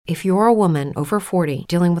If you're a woman over 40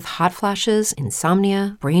 dealing with hot flashes,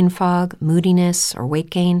 insomnia, brain fog, moodiness, or weight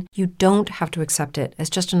gain, you don't have to accept it as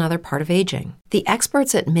just another part of aging. The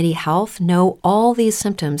experts at MIDI Health know all these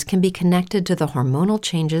symptoms can be connected to the hormonal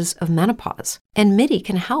changes of menopause. And MIDI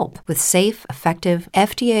can help with safe, effective,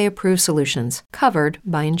 FDA-approved solutions covered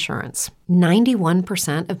by insurance.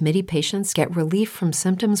 91% of MIDI patients get relief from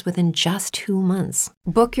symptoms within just 2 months.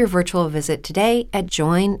 Book your virtual visit today at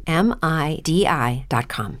joinmidi.com.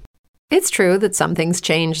 It's true that some things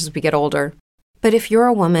change as we get older. But if you're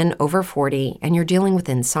a woman over 40 and you're dealing with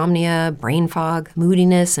insomnia, brain fog,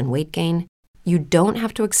 moodiness, and weight gain, you don't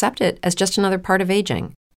have to accept it as just another part of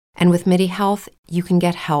aging. And with MIDI Health, you can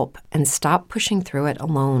get help and stop pushing through it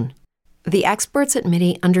alone. The experts at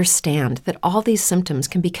MIDI understand that all these symptoms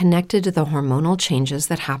can be connected to the hormonal changes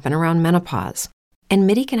that happen around menopause, and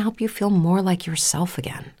MIDI can help you feel more like yourself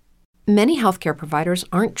again. Many healthcare providers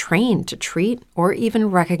aren't trained to treat or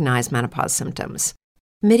even recognize menopause symptoms.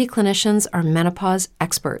 MIDI clinicians are menopause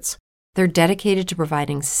experts. They're dedicated to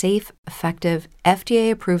providing safe, effective,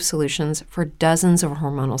 FDA-approved solutions for dozens of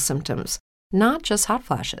hormonal symptoms, not just hot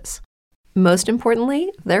flashes. Most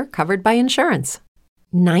importantly, they're covered by insurance.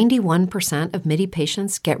 91% of MIDI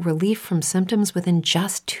patients get relief from symptoms within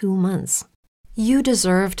just 2 months. You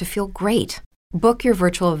deserve to feel great. Book your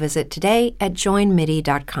virtual visit today at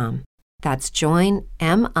joinmidi.com. That's joinmidi.com.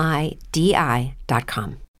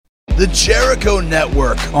 The Jericho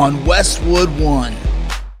Network on Westwood One.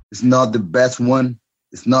 It's not the best one.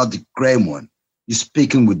 It's not the great one. You're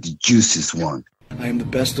speaking with the juiciest one. I am the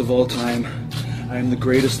best of all time. I am the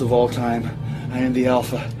greatest of all time. I am the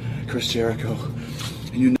Alpha, Chris Jericho.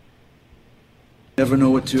 And you never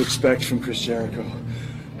know what to expect from Chris Jericho.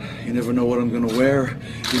 You never know what I'm going to wear.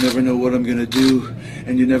 You never know what I'm going to do.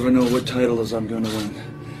 And you never know what titles I'm going to win.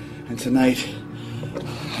 And tonight,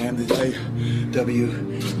 I am the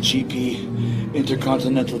IWGP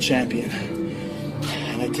Intercontinental Champion.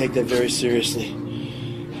 And I take that very seriously.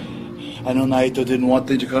 I know Naito didn't want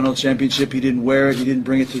the Intercontinental Championship. He didn't wear it. He didn't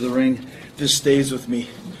bring it to the ring. This stays with me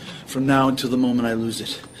from now until the moment I lose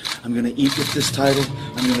it. I'm going to eat with this title.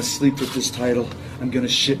 I'm going to sleep with this title. I'm going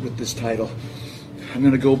to shit with this title. I'm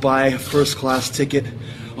going to go buy a first-class ticket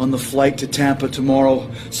on the flight to Tampa tomorrow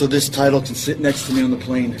so this title can sit next to me on the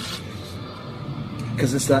plane.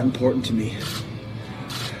 Because it's that important to me.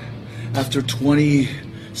 After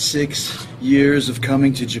 26 years of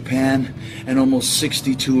coming to Japan and almost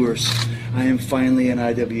 60 tours, I am finally an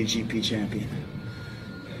IWGP champion.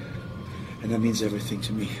 And that means everything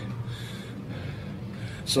to me.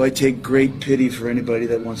 So I take great pity for anybody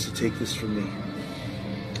that wants to take this from me.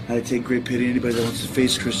 And I take great pity for anybody that wants to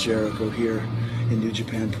face Chris Jericho here in New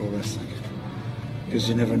Japan Pro Wrestling. Because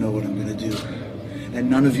you never know what I'm going to do. And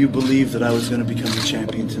none of you believed that I was going to become the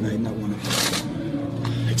champion tonight, not one of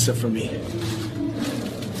you. Except for me.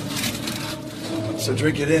 So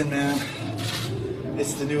drink it in, man.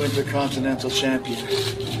 It's the new Intercontinental Champion.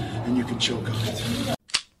 And you can choke on it.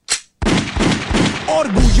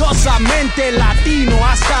 Orgullosamente latino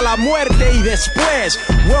hasta la muerte y después.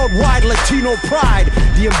 Worldwide Latino pride,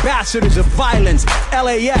 the ambassadors of violence.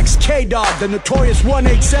 LAX, K-Dog, the notorious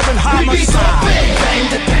 187 homicide. Bang,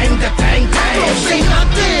 the dang, the dang, dang. Don't say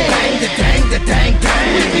nothing. Bang, the dang, the dang,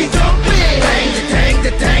 dang. We be jumping. Bang, the dang,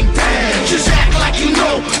 the dang, dang. Just act like you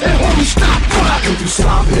know, and homie, stop rocking. Through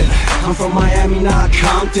stomping. I'm from Miami, not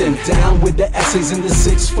Compton. Down with the essays in the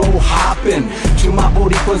 6-4 hopping. To my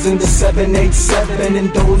Boricuas in the 787.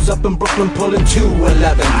 And those up in Brooklyn pulling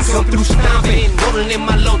 211. I come through stomping, rolling in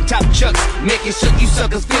my low top chucks, making sure you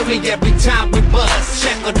suckers feel me every time we buzz.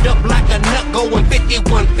 Shackled up like a nut, going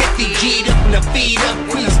 5150. G'd up and the feet up,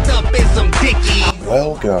 greased up in some dicky.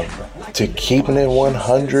 Welcome to Keeping It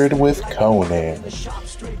 100 with Conan.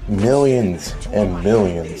 Millions and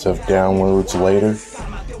millions of downloads later,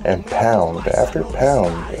 and pound after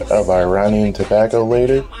pound of Iranian tobacco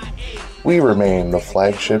later, we remain the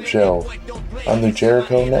flagship show on the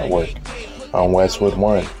Jericho Network on Westwood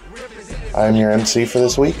One. I'm your MC for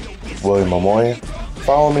this week, William Amoya.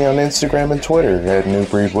 Follow me on Instagram and Twitter at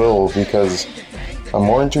NewBreedWill because I'm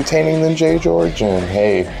more entertaining than Jay George, and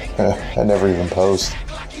hey, I never even post.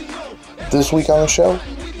 This week on the show,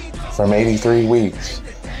 from 83 Weeks,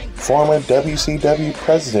 former WCW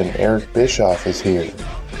President Eric Bischoff is here.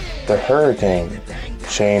 The Hurricane,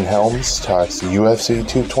 Shane Helms, talks UFC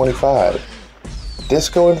 225.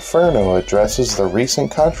 Disco Inferno addresses the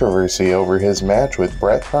recent controversy over his match with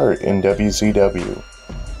Bret Hart in WCW.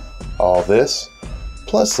 All this,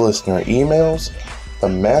 plus listener emails, the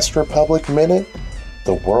Masked Republic Minute,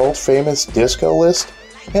 the world-famous disco list,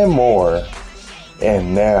 and more.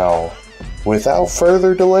 And now, without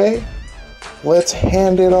further delay, let's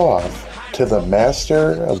hand it off to the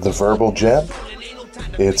master of the verbal gem.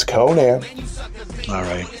 It's Conan. All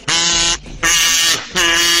right.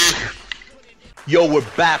 Yo, we're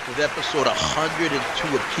back with episode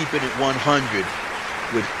 102 of Keeping It 100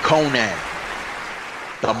 with Conan,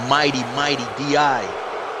 the mighty D.I.,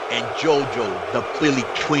 and JoJo, the Philly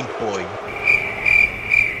twink boy.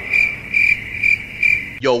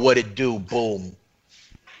 Yo, what it do? Boom.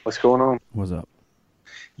 What's going on? What's up?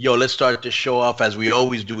 Yo, let's start the show off as we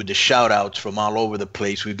always do with the shout-outs from all over the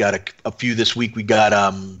place. We've got a few this week. We got,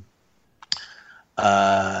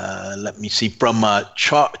 let me see, from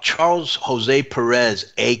Charles Jose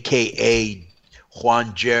Perez, a.k.a.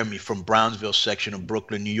 Juan Jeremy from Brownsville section of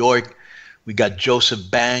Brooklyn, New York. We got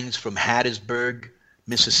Joseph Bangs from Hattiesburg,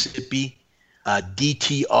 Mississippi.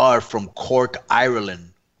 DTR from Cork,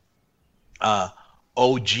 Ireland.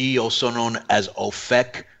 OG, also known as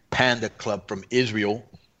OFEC Panda Club from Israel.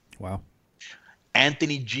 Wow.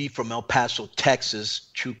 Anthony G from El Paso, Texas,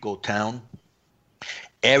 Chuco Town.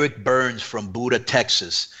 Eric Burns from Buda,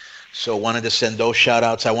 Texas. So wanted to send those shout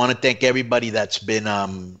outs. I want to thank everybody that's been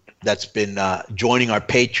joining our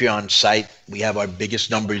Patreon site. We have our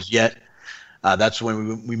biggest numbers yet. That's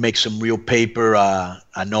when we make some real paper,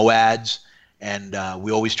 no ads, and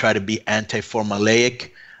we always try to be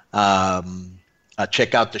anti-formulaic.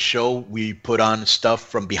 Check out the show. We put on stuff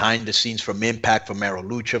from behind the scenes, from Impact, from Aero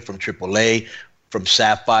Lucha, from AAA, from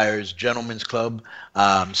Sapphire's Gentlemen's Club.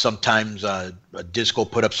 Sometimes Disco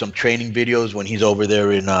put up some training videos when he's over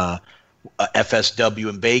there in FSW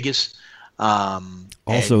in Vegas.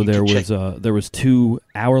 Also, there was 2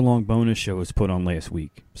 hour-long bonus shows put on last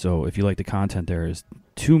week. So if you like the content, there is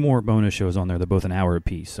 2 more bonus shows on there. They're both an hour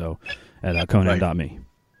apiece. So at Conan.me.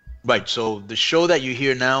 Right. So the show that you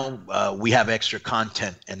hear now, we have extra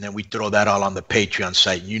content, and then we throw that all on the Patreon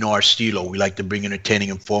site. You know our stilo. We like to bring entertaining,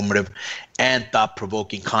 informative, and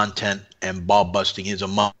thought-provoking content, and ball-busting is a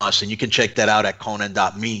must. And you can check that out at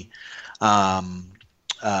Conan.me. Also,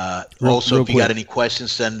 if you got any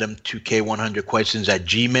questions, send them to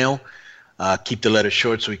K100questions@gmail. Keep the letter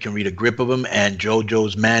short so we can read a grip of them. And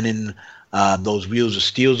JoJo's manning those wheels of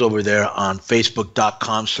steels over there on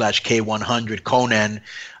Facebook.com/K100Conan.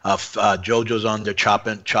 JoJo's on their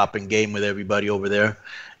chopping game with everybody over there.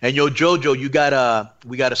 And yo, JoJo,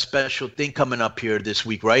 we got a special thing coming up here this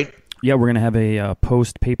week, right? Yeah, we're gonna have a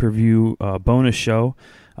post pay-per-view bonus show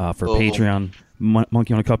for Patreon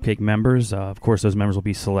Monkey on a Cupcake members. Of course, those members will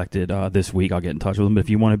be selected this week. I'll get in touch with them. But if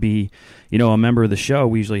you want to be, a member of the show,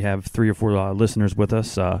 we usually have 3 or 4 listeners with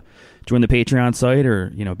us. Join the Patreon site, or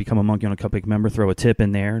become a Monkey on a Cupcake member. Throw a tip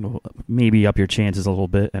in there, and it'll maybe up your chances a little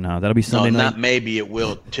bit. And that'll be Sunday night. No, not maybe. It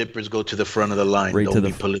will. Tippers go to the front of the line. Right, Don't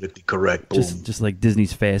be politically correct. Boom. Just like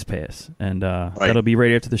Disney's Fast Pass, and that'll be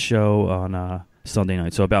right after the show on Sunday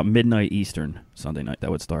night. So about midnight Eastern Sunday night that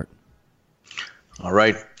would start. All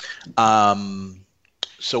right.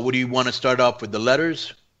 So what do you want to start off with, the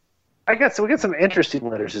letters? I guess we got some interesting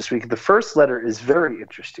letters this week. The first letter is very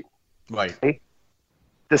interesting. Right. Okay?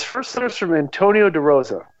 This first letter is from Antonio De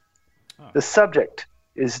Rosa. Oh. The subject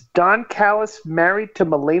is Don Callis married to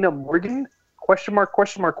Milena Morgan? ? Hi,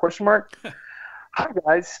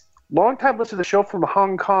 guys. Long-time listener to the show from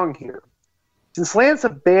Hong Kong here. Since Lance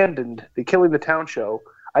abandoned the Killing the Town show,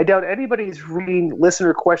 I doubt anybody's reading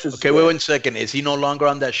listener questions. Okay, wait 1 second. Is he no longer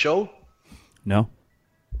on that show? No.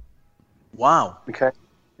 Wow. Okay.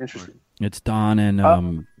 Interesting. It's Don and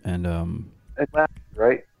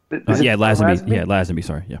right? Lazenby. Yeah, Lazenby.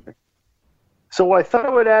 Sorry. Yeah. So I thought I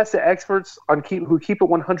would ask the experts on who keep it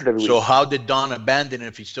 100 every week. So how did Don abandon it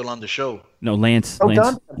if he's still on the show? No, Lance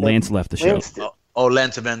left the show.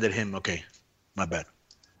 Lance abandoned him. Okay, my bad.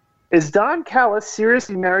 Is Don Callis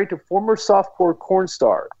seriously married to former softcore porn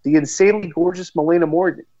star, the insanely gorgeous Milena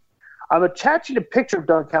Morgan? I'm attaching a picture of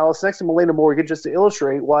Don Callis next to Milena Morgan just to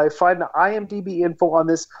illustrate why I find the IMDb info on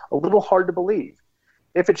this a little hard to believe.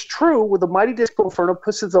 If it's true, will the Mighty Disco Inferno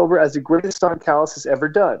push this over as the greatest Don Callis has ever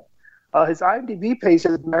done? His IMDb page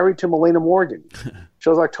says married to Milena Morgan.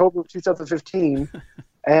 Shows October of 2015.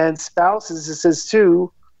 And spouses, it says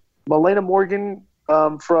too, Milena Morgan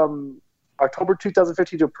from October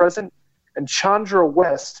 2015 to present, and Chandra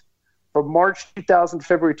West from March 2000 to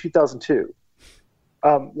February 2002.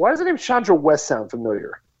 Why does the name Chandra West sound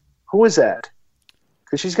familiar? Who is that?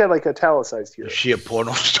 Because she's got like italicized here. Is she a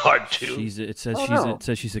porno star too? It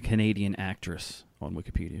says she's a Canadian actress on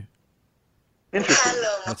Wikipedia. Interesting.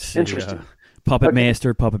 Interesting. Puppet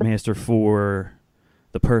Master for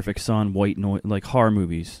The Perfect Son, White Noise, like horror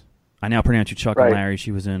movies. I now pronounce you Chuck and Larry.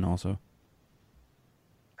 She was in also.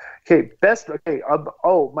 Okay,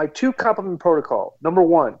 my 2 compliment protocol. Number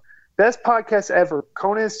 1, Best podcast ever.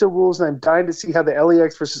 Conan still rules, and I'm dying to see how the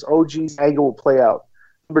LAX versus OGs angle will play out.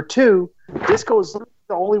 Number 2, Disco is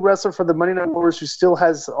the only wrestler from the Monday Night Wars who still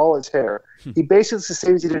has all his hair. He basically the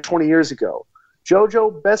same as he did 20 years ago.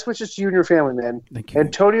 Jojo, best wishes to you and your family, man. Thank you.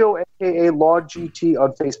 Antonio, a.k.a. Law GT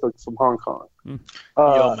on Facebook from Hong Kong.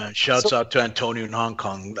 Yo, man, shouts out to Antonio in Hong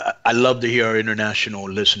Kong. I love to hear our international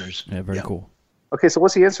listeners. Yeah, very cool. Okay, so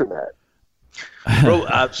what's the answer to that? Bro,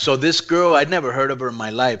 so this girl, I'd never heard of her in my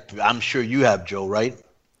life. I'm sure you have, Joe, right?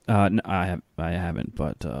 No, I haven't,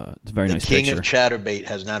 but it's a very nice King picture. of Chatterbait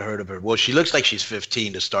has not heard of her. Well, she looks like she's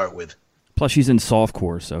 15 to start with. Plus, she's in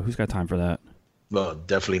softcore, so who's got time for that? Well,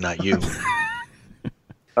 definitely not you.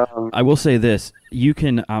 I will say this: you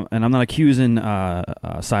can, and I'm not accusing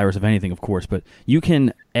Cyrus of anything, of course, but you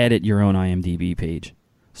can edit your own IMDb page.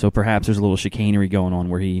 So perhaps there's a little chicanery going on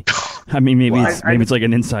where he. I mean, maybe it's like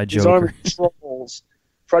an inside joke. Trolls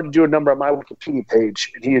tried to do a number on my Wikipedia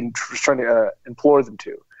page, and he was trying to implore them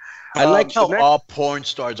to. I like how all porn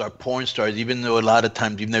stars are porn stars, even though a lot of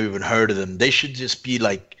times you've never even heard of them. They should just be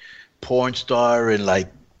like porn star and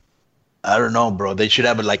like, I don't know, bro. They should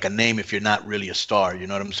have like a name if you're not really a star. You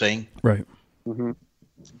know what I'm saying? Right. Mm-hmm.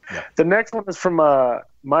 Yeah. The next one is from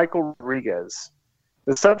Michael Rodriguez.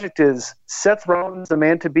 The subject is Seth Rollins, the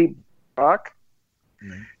man to beat Brock.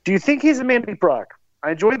 Mm-hmm. Do you think he's the man to beat Brock? I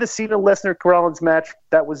enjoyed the Cena Lesnar Rollins match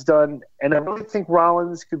that was done, and I really think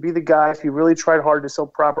Rollins could be the guy if he really tried hard to sell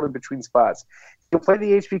properly between spots. He'll play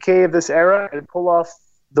the HBK of this era and pull off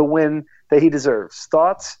the win that he deserves.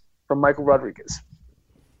 Thoughts from Michael Rodriguez?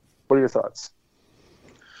 What are your thoughts?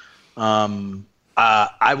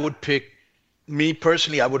 I would pick, me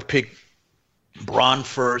personally, I would pick Braun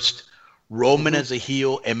first, Roman as a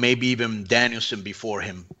heel, and maybe even Danielson before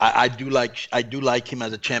him. I do like him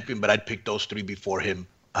as a champion, but I'd pick those three before him.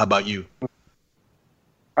 How about you?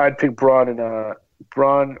 I'd pick Braun,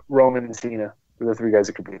 Roman, and Cena. They're the three guys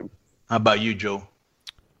that could beat him. How about you, Joe?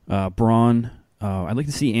 Braun. I'd like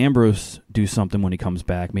to see Ambrose do something when he comes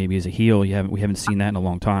back, maybe as a heel. We haven't seen that in a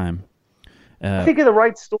long time. I think in the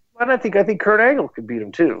right storyline, I think Kurt Angle could beat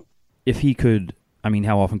him too. If he could, I mean,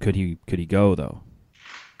 how often could he go though?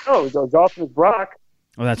 Oh, he goes off with Brock.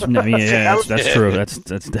 Oh, that's true. That's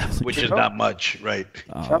definitely which true. is not much, right?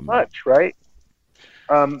 Not much, right?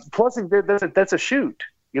 Plus, that's a shoot.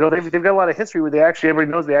 You know, they've got a lot of history where everybody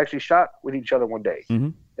knows they actually shot with each other one day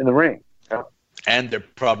in the ring. Yeah. And they're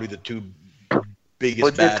probably the two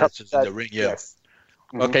biggest badasses in the ring. Yeah. Yes.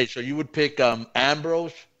 Mm-hmm. Okay, so you would pick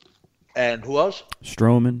Ambrose and who else?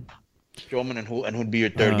 Strowman, and who'd be your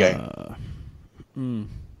third guy?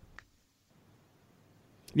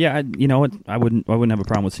 Yeah, you know what? I wouldn't have a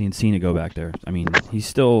problem with seeing Cena go back there. I mean, he's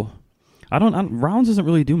still. Rollins doesn't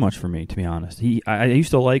really do much for me, to be honest. I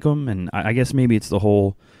used to like him, and I guess maybe it's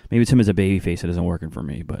maybe it's him as a babyface that isn't working for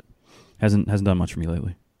me, but hasn't done much for me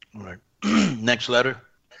lately. All right. Next letter.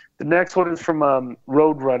 The next one is from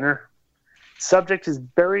Roadrunner. Subject is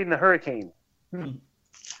Buried in the Hurricane.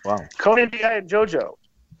 Wow. Conan, D.I., and JoJo.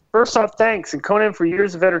 First off, thanks, and Conan for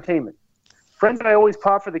years of entertainment. Friends and I always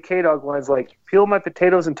pop for the K-Dog lines like, peel my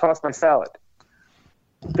potatoes and toss my salad.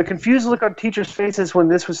 The confused look on teachers' faces when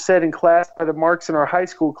this was said in class by the marks in our high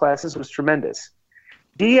school classes was tremendous.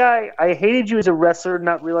 D.I., I hated you as a wrestler,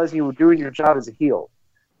 not realizing you were doing your job as a heel.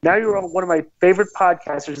 Now you're one of my favorite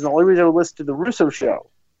podcasters, and the only reason I would listen to The Russo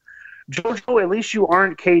Show. JoJo, at least you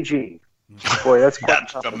aren't KG. Boy, that's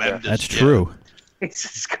tremendous. That's true.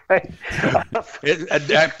 Jesus Christ.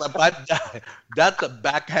 That's a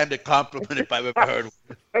backhanded compliment if I've ever heard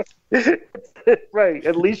one. Right.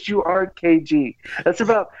 At least you aren't KG. That's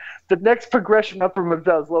about the next progression up from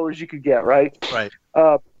about as low as you could get, right? Right.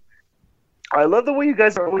 I love the way you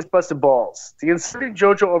guys are always busting balls. The inserting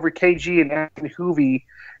JoJo over KG and Anthony Hoovy,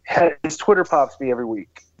 his Twitter pops me every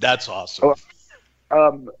week. That's awesome.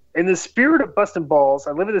 In the spirit of busting balls,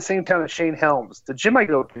 I live in the same town as Shane Helms, the gym I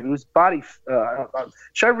go to, whose body.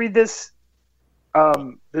 Should I read this?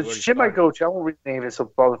 The gym I go to, I won't read the name of it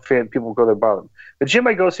so all the fan people go there and bother them. The gym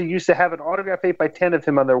I go to used to have an autograph 8x10 of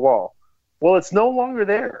him on their wall. Well, it's no longer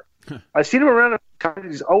there. I've seen him around.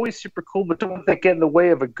 He's always super cool, but don't let that get in the way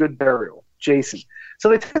of a good burial. Jason. So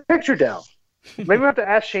they took a picture down. Maybe we have to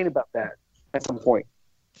ask Shane about that at some point.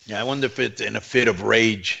 Yeah, I wonder if it's in a fit of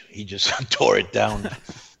rage he just tore it down.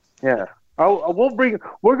 Yeah, we're going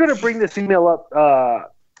to bring this email up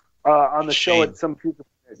on the show at some future.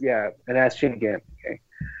 Yeah, and ask Shane again. Okay.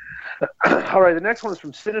 All right, the next one is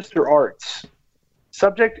from Sinister Arts.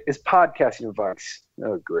 Subject is podcasting advice.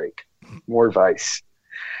 Oh, great, more advice.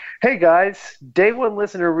 Hey guys, day one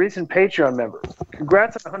listener, recent Patreon member.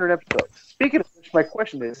 Congrats on 100 episodes. Speaking of which, my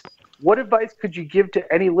question is, what advice could you give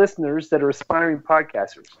to any listeners that are aspiring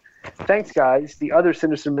podcasters? Thanks, guys. The other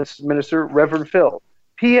sinister minister, Reverend Phil.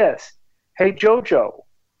 P.S. Hey, JoJo,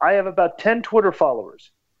 I have about 10 Twitter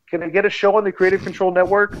followers. Can I get a show on the Creative Control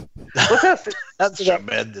Network? That's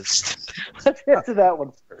tremendous. Let's answer that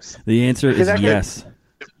one first. The answer is yes.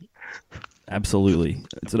 Absolutely.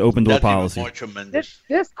 It's an open door policy. More tremendous.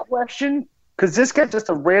 This question, because this guy's just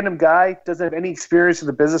a random guy, doesn't have any experience in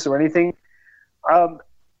the business or anything.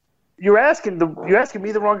 You're asking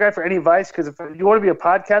me the wrong guy for any advice, because if you want to be a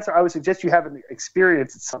podcaster, I would suggest you have an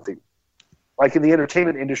experience at something, like in the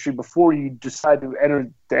entertainment industry, before you decide to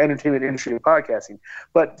enter the entertainment industry of podcasting.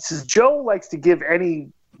 But since Joe likes to give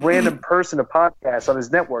any random person a podcast on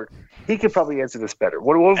his network, he could probably answer this better.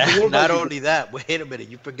 Not only that, wait a minute,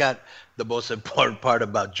 you forgot the most important part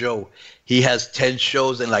about Joe. He has 10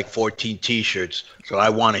 shows and like 14 T-shirts, so I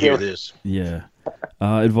want to hear this. Yeah.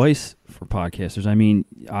 Advice for podcasters. I mean,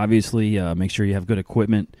 obviously, make sure you have good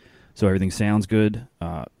equipment so everything sounds good.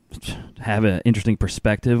 Have an interesting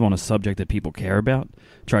perspective on a subject that people care about.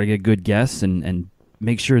 Try to get good guests and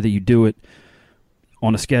make sure that you do it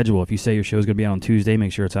on a schedule. If you say your show is going to be out on Tuesday,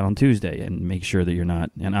 make sure it's out on Tuesday, and make sure that you're not.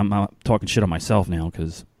 And I'm not talking shit on myself now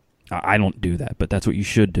because I don't do that, but that's what you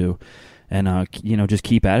should do. And just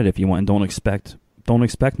keep at it if you want. And don't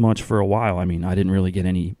expect much for a while. I mean, I didn't really get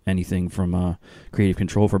anything from Creative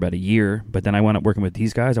Control for about a year, but then I wound up working with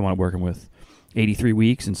these guys. I wound up working with 83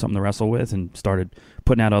 Weeks and something to wrestle with, and started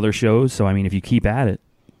putting out other shows. So I mean, if you keep at it,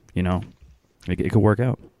 it could work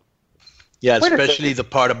out. Yeah, especially the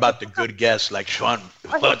part about the good guests, like Sean.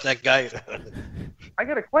 What's that guy? I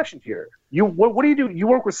got a question here. What do you do? You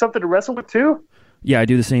work with something to wrestle with too? Yeah, I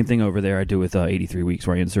do the same thing over there. I do with 83 Weeks,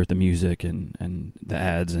 where I insert the music and the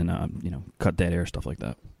ads and cut dead air, stuff like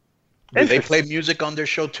that. Do they play music on their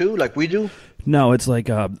show too, like we do? No, it's like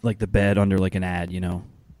the bed under like an ad,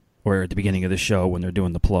 or at the beginning of the show when they're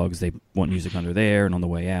doing the plugs, they want music under there, and on the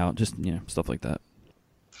way out, just stuff like that.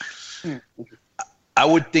 I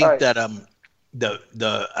would think that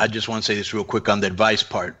I just want to say this real quick on the advice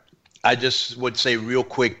part. I just would say real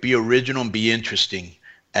quick, be original and be interesting.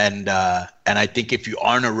 And I think if you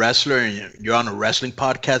aren't a wrestler and you're on a wrestling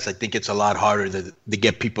podcast, I think it's a lot harder to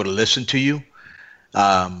get people to listen to you.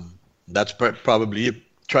 That's probably it.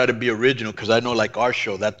 Try to be original, because I know like our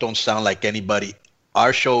show, that don't sound like anybody.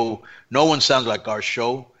 Our show, no one sounds like our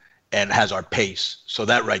show and has our pace. So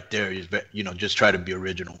that right there is, just try to be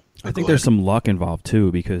original. I think there's some luck involved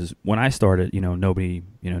too, because when I started, nobody,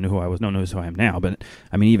 knew who I was. No one knows who I am now. But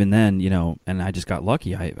I mean, even then, and I just got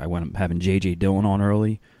lucky. I went up having J.J. Dillon on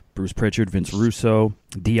early, Bruce Pritchard, Vince Russo,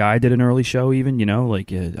 D.I. did an early show even,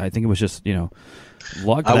 I think it was just,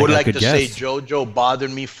 luck. I would like to say JoJo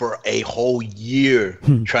bothered me for a whole year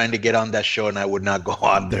trying to get on that show, and I would not go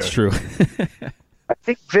on there. That's true. I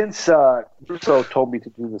think Vince Russo told me to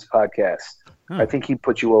do this podcast. I think he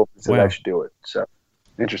put you over and said I should do it. So.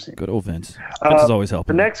 Interesting. Good old Vince. Vince is always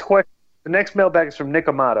helping. The next mailbag is from Nick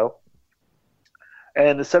Amato,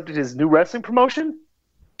 and the subject is new wrestling promotion.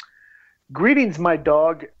 Greetings, my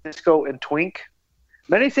dog, Disco and Twink.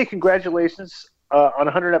 Many say congratulations on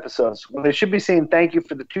 100 episodes, when they should be saying thank you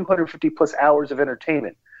for the 250 plus hours of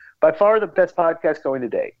entertainment. By far the best podcast going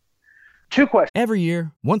today. 2 questions. Every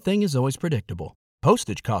year, one thing is always predictable.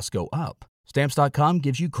 Postage costs go up. Stamps.com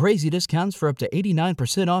gives you crazy discounts for up to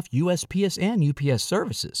 89% off USPS and UPS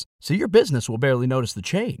services, so your business will barely notice the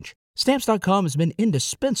change. Stamps.com has been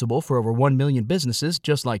indispensable for over 1 million businesses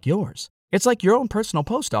just like yours. It's like your own personal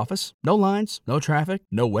post office. No lines, no traffic,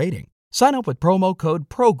 no waiting. Sign up with promo code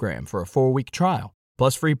PROGRAM for a 4-week trial,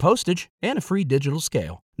 plus free postage and a free digital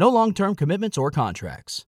scale. No long-term commitments or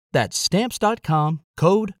contracts. That's Stamps.com,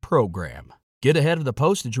 code PROGRAM. Get ahead of the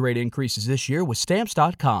postage rate increases this year with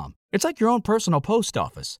Stamps.com. It's like your own personal post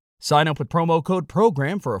office. Sign up with promo code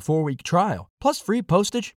PROGRAM for a 4-week trial, plus free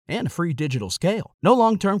postage and a free digital scale. No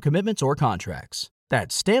long-term commitments or contracts.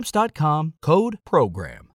 That's Stamps.com, code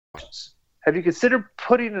PROGRAM. Have you considered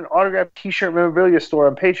putting an autographed T-shirt memorabilia store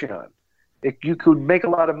on Patreon? You could make a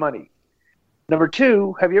lot of money. Number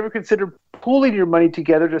 2, have you ever considered pooling your money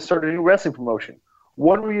together to start a new wrestling promotion?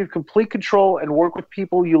 One where you have complete control and work with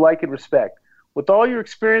people you like and respect. With all your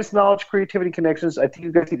experience, knowledge, creativity, connections, I think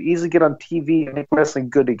you guys could easily get on TV and make wrestling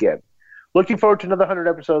good again. Looking forward to another 100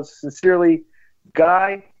 episodes. Sincerely,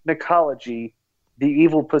 Guy Nicology, the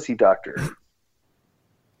evil pussy doctor.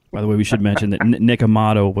 By the way, we should mention that Nick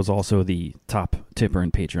Amato was also the top tipper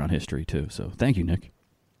in Patreon history, too. So thank you, Nick.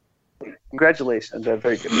 Congratulations.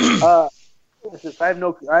 Very good. I have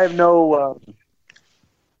no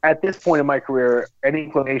at this point in my career, any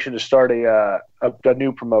inclination to start a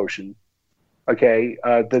new promotion. Okay,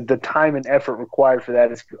 the time and effort required for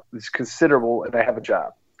that is considerable, and I have a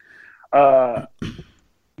job.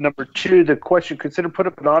 Number 2, the question: consider put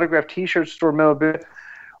up an autographed T-shirt store memorabilia.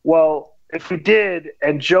 Well, if we did,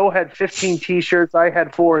 and Joe had 15 T-shirts, I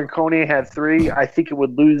had 4, and Conan had 3, I think it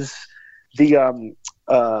would lose the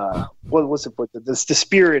what was it? The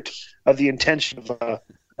spirit of the intention of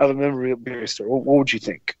a memorabilia store. What would you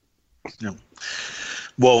think? Yeah.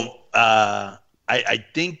 Well, I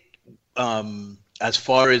think as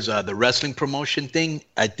far as the wrestling promotion thing,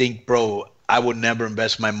 I think, bro, I would never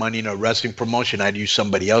invest my money in a wrestling promotion. I'd use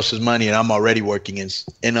somebody else's money, and I'm already working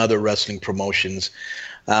in other wrestling promotions.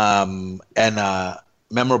 And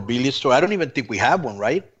memorabilia store, I don't even think we have one,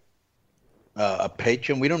 right? A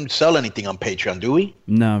Patreon. We don't sell anything on Patreon, do we?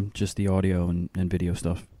 No, just the audio and video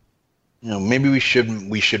stuff. Maybe we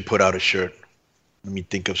should put out a shirt. Let me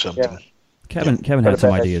think of something. Yeah. Kevin had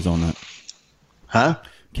some ideas on that. Huh?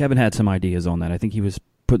 Kevin had some ideas on that. I think he was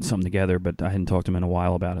putting something together, but I hadn't talked to him in a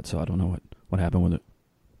while about it, so I don't know what happened with it.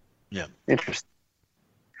 Yeah. Interesting.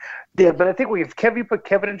 Yeah, but I think if you put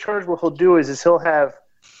Kevin in charge, what he'll do is he'll have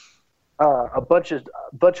a bunch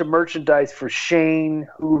of merchandise for Shane,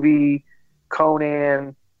 Hoovy,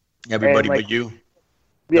 Conan, everybody but you.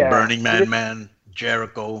 The Burning Man,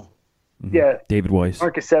 Jericho. Mm-hmm. Yeah. David Weiss.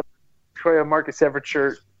 Marcus Everett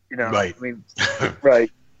shirt, Right. I mean,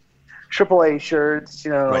 right. AAA shirts,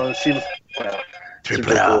 Right.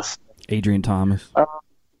 Triple A. Adrian Thomas.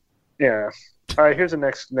 Yeah. All right, here's the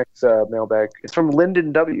next mailbag. It's from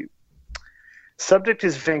Lyndon W. Subject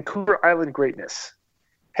is Vancouver Island greatness.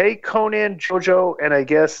 Hey, Conan, JoJo, and I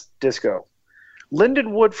guess Disco.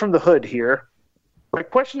 Lyndon Wood from the Hood here. My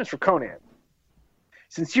question is for Conan.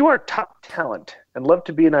 Since you are top talent and love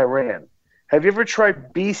to be in Iran, have you ever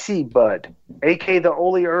tried BC Bud, a.k.a. the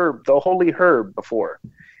holy herb, before?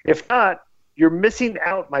 If not, you're missing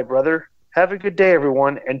out, my brother. Have a good day,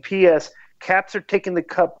 everyone. And P.S. Caps are taking the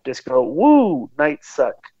cup, Disco. Woo! Night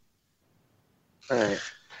suck. All right.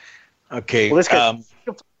 Okay. Well, this guy, I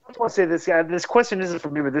just want to say this guy. This question isn't for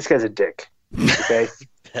me, but this guy's a dick. Okay.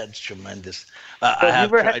 That's tremendous. I have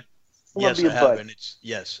tried. Yes, I have, and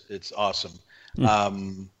it's awesome.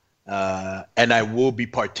 And I will be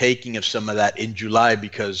partaking of some of that in July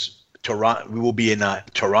because we will be in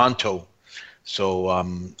Toronto. So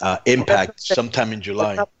Impact sometime in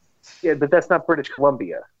July. But that's not British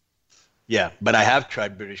Columbia. Yeah, but I have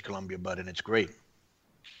tried British Columbia Bud, and it's great.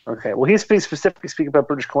 Okay, well, he's specifically speaking about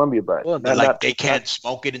British Columbia Bud. Well, they can't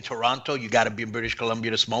smoke it in Toronto. You got to be in British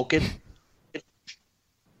Columbia to smoke it.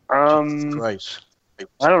 Jesus Christ.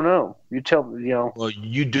 I don't know. You tell me. Well,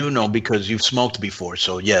 you do know because you've smoked before.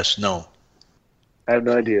 So yes, no. I have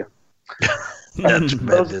no idea. That's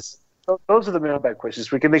tremendous. Those are the mailbag questions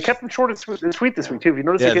this week, and they kept them short and sweet this week too. If you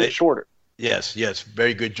notice, they get shorter. Yes,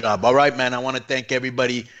 very good job. All right, man. I want to thank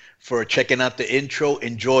everybody for checking out the intro.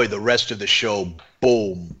 Enjoy the rest of the show.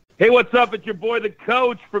 Boom. Hey, what's up? It's your boy, the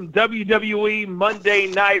Coach from WWE Monday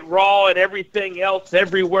Night Raw and everything else,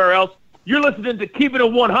 everywhere else. You're listening to Keeping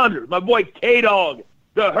It 100. My boy K-Dog,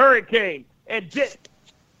 the Hurricane, and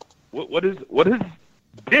what is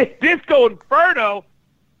Disco Inferno?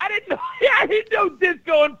 I didn't know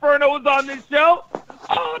Disco Inferno was on this show.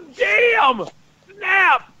 Oh, damn!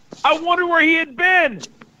 Snap! I wonder where he had been.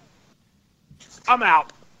 I'm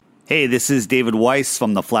out. Hey, this is David Weiss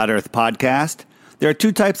from the Flat Earth Podcast. There are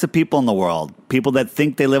two types of people in the world. People that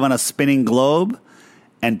think they live on a spinning globe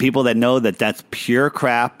and people that know that that's pure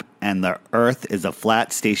crap and the Earth is a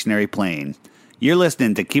flat, stationary plane. You're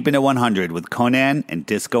listening to Keeping It 100 with Conan and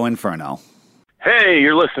Disco Inferno. Hey,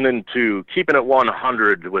 you're listening to Keeping It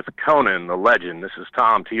 100 with Conan, the legend. This is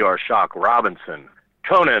Tom T.R. Shock Robinson.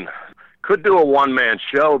 Conan could do a one-man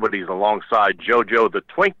show, but he's alongside JoJo the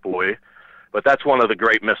Twink Boy. But that's one of the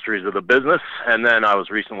great mysteries of the business. And then I was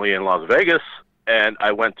recently in Las Vegas, and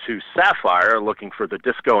I went to Sapphire looking for the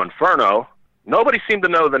Disco Inferno. Nobody seemed to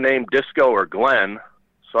know the name Disco or Glenn,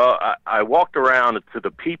 so I walked around to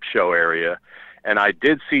the Peep Show area, and I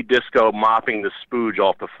did see Disco mopping the spooge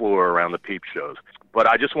off the floor around the Peep Shows. But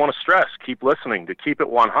I just want to stress, keep listening to Keep It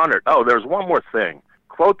 100. Oh, there's one more thing.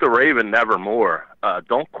 Quote the Raven nevermore.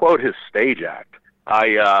 Don't quote his stage act.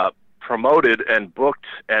 I promoted and booked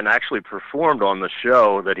and actually performed on the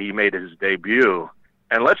show that he made his debut.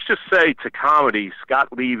 And let's just say to comedy, Scott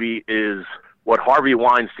Levy is what Harvey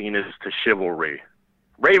Weinstein is to chivalry.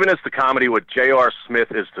 Raven is to comedy what J.R.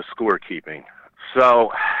 Smith is to scorekeeping.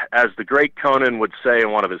 So, as the great Conan would say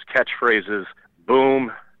in one of his catchphrases,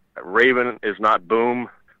 boom, Raven is not boom,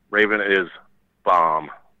 Raven is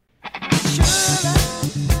bomb.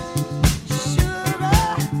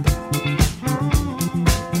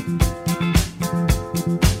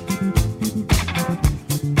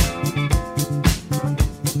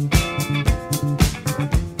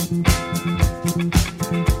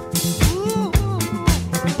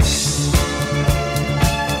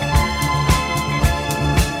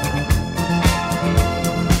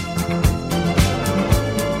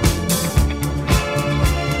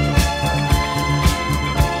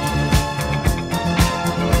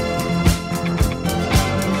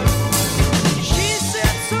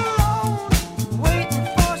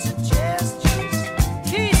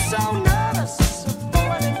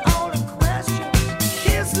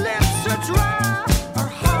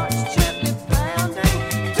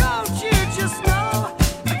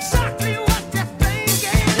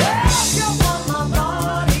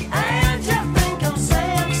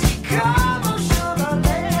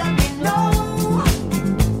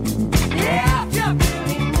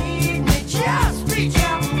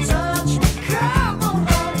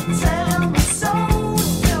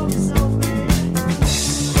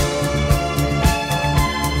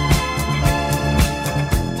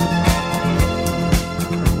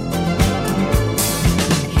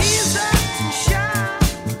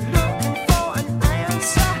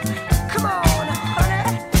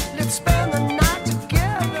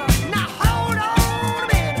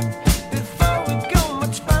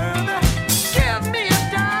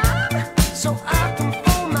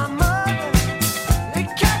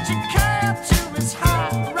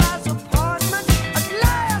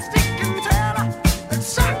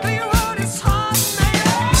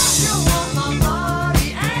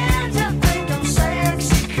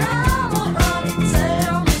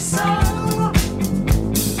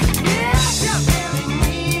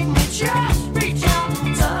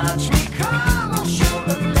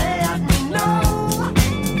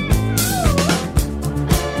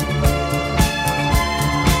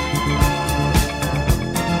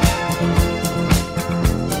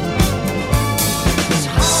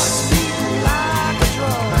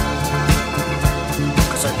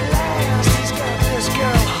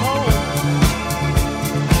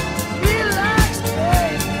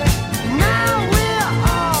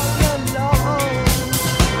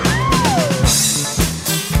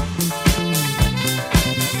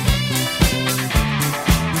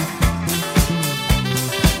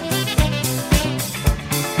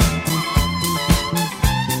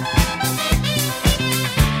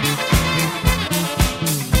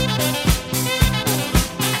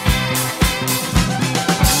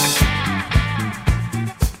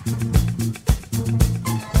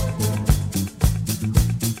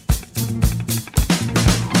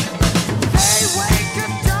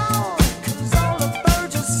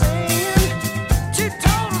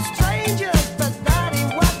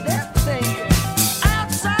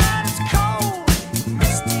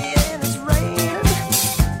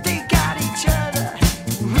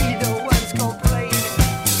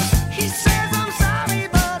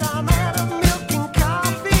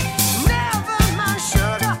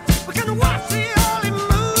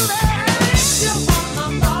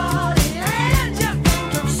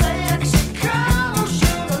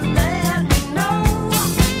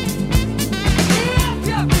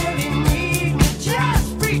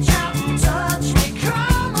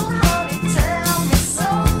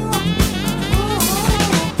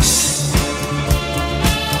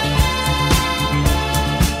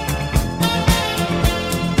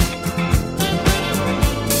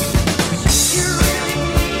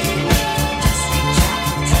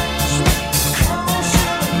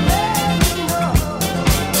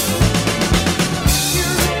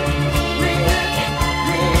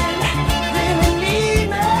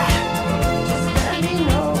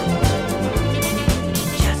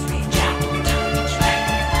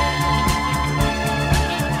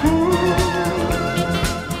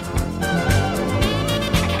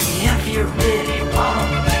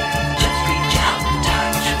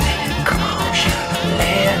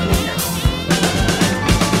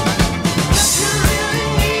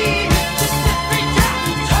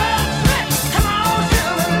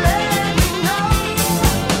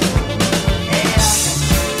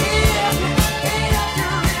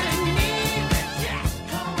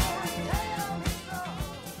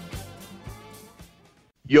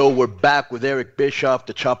 Yo, we're back with Eric Bischoff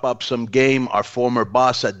to chop up some game, our former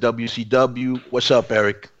boss at WCW. What's up,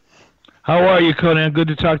 Eric? How are you, Conan? Good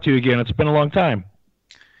to talk to you again. It's been a long time.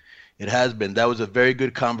 It has been. That was a very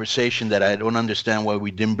good conversation that I don't understand why we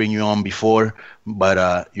didn't bring you on before,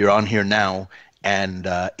 but you're on here now. And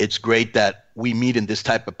it's great that we meet in this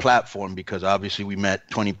type of platform because obviously we met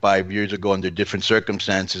 25 years ago under different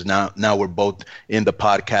circumstances. Now we're both in the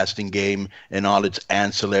podcasting game and all its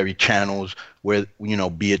ancillary channels where,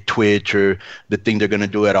 be it Twitch or the thing they're going to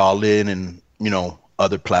do at All In and,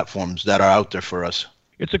 other platforms that are out there for us.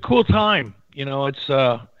 It's a cool time. It's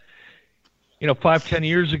 5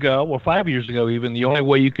 years ago even, the only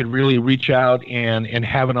way you could really reach out and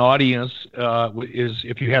have an audience is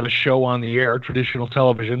if you had a show on the air, traditional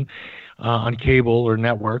television, on cable or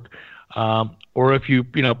network, or if you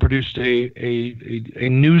produced a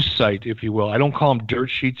news site, if you will. I don't call them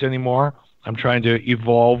dirt sheets anymore. I'm trying to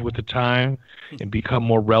evolve with the time and become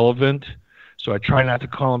more relevant. So I try not to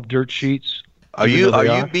call them dirt sheets. Are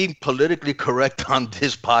you being politically correct on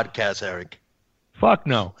this podcast, Eric? Fuck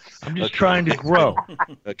no. I'm just trying to grow.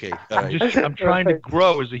 Okay. All right. I'm trying to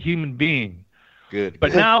grow as a human being. Good.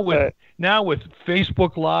 But now with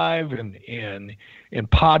Facebook Live and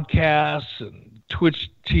podcasts and Twitch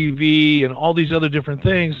TV and all these other different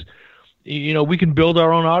things, we can build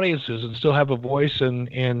our own audiences and still have a voice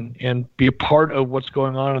and be a part of what's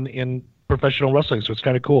going on in professional wrestling. So it's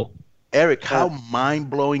kind of cool. Eric, how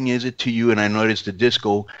mind-blowing is it to you, and I noticed the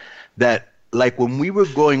disco, that like when we were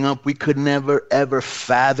growing up, we could never, ever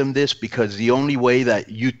fathom this because the only way that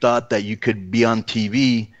you thought that you could be on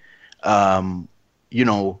TV,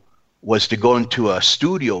 was to go into a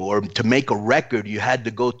studio or to make a record. You had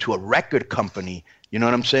to go to a record company. You know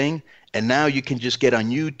what I'm saying? And now you can just get on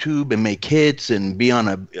YouTube and make hits and be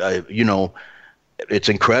on it's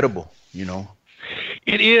incredible,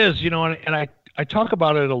 It is, and I talk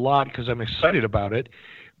about it a lot because I'm excited about it.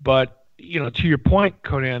 But, to your point,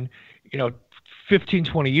 Conan, 15,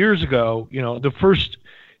 20 years ago, the first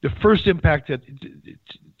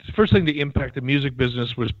thing to impact the music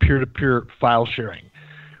business was peer-to-peer file sharing,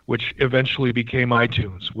 which eventually became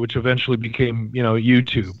iTunes, which eventually became,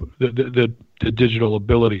 YouTube, the digital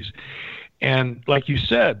abilities. And like you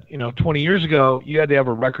said, 20 years ago, you had to have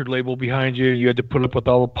a record label behind you. You had to put up with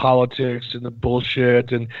all the politics and the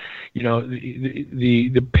bullshit, and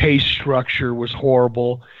the pay structure was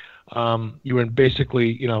horrible. You were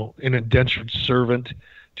basically, an indentured servant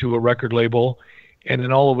to a record label. And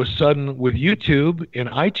then all of a sudden with YouTube and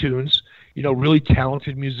iTunes, really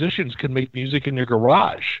talented musicians can make music in their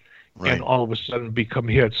garage and all of a sudden become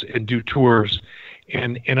hits and do tours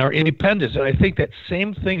and are independent. And I think that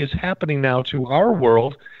same thing is happening now to our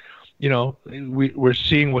world. We're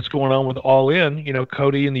seeing what's going on with All In,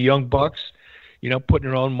 Cody and the Young Bucks, putting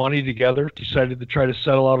their own money together, decided to try to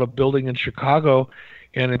settle out a building in Chicago,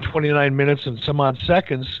 and in 29 minutes and some odd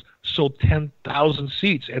seconds sold 10,000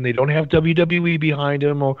 seats, and they don't have WWE behind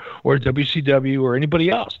them or WCW or anybody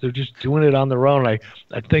else. They're just doing it on their own. I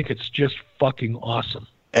think it's just fucking awesome.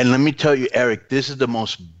 And let me tell you, Eric, this is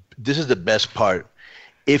the best part.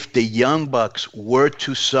 If the Young Bucks were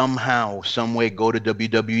to somehow, some way go to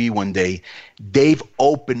WWE one day, they've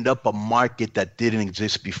opened up a market that didn't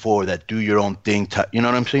exist before, that do your own thing. You know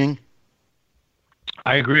what I'm saying?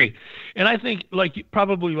 I agree. And I think,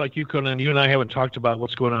 probably like you, Conan, you and I haven't talked about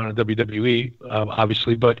what's going on in WWE,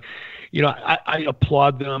 obviously, but, I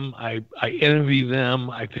applaud them. I envy them.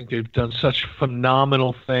 I think they've done such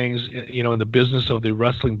phenomenal things, in the business of the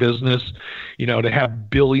wrestling business, to have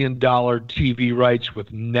billion-dollar TV rights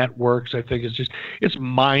with networks. I think it's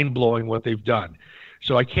mind-blowing what they've done.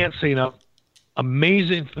 So I can't say enough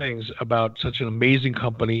amazing things about such an amazing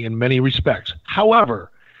company in many respects.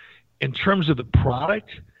 However, in terms of the product,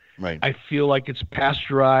 I feel like it's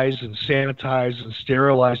pasteurized and sanitized and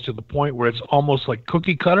sterilized to the point where it's almost like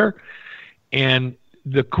cookie cutter. And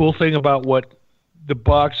the cool thing about what the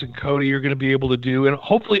Bucks and Cody are going to be able to do, and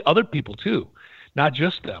hopefully other people too, not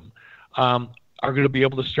just them, are going to be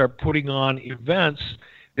able to start putting on events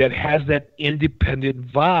that has that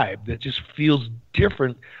independent vibe that just feels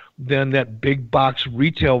different than that big box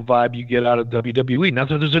retail vibe you get out of WWE. Not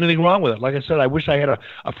that there's anything wrong with it. Like I said, I wish I had a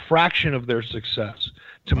fraction of their success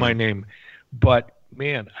to my name. But,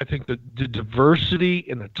 man, I think the diversity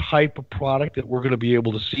in the type of product that we're going to be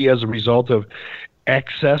able to see as a result of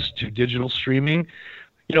access to digital streaming,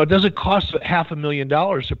 it doesn't cost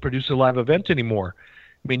 $500,000 to produce a live event anymore.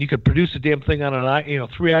 I mean, you could produce a damn thing on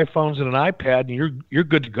 3 iPhones and an iPad, and you're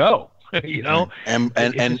good to go.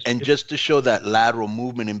 And just to show that lateral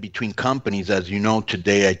movement in between companies, as you know,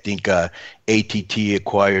 today I think AT&T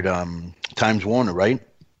acquired Times Warner, right?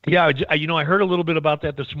 Yeah, I heard a little bit about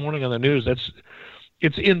that this morning on the news.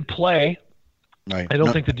 It's in play. Right. I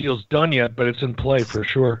don't think the deal's done yet, but it's in play for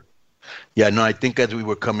sure. Yeah, no, I think as we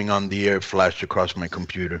were coming on the air, it flashed across my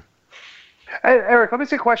computer. Hey, Eric, let me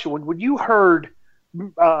ask you a question. When you heard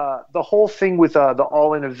the whole thing with the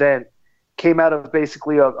All-In event came out of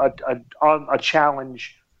basically a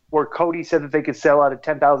challenge where Cody said that they could sell out a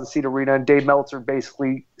 10,000-seat arena, and Dave Meltzer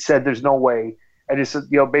basically said there's no way. And just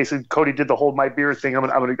basically Cody did the hold my beer thing. I'm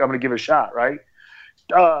gonna give it a shot, right?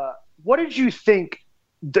 What did you think?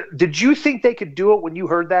 Did you think they could do it when you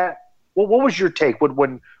heard that? Well, what was your take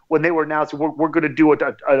when they were announcing we're going to do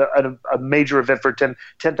a major event for a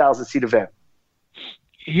 10,000 seat event?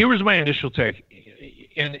 Here was my initial take,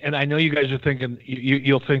 and I know you guys are thinking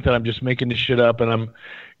you'll think that I'm just making this shit up and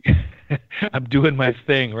I'm doing my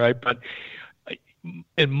thing, right? But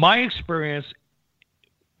in my experience,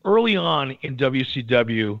 early on in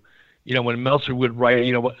WCW, when Meltzer would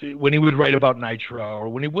write, when he would write about Nitro or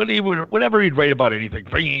whenever he'd write about anything,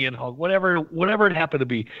 bringing in Hulk, whatever it happened to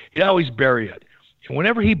be, he'd always bury it. And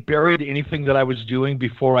whenever he buried anything that I was doing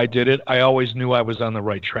before I did it, I always knew I was on the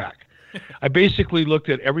right track. I basically looked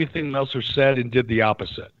at everything Meltzer said and did the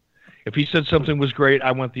opposite. If he said something was great,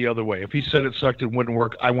 I went the other way. If he said it sucked and wouldn't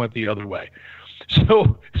work, I went the other way.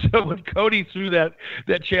 So when Cody threw that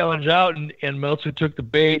challenge out and Meltzer took the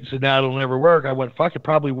bait and said, "Now it'll never work," I went, "Fuck, it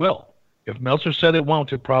probably will." If Meltzer said it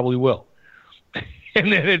won't, it probably will.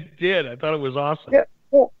 And then it did. I thought it was awesome. Yeah.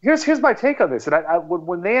 Well, here's my take on this. And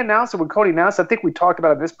when they announced it, when Cody announced it, I think we talked about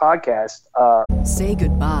it in this podcast. Say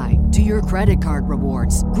goodbye to your credit card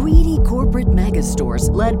rewards. Greedy corporate mega stores,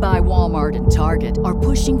 led by Walmart and Target, are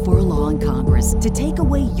pushing for a law in Congress to take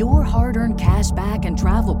away your hard-earned cash back and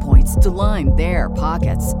travel points to line their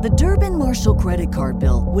pockets. The Durbin-Marshall credit card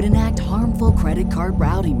bill would enact harmful credit card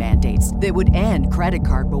routing mandates that would end credit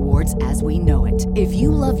card rewards as we know it. If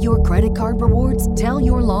you love your credit card rewards, tell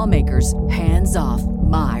your lawmakers, hands off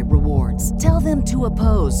my rewards. Tell them to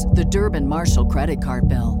oppose the Durbin-Marshall credit card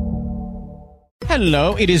bill.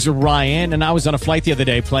 Hello, it is Ryan, and I was on a flight the other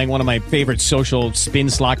day playing one of my favorite social spin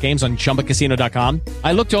slot games on ChumbaCasino.com.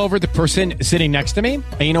 I looked over at the person sitting next to me,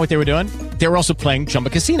 and you know what they were doing? They were also playing Chumba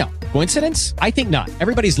Casino. Coincidence? I think not.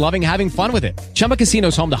 Everybody's loving having fun with it. Chumba Casino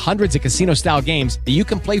is home to hundreds of casino-style games that you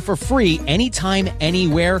can play for free anytime,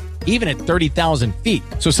 anywhere, even at 30,000 feet.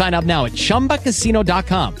 So sign up now at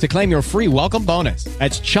ChumbaCasino.com to claim your free welcome bonus.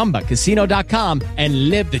 That's ChumbaCasino.com and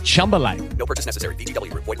live the Chumba life. No purchase necessary.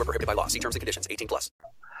 VGW. Void where prohibited by law. See terms and conditions. 18+.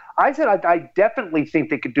 I said I definitely think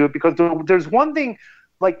they could do it because there's one thing,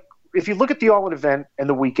 like if you look at the All-In event and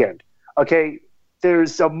the weekend, okay,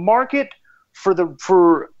 there's a market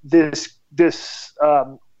for this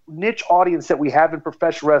niche audience that we have in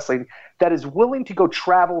professional wrestling that is willing to go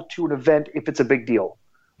travel to an event if it's a big deal.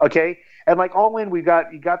 Okay. And like All-In, you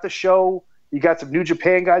got the show, you got some New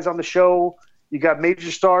Japan guys on the show, you got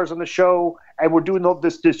major stars on the show, and we're doing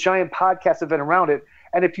this giant podcast event around it.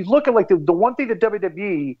 And if you look at like the one thing that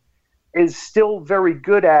WWE is still very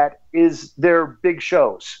good at is their big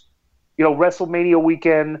shows, WrestleMania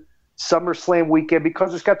weekend, SummerSlam weekend,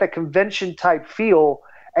 because it's got that convention type feel.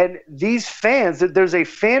 And these fans, there's a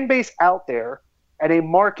fan base out there and a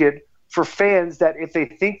market for fans that if they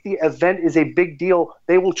think the event is a big deal,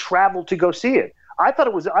 they will travel to go see it. I thought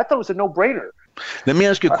it was a no-brainer. Let me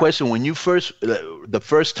ask you a question. When you the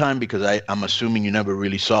first time, because I'm assuming you never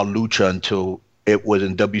really saw Lucha until it was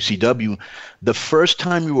in WCW, the first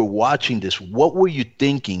time you were watching this, what were you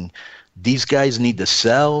thinking? These guys need to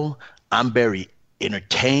sell. I'm very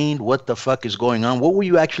entertained. What the fuck is going on? What were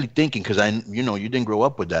you actually thinking? Because you didn't grow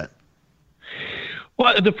up with that.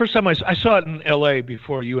 Well, the first time I saw it in L.A.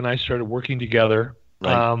 before you and I started working together,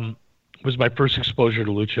 right. Was my first exposure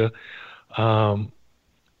to Lucha.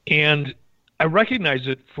 And I recognized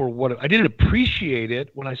it for what I didn't appreciate it.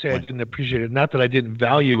 When I say I didn't appreciate it, not that I didn't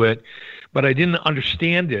value it, but I didn't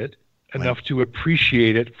understand it enough to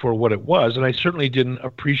appreciate it for what it was. And I certainly didn't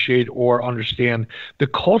appreciate or understand the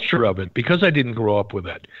culture of it because I didn't grow up with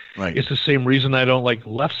it. Right. It's the same reason I don't like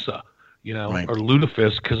Lefse, or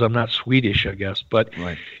Ludafisk, because I'm not Swedish, I guess. But,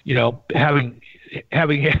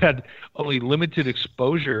 having had only limited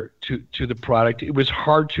exposure to the product, it was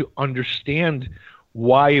hard to understand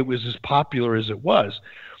why it was as popular as it was.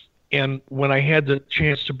 And when I had the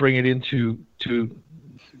chance to bring it into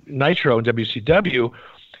Nitro and WCW,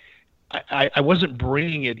 I wasn't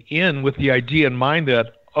bringing it in with the idea in mind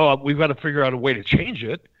that, we've got to figure out a way to change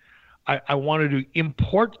it. I wanted to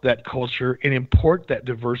import that culture and import that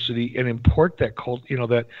diversity and import that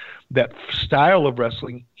that style of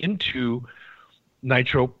wrestling into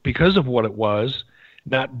Nitro because of what it was,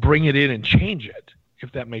 not bring it in and change it,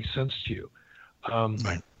 if that makes sense to you.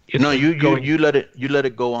 Right. you let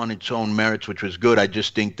it go on its own merits, which was good. I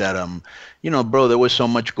just think that bro, there was so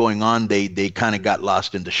much going on. They kind of got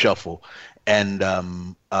lost in the shuffle, and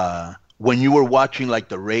when you were watching like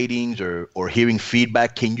the ratings or hearing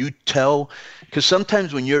feedback, can you tell? Because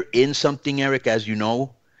sometimes when you're in something, Eric, as you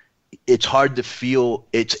know, it's hard to feel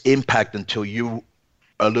its impact until you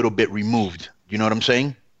a little bit removed. You know what I'm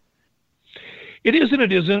saying? It is and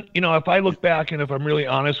it isn't. If I look back and if I'm really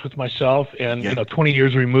honest with myself and 20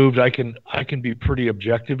 years removed, I can be pretty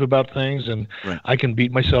objective about things, and I can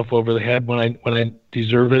beat myself over the head when I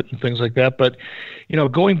deserve it and things like that. But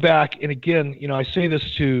going back, and again, I say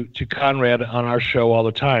this to Conrad on our show all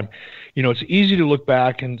the time. It's easy to look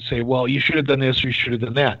back and say, well, you should have done this or you should have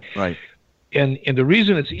done that. Right. And the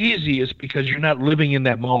reason it's easy is because you're not living in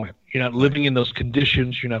that moment. You're not living in those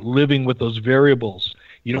conditions. You're not living with those variables.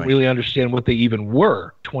 You don't really understand what they even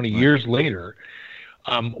were 20 years later.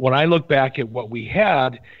 When I look back at what we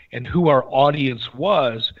had and who our audience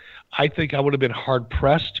was, I think I would have been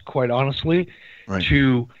hard-pressed, quite honestly,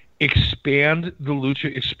 to expand the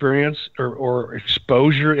lucha experience or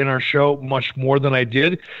exposure in our show much more than I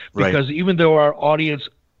did. Because even though our audience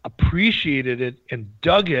appreciated it and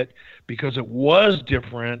dug it because it was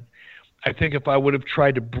different, I think if I would have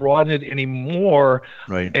tried to broaden it any more,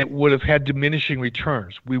 it would have had diminishing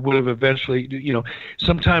returns. We would have eventually,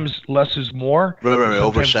 sometimes less is more.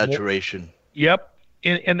 Oversaturation. More. Yep.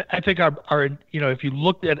 And I think our if you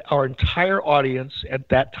looked at our entire audience at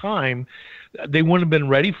that time, they wouldn't have been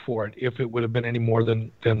ready for it if it would have been any more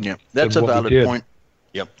than That's than a valid point.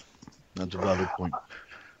 Yep. That's a valid point.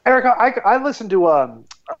 Erica, I listened to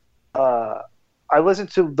the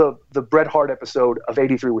Bret Hart episode of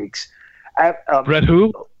 83 Weeks. Bret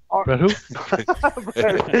who? Bret who? Bret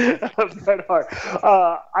Hart.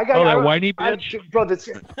 That whiny bitch. Bro, the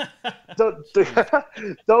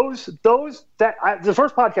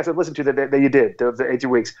first podcast I listened to that you did, the 83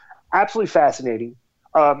 Weeks, absolutely fascinating.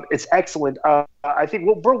 It's excellent. I think.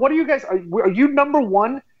 Well, bro, what are you guys? Are you number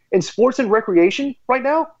one in sports and recreation right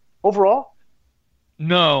now overall?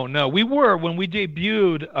 No. We were, when we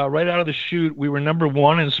debuted right out of the chute, we were number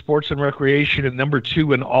one in sports and recreation and number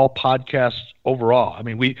two in all podcasts overall. I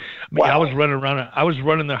mean, I was running around. I was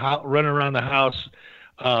running around the house,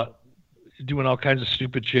 doing all kinds of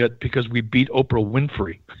stupid shit because we beat Oprah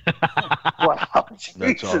Winfrey. Wow,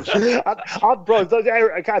 that's awesome. Bro,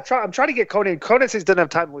 I'm trying to get Conan. Conan says he doesn't have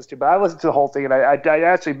time to listen to, but I listened to the whole thing, and I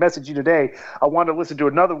actually messaged you today. I wanted to listen to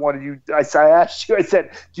another one, and I asked you. I said,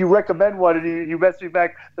 "Do you recommend one?" And you messaged me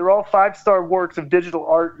back. They're all 5-star works of digital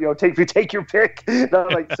art. Take your pick. And I'm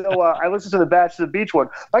like, so I listened to the Bash to the Beach one.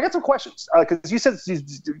 I got some questions because you said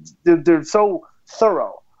they're so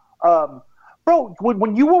thorough. Bro,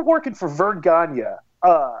 when you were working for Vern Gagne,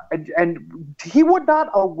 and he would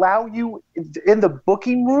not allow you in the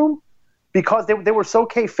booking room because they were so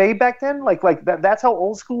kayfabe back then. Like that's how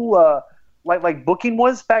old school like booking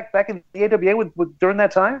was back in the AWA with during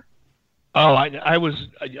that time. Oh, I was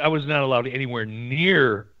not allowed anywhere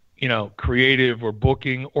near creative or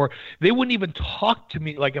booking, or they wouldn't even talk to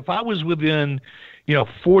me. Like if I was within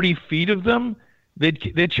 40 feet of them,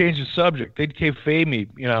 they'd change the subject. They'd kayfabe me.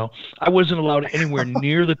 I wasn't allowed anywhere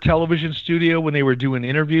near the television studio when they were doing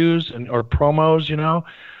interviews or promos.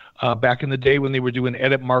 Back in the day when they were doing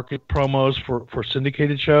edit market promos for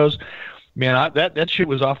syndicated shows, man, that shit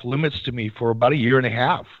was off limits to me for about a year and a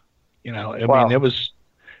half. Wow. mean, it was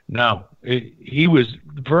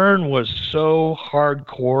Vern was so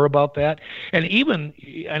hardcore about that, and even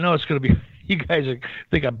I know it's going to be you guys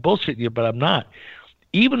think I'm bullshitting you, but I'm not.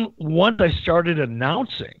 Even once I started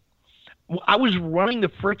announcing, I was running the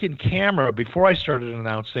freaking camera before I started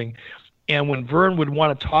announcing, and when Vern would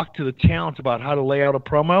want to talk to the talent about how to lay out a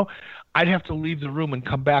promo, I'd have to leave the room and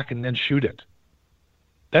come back and then shoot it.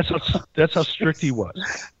 That's how strict he was.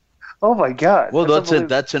 Oh my God! Well,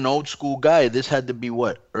 that's an old school guy. This had to be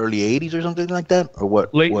what, early '80s or something like that, or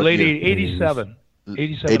what? Late 87.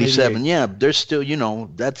 87. Yeah, there's still,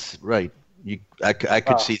 that's right. I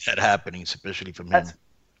could see that happening, especially from him.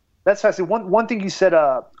 That's fascinating. One thing you said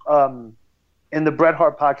in the Bret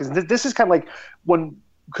Hart podcast, this is kind of like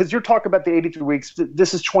because you're talking about the 83 weeks.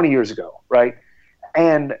 This is 20 years ago, right?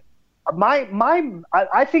 And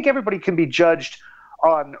I think everybody can be judged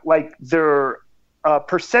on like their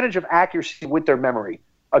percentage of accuracy with their memory.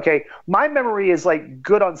 Okay, my memory is like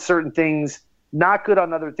good on certain things, not good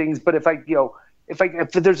on other things. But if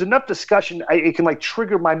there's enough discussion, it can like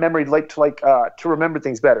trigger my memory to remember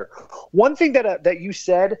things better. One thing that you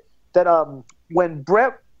said that when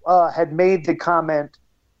Bret had made the comment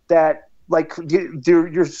that like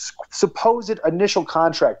your supposed initial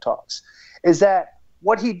contract talks is that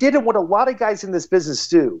what he did and what a lot of guys in this business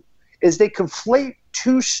do is they conflate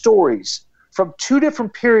two stories from two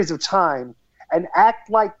different periods of time and act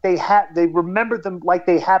like they remember them like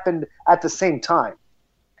they happened at the same time.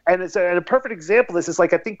 And it's a perfect example of this is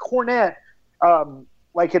like I think Cornette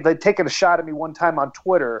like had taken a shot at me one time on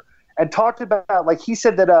Twitter and talked about like he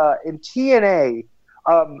said that in TNA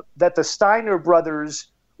that the Steiner brothers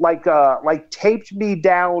like taped me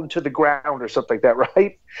down to the ground or something like that,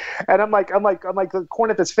 right? And I'm like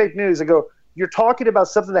Cornette, that's fake news. I go, you're talking about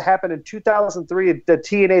something that happened in 2003 at the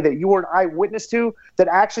TNA that you were an eyewitness to that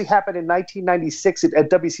actually happened in 1996 at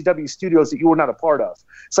WCW Studios that you were not a part of.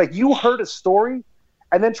 It's like you heard a story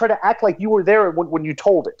and then try to act like you were there when you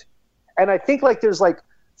told it. And I think like there's like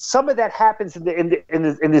some of that happens in these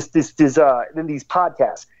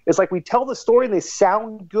podcasts. It's like we tell the story and they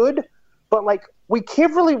sound good, but like we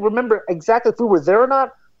can't really remember exactly if we were there or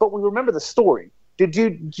not, but we remember the story. Did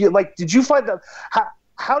you find that?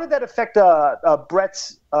 How did that affect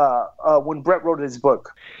Brett's when Brett wrote his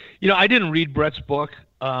book? You know, I didn't read Brett's book.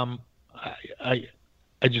 I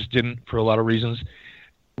just didn't for a lot of reasons.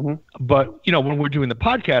 Mm-hmm. But, you know, when we're doing the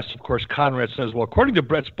podcast, of course, Conrad says, well, according to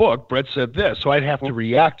Brett's book, Brett said this. So I'd have to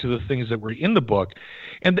react to the things that were in the book.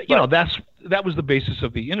 And, you know, that was the basis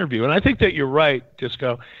of the interview. And I think that you're right,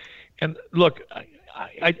 Disco. And look,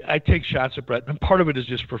 I take shots at Brett, and part of it is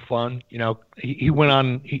just for fun. You know, he went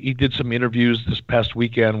on, he did some interviews this past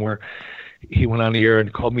weekend where he went on the air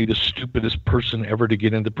and called me the stupidest person ever to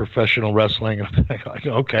get into professional wrestling. And I'm like,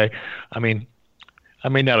 okay. I mean, I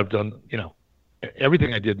may not have done, you know,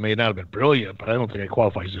 everything I did may not have been brilliant, but I don't think I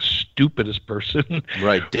qualify as the stupidest person.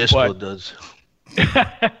 Right, Disco does.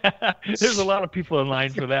 There's a lot of people in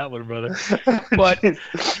line for that one, brother. But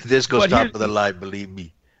Disco's top of the line, believe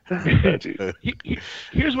me.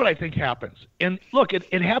 Here's what I think happens. And look,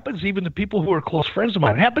 it happens even to people who are close friends of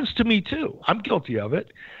mine. It happens to me too. I'm guilty of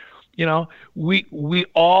it. You know, we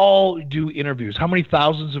all do interviews. How many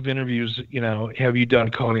thousands of interviews, you know, have you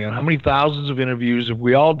done, Conan? How many thousands of interviews have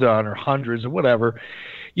we all done, or hundreds or whatever,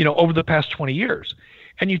 you know, over the past 20 years?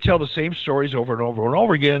 And you tell the same stories over and over and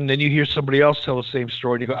over again, and then you hear somebody else tell the same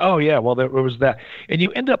story, and you go, oh, yeah, well, there was that. And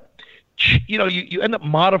you end up, you know, you end up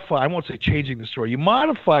modifying, I won't say changing the story. You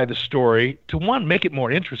modify the story to, one, make it more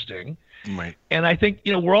interesting. Right. And I think,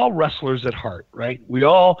 you know, we're all wrestlers at heart, right? We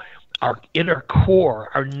all are, in our core,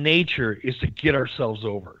 our nature is to get ourselves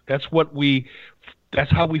over. That's how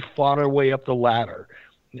we fought our way up the ladder.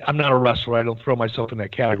 I'm not a wrestler. I don't throw myself in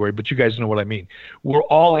that category, but you guys know what I mean. We're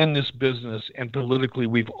all in this business, and politically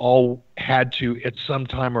we've all had to, at some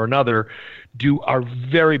time or another, do our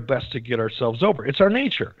very best to get ourselves over. It's our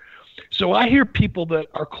nature. So I hear people that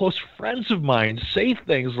are close friends of mine say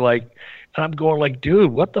things like, and I'm going like,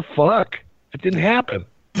 dude, what the fuck? It didn't happen.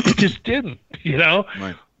 It just didn't, you know?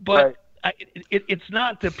 Right. But it's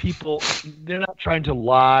not that people, they're not trying to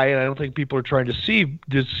lie, and I don't think people are trying to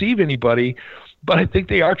deceive anybody, but I think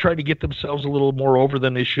they are trying to get themselves a little more over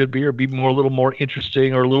than they should be, or be a little more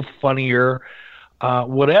interesting, or a little funnier,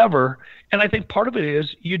 whatever. And I think part of it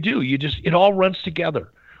is it all runs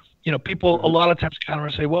together. You know, people a lot of times kind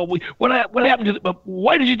of say, well, what happened to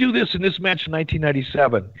why did you do this in this match in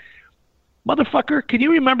 1997? Motherfucker, can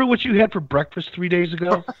you remember what you had for breakfast 3 days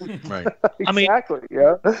ago? Right. I mean, exactly,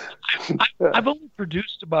 yeah. I've only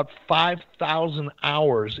produced about 5,000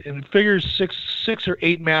 hours, and it figures six or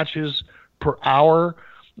eight matches per hour.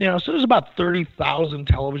 You know, so there's about 30,000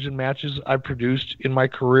 television matches I've produced in my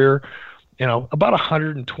career. You know, about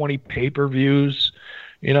 120 pay-per-views.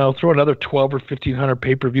 You know, throw another 12 or 1,500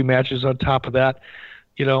 pay-per-view matches on top of that.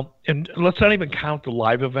 You know, and let's not even count the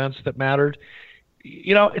live events that mattered.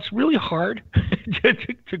 You know, it's really hard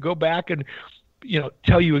to go back and, you know,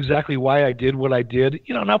 tell you exactly why I did what I did.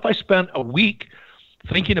 You know, now if I spent a week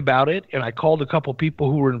thinking about it and I called a couple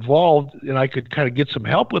people who were involved and I could kind of get some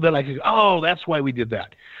help with it, I could go, oh, that's why we did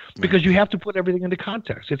that. Because you have to put everything into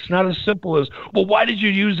context. It's not as simple as, well, why did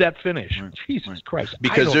you use that finish? Right. Jesus Christ.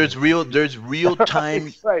 Because there's real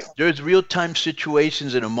time right. There's real time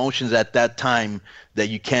situations and emotions at that time that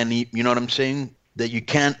you can't you know what I'm saying? That you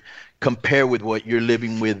can't compare with what you're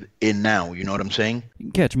living with in now. You know what I'm saying? You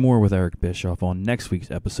can catch more with Eric Bischoff on next week's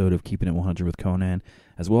episode of Keeping It 100 with Conan,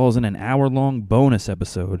 as well as in an hour-long bonus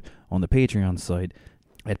episode on the Patreon site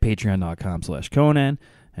at patreon.com/Conan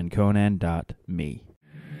and Conan.me.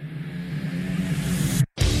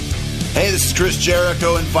 Hey, this is Chris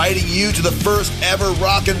Jericho inviting you to the first ever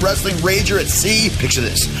rock and wrestling rager at sea. Picture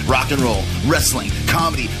this: rock and roll, wrestling,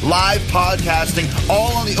 comedy, live podcasting,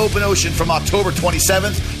 all on the open ocean from October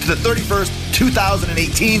 27th to the 31st,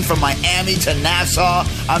 2018, from Miami to Nassau.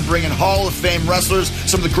 I'm bringing Hall of Fame wrestlers,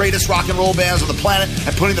 some of the greatest rock and roll bands on the planet,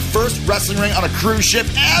 and putting the first wrestling ring on a cruise ship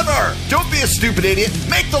ever. Don't be a stupid idiot.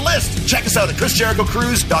 Make the list. Check us out at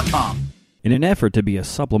ChrisJerichoCruise.com. In an effort to be a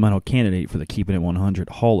supplemental candidate for the Keeping It 100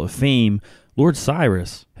 Hall of Fame, Lord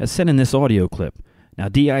Cyrus has sent in this audio clip. Now,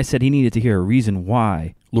 D.I. said he needed to hear a reason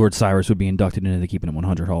why Lord Cyrus would be inducted into the Keeping It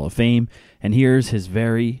 100 Hall of Fame, and here's his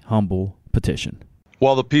very humble petition.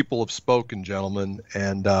 Well, the people have spoken, gentlemen,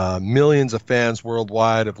 and millions of fans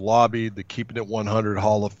worldwide have lobbied the Keeping It 100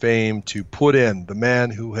 Hall of Fame to put in the man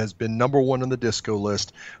who has been number one on the disco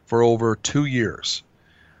list for over 2 years,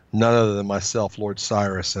 none other than myself, Lord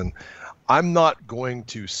Cyrus. And I'm not going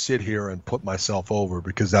to sit here and put myself over,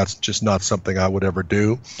 because that's just not something I would ever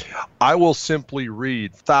do. I will simply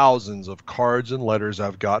read thousands of cards and letters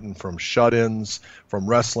I've gotten from shut-ins, from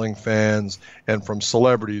wrestling fans, and from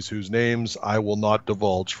celebrities whose names I will not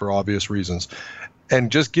divulge for obvious reasons, and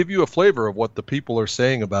just give you a flavor of what the people are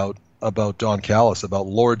saying about Don Callis, about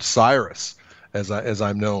Lord Cyrus, as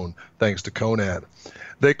I'm known, thanks to Conan.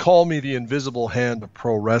 They call me the invisible hand of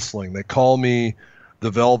pro wrestling. They call me the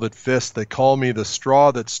velvet fist. They call me the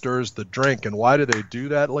straw that stirs the drink. And why do they do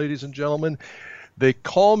that, ladies and gentlemen? They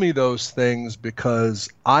call me those things because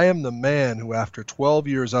I am the man who, after 12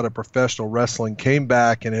 years out of professional wrestling, came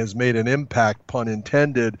back and has made an impact, pun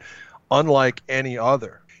intended, unlike any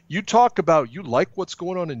other. You talk about, you like what's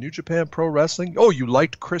going on in New Japan Pro Wrestling? Oh, you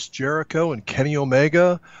liked Chris Jericho and Kenny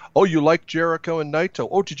Omega? Oh, you liked Jericho and Naito?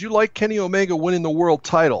 Oh, did you like Kenny Omega winning the world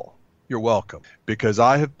title? You're welcome, because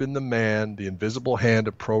I have been the man, the invisible hand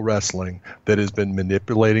of pro wrestling, that has been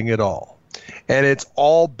manipulating it all. And it's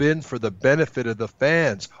all been for the benefit of the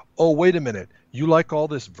fans. Oh, wait a minute. You like all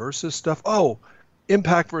this Versus stuff? Oh,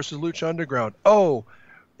 Impact versus Lucha Underground. Oh,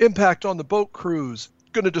 Impact on the boat cruise.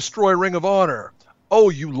 Going to destroy Ring of Honor. Oh,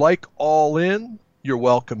 you like All In? You're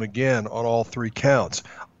welcome again on all three counts.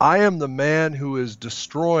 I am the man who is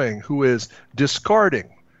destroying, who is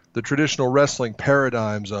discarding the traditional wrestling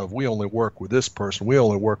paradigms of we only work with this person, we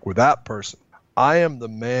only work with that person. I am the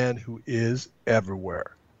man who is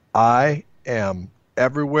everywhere. I am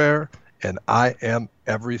everywhere, and I am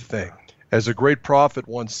everything. As a great prophet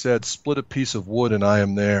once said, split a piece of wood and I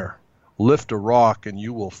am there. Lift a rock and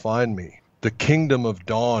you will find me. The kingdom of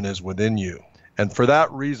dawn is within you. And for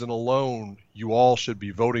that reason alone, you all should be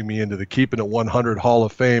voting me into the Keeping It 100 Hall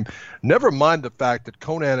of Fame. Never mind the fact that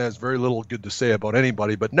Conan has very little good to say about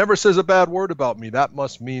anybody, but never says a bad word about me. That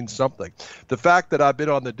must mean something. The fact that I've been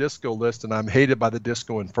on the disco list and I'm hated by the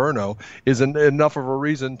Disco Inferno is enough of a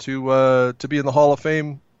reason to be in the Hall of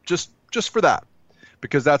Fame just for that,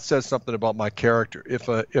 because that says something about my character.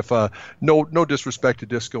 If no disrespect to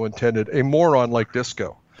Disco intended, a moron like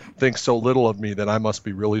Disco thinks so little of me, then I must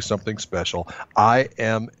be really something special. I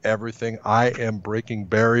am everything. I am breaking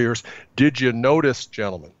barriers. Did you notice,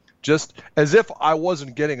 gentlemen, just as if I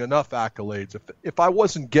wasn't getting enough accolades, if I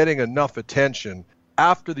wasn't getting enough attention,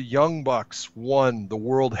 after the Young Bucks won the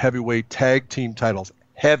World Heavyweight Tag Team titles,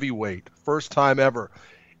 heavyweight, first time ever,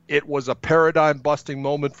 it was a paradigm-busting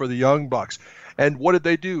moment for the Young Bucks. And what did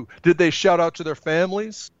they do? Did they shout out to their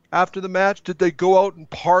families after the match? Did they go out and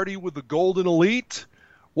party with the Golden Elite?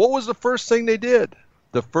 What was the first thing they did?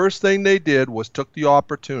 The first thing they did was took the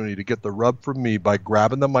opportunity to get the rub from me by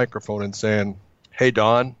grabbing the microphone and saying, hey,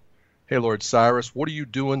 Don, hey, Lord Cyrus, what are you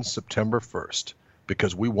doing September 1st?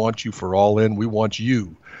 Because we want you for All In. We want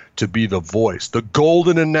you to be the voice, the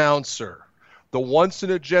golden announcer, the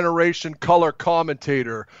once-in-a-generation color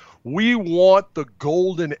commentator. We want the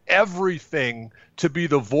golden everything to be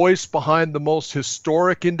the voice behind the most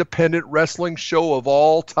historic independent wrestling show of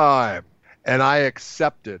all time. And I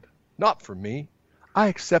accepted, not for me, I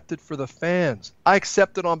accepted for the fans. I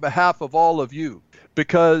accepted on behalf of all of you.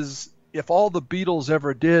 Because if all the Beatles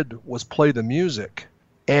ever did was play the music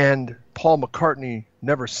and Paul McCartney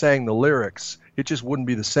never sang the lyrics, it just wouldn't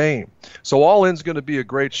be the same. So All In's going to be a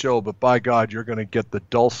great show, but by God, you're going to get the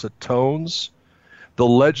dulcet tones, the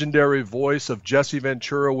legendary voice of Jesse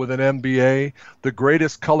Ventura with an MBA, the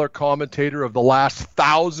greatest color commentator of the last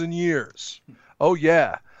 1,000 years. Oh,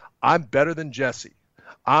 yeah. I'm better than Jesse.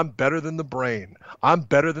 I'm better than the Brain. I'm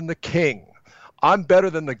better than the King. I'm better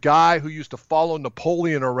than the guy who used to follow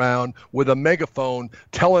Napoleon around with a megaphone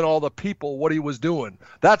telling all the people what he was doing.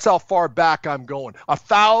 That's how far back I'm going.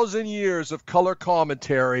 1,000 years of color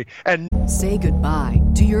commentary and... Say goodbye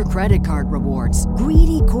to your credit card rewards.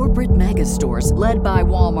 Greedy corporate mega stores, led by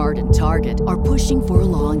Walmart and Target, are pushing for a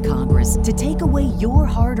law in Congress to take away your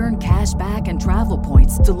hard-earned cash back and travel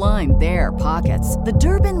points to line their pockets. The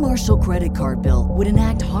Durbin-Marshall credit card bill would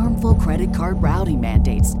enact harmful credit card routing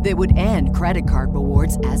mandates that would end credit card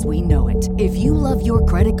rewards as we know it. If you love your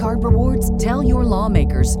credit card rewards, tell your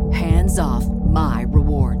lawmakers, hands off my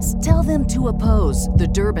rewards. Tell them to oppose the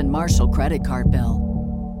Durbin-Marshall credit card bill.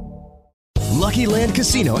 Lucky Land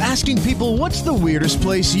Casino, asking people, what's the weirdest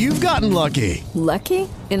place you've gotten lucky? Lucky?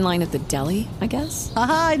 In line at the deli, I guess?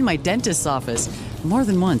 Aha, in my dentist's office. More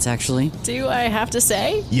than once, actually. Do I have to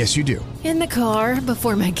say? Yes, you do. In the car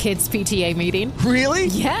before my kids' PTA meeting. Really?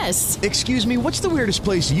 Yes. Excuse me, what's the weirdest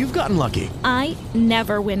place you've gotten lucky? I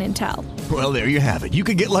never win and tell. Well, there you have it. You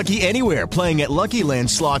can get lucky anywhere, playing at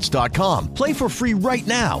LuckyLandSlots.com. Play for free right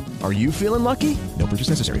now. Are you feeling lucky? No purchase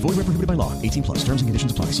necessary. Void where prohibited by law. 18+. Terms and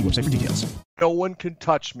conditions apply. See website for details. No one can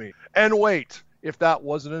touch me. And wait, if that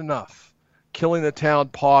wasn't enough. Killing the Town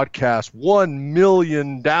podcast, 1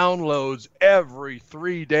 million downloads every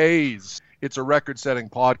 3 days. It's a record-setting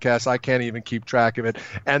podcast. I can't even keep track of it.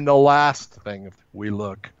 And the last thing, if we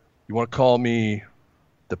look, you want to call me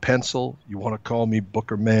the pencil? You want to call me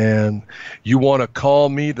Booker Man? You want to call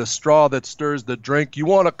me the straw that stirs the drink? You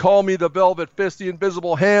want to call me the Velvet Fist, the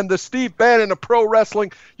Invisible Hand, the Steve Bannon of pro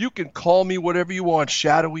wrestling? You can call me whatever you want,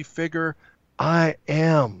 shadowy figure. I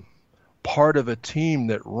am part of a team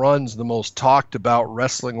that runs the most talked about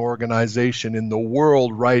wrestling organization in the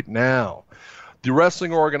world right now. The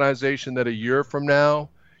wrestling organization that a year from now,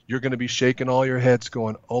 you're going to be shaking all your heads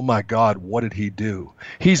going, oh my God, what did he do?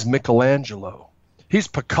 He's Michelangelo. He's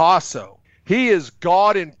Picasso. He is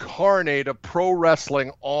God incarnate of pro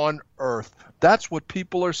wrestling on earth. That's what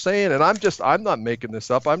people are saying. And I'm not making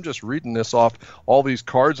this up. I'm just reading this off all these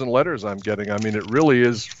cards and letters I'm getting. I mean, it really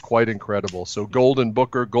is quite incredible. So golden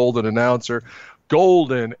Booker, golden announcer,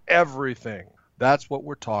 golden everything. That's what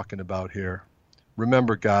we're talking about here.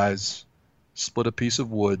 Remember, guys, split a piece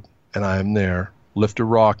of wood and I am there. Lift a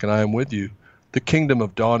rock and I am with you. The kingdom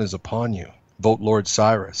of dawn is upon you. Vote Lord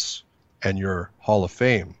Cyrus and your Hall of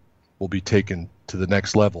Fame will be taken to the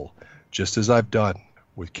next level, just as I've done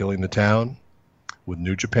with Killing the Town, with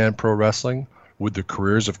New Japan Pro Wrestling, with the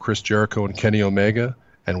careers of Chris Jericho and Kenny Omega,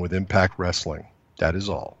 and with Impact Wrestling. That is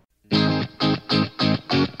all. This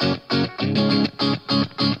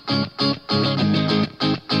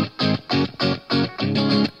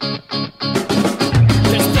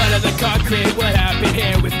blood of the concrete, what happened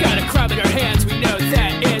here? We've got a crumb in our hands, we know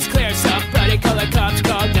that is clear. Somebody call the cops,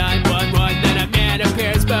 call 911, then a man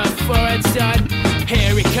appears before it's done.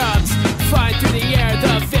 Here he comes, flying through the air,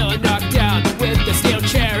 the villain knocked down with the steel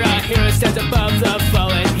chair. A hero stands above the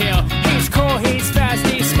fallen heel. He's cool, he's fast,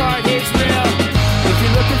 he's smart, he's real. If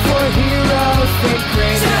you're looking for a hero, think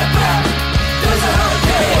great. Step back, there's a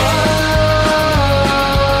hurricane. Whoa.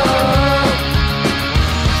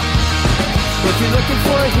 If you're looking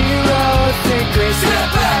for a hero, think great. Step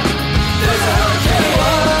back, there's a hurricane.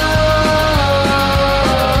 Whoa.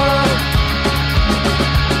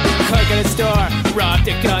 Clerk at a store, robbed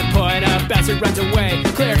at gunpoint, a bastard runs away,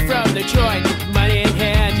 clear from the joint, money in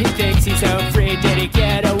hand, he thinks he's home free. Did he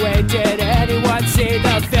get away? Did anyone see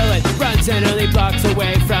the villain? Runs and only blocks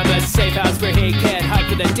away from a safe house where he can hide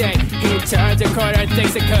for the day. He turns a corner and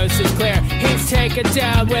thinks the coast is clear. He's taken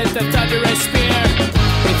down with a thunderous spear.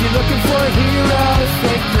 If you're looking for a hero,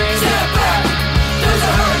 think green. Step back, there's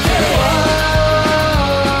a hurricane. Whoa.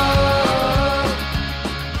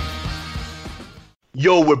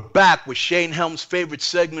 Yo, we're back with Shane Helms' favorite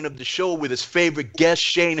segment of the show with his favorite guest,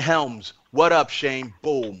 Shane Helms. What up, Shane?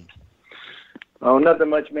 Boom. Oh, nothing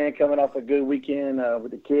much, man. Coming off a good weekend with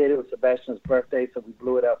the kid. It was Sebastian's birthday, so we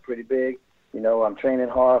blew it out pretty big. You know, I'm training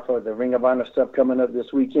hard for the Ring of Honor stuff coming up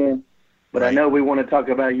this weekend. But right. I know we want to talk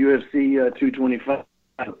about UFC 225.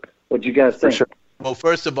 What you guys think? Sure. Well,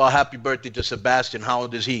 first of all, happy birthday to Sebastian. How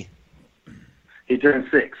old is he? He turned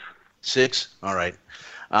 6. 6? All right.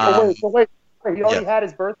 Wait. He already had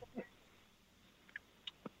his birthday?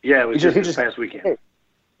 Yeah, it was just this past weekend.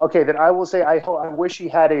 Okay, then I will say I wish he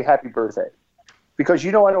had a happy birthday. Because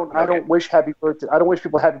I don't wish happy birthday. I don't wish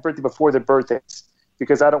people happy birthday before their birthdays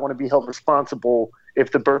because I don't want to be held responsible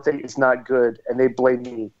if the birthday is not good and they blame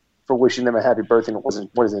me for wishing them a happy birthday and it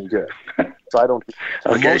wasn't good. So I don't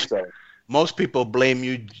think so. Most people blame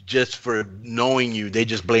you just for knowing you. They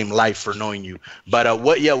just blame life for knowing you. But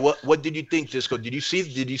what did you think, Disco? Did you see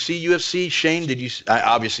UFC, Shane?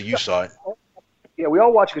 Obviously you saw it. We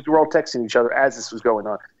all watched because we were all texting each other as this was going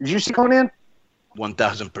on. Did you see Conan?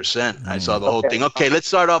 1,000%. I saw the whole thing. Okay, let's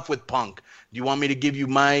start off with Punk. Do you want me to give you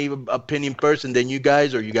my opinion first and then you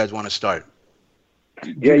guys, or you guys want to start?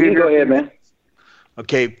 Yeah, you go ahead, man.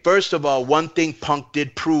 Okay, first of all, one thing Punk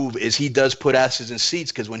did prove is he does put asses in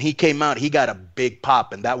seats, because when he came out, he got a big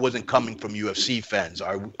pop, and that wasn't coming from UFC fans.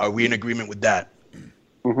 Are we in agreement with that?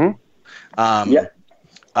 Mm-hmm.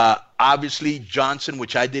 Yeah. Obviously, Johnson,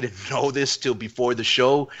 which I didn't know this till before the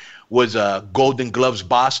show, was a Golden Gloves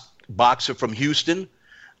boxer from Houston.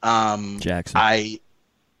 Jackson.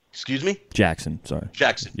 Excuse me? Jackson, sorry.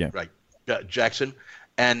 Jackson, yeah. Right. Jackson.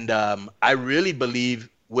 And I really believe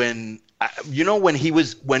when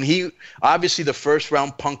he obviously the first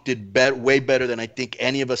round Punk did way better than I think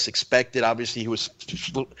any of us expected. Obviously, he was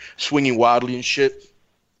swinging wildly and shit.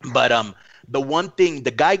 But the one thing,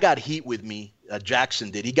 the guy got heat with me,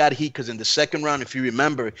 Jackson did. He got heat because in the second round, if you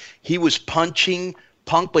remember, he was punching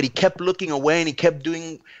Punk, but he kept looking away and he kept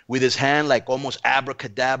doing with his hand like almost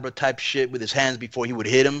abracadabra type shit with his hands before he would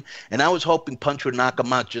hit him. And I was hoping Punch would knock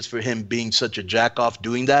him out just for him being such a jack off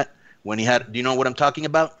doing that when he had. Do you know what I'm talking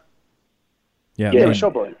about? Yeah,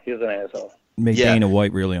 Showboy. He was an asshole. Made Dana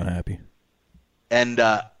White really unhappy. And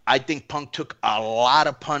I think Punk took a lot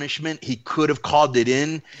of punishment. He could have called it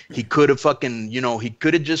in. He could have he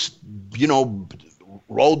could have just,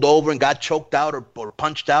 rolled over and got choked out or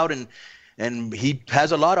punched out. And he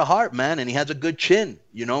has a lot of heart, man, and he has a good chin.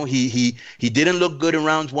 He didn't look good in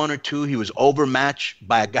rounds 1 or 2. He was overmatched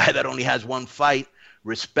by a guy that only has one fight.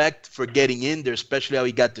 Respect for getting in there, especially how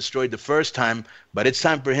he got destroyed the first time. But it's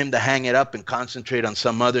time for him to hang it up and concentrate on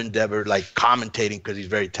some other endeavor like commentating, because he's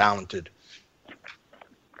very talented.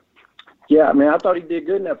 Yeah, I mean, I thought he did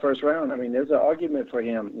good in that first round. I mean, there's an argument for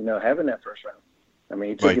him, having that first round. I mean,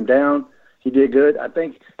 he took him down. He did good. I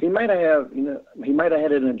think he might have had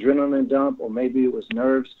an adrenaline dump, or maybe it was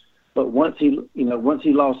nerves. But once he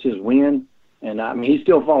lost his win, and I mean, he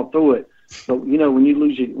still fought through it. But when you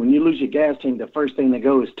lose your gas tank, the first thing that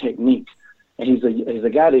goes is technique. And he's a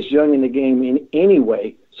guy that's young in the game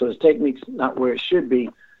anyway, so his technique's not where it should be.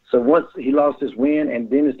 So once he lost his win, and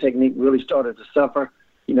then his technique really started to suffer,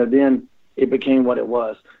 then it became what it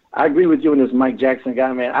was. I agree with you on this Mike Jackson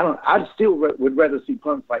guy, man. I still would rather see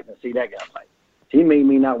Punk fight than see that guy fight. He made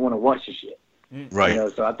me not want to watch the shit. Right.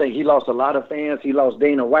 So I think he lost a lot of fans. He lost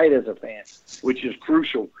Dana White as a fan, which is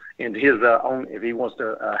crucial in his own if he wants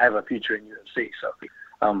to have a future in UFC.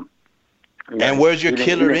 So, and where's your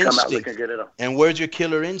killer instinct? And where's your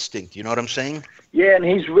killer instinct? You know what I'm saying? Yeah, and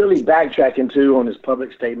he's really backtracking too on his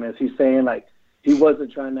public statements. He's saying like he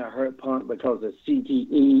wasn't trying to hurt Punk because of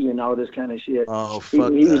CTE and all this kind of shit. Oh,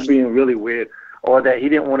 fuck he was being really weird. Or that he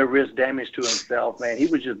didn't want to risk damage to himself, man. He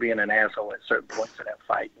was just being an asshole at certain points of that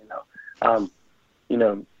fight,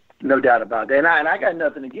 no doubt about that. And I got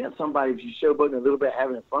nothing against somebody if you showboating a little bit,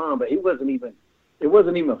 having fun, but it wasn't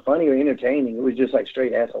even funny or entertaining. It was just like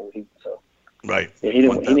straight asshole heat. So right. Yeah, he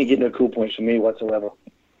didn't get no cool points from me whatsoever.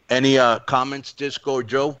 Any comments, Disco or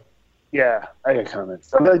Joe? Yeah, I got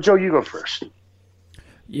comments. Joe, you go first.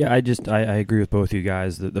 Yeah, I agree with both of you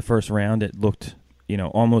guys. The first round, it looked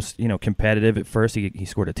almost competitive at first. He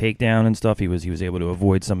scored a takedown and stuff. He was able to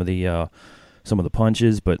avoid some of the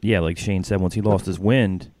punches, but yeah, like Shane said, once he lost his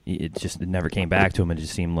wind, it never came back to him. It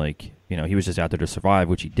just seemed like he was just out there to survive,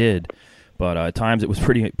 which he did. But at times it was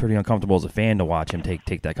pretty uncomfortable as a fan to watch him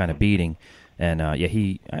take that kind of beating. And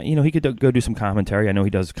he could go do some commentary. I know he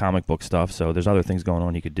does comic book stuff, so there's other things going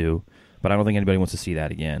on he could do. But I don't think anybody wants to see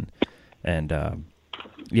that again. And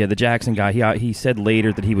the Jackson guy, he said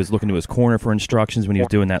later that he was looking to his corner for instructions when he was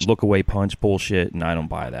doing that look-away punch bullshit, and I don't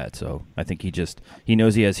buy that. So I think he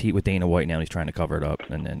knows he has heat with Dana White now, and he's trying to cover it up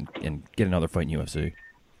and get another fight in UFC.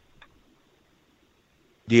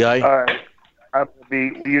 D.I.? All right. I'm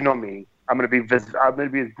going to be, me, I'm going to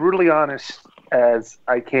be as brutally honest as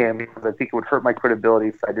I can, because I think it would hurt my credibility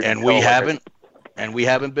if I didn't. And we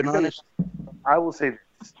haven't been honest? I will say this.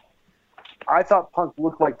 I thought Punk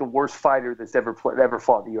looked like the worst fighter that's ever fought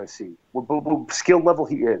in the UFC. What skill level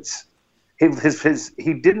he is.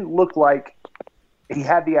 He didn't look like he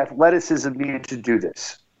had the athleticism needed to do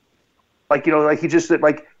this. He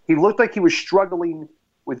looked like he was struggling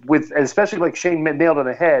with especially like Shane nailed on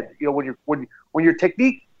the head. When your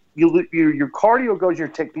technique, your cardio goes, your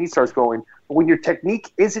technique starts going. But when your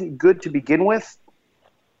technique isn't good to begin with,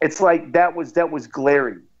 it's like that was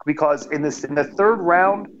glaring, because in the third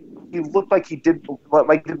round, he looked like he did,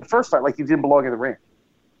 like in the first fight, like he didn't belong in the ring.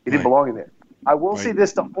 He didn't belong in there. I will say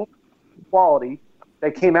this: the only quality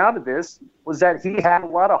that came out of this was that he had a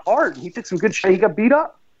lot of heart. He took some good shit. He got beat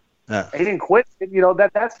up. Yeah. He didn't quit.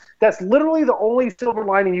 That's literally the only silver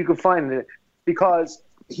lining you can find in it. because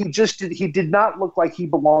he did not look like he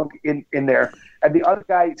belonged in there, and the other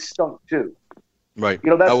guy stunk too. Right.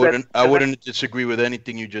 I wouldn't disagree with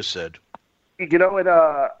anything you just said. He's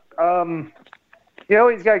got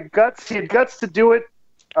guts. He had guts to do it,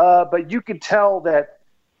 but you could tell that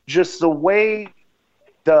just the way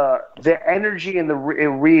the energy in the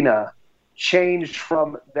arena changed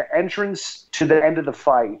from the entrance to the end of the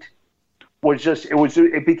fight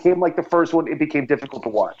it became like the first one. It became difficult to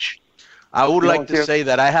watch. I would like to say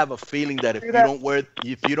that I have a feeling that if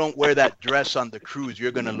you don't wear that dress on the cruise,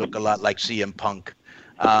 you're going to look a lot like CM Punk.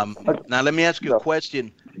 Now let me ask you a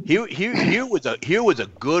question. Here was a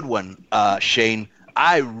good one, Shane.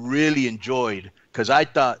 I really enjoyed because I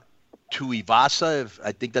thought Tuivasa, if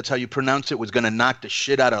I think that's how you pronounce it, was going to knock the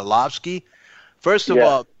shit out of Arlovsky. First of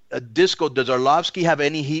all, Disco, does Arlovsky have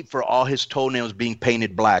any heat for all his toenails being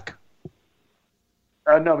painted black?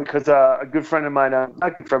 No, because a good friend of mine,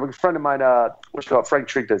 Frank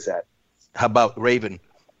Trigg does that. How about Raven?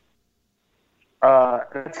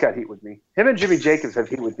 That's got heat with me. Him and Jimmy Jacobs have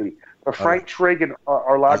heat with me. But Frank Trigg and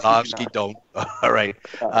Arlovsky don't. All right.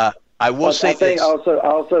 I will say I think this.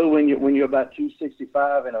 Also, when you're about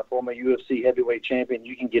 265 and a former UFC heavyweight champion,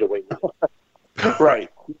 you can get away with it. Right.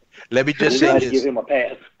 Let me just say this. Give him a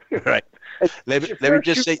pass. Right. Let me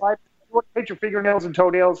just say. If you want to paint your fingernails and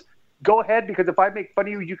toenails, go ahead, because if I make fun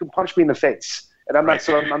of you, you can punch me in the face. And I'm not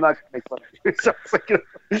going to make fun of you. So it's like,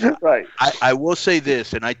 right. I will say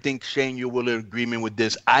this, and I think, Shane, you will in agreement with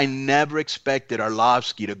this. I never expected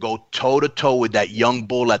Arlovsky to go toe-to-toe with that young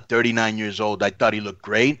bull at 39 years old. I thought he looked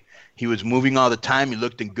great. He was moving all the time. He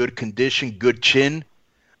looked in good condition, good chin.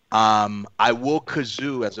 I will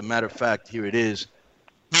kazoo, as a matter of fact, here it is,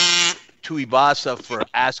 Tuivasa for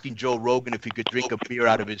asking Joe Rogan if he could drink a beer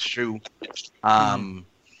out of his shoe.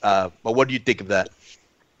 But what do you think of that?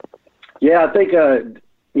 Yeah, I think, I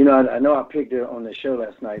know I picked it on the show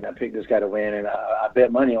last night, and I picked this guy to win, and I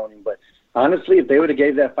bet money on him. But honestly, if they would have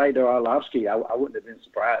gave that fight to Arlovsky, I wouldn't have been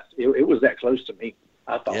surprised. It was that close to me,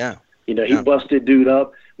 I thought. Yeah. He busted dude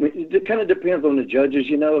up. I mean, it kind of depends on the judges,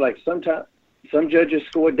 like sometimes some judges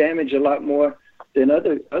score damage a lot more than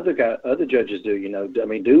other judges do, I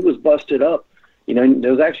mean, dude was busted up.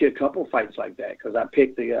 There was actually a couple fights like that, because I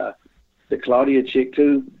picked the Claudia chick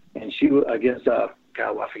too, and she was against I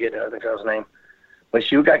forget the other girl's name, but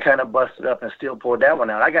she got kind of busted up and still pulled that one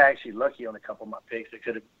out. I got actually lucky on a couple of my picks. It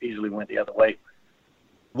could have easily went the other way.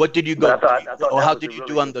 What did you go? How did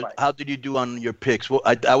you do on your picks? Well,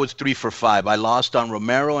 I was 3 for 5. I lost on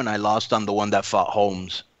Romero and I lost on the one that fought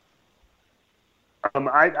Holmes. You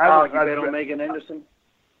bet on Megan Anderson?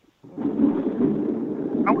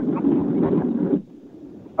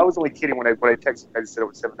 I was only kidding when I texted. I just said it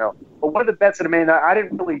was 7-0. But one of the bets that I made, I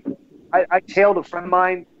didn't really. I tailed a friend of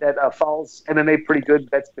mine that follows MMA pretty good,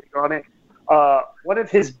 bets big on it. One of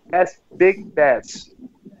his best big bets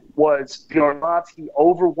was the Arlovsky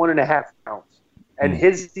over 1.5 pounds. And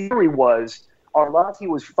his theory was Arlovsky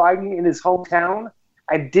was fighting in his hometown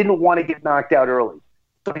and didn't want to get knocked out early.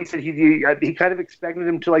 So he said he kind of expected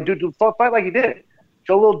him to do fight like he did.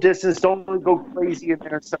 Show a little distance, don't really go crazy in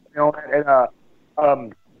there and stuff,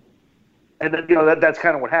 and then that's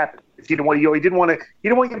kind of what happened. He didn't want to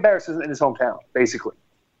get embarrassed in his hometown, basically,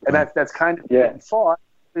 and that's kind of he fought.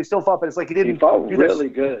 They still fought, but it's like he didn't. He fought really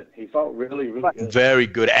good. He fought really good. Very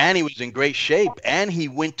good, and he was in great shape, and he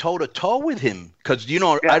went toe to toe with him because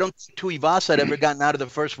I don't think Tuivasa had ever gotten out of the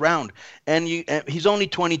first round, and he's only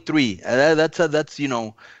 23. I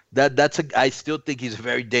still think he's a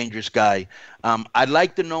very dangerous guy. I'd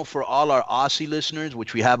like to know, for all our Aussie listeners,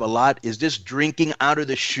 which we have a lot, is this drinking out of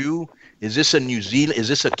the shoe? Is this a New Zealand? Is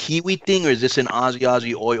this a Kiwi thing, or is this an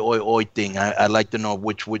Aussie oi thing? I'd like to know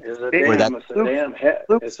which would. It's a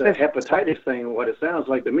hepatitis thing. What it sounds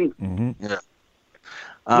like to me. Mm-hmm. Yeah.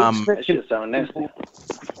 That shit sound nasty.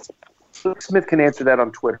 Luke Smith can answer that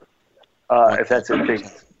on Twitter, if that's a thing.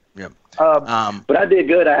 Yeah. But I did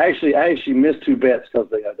good. I actually missed 2 bets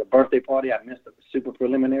because the birthday party. I missed the super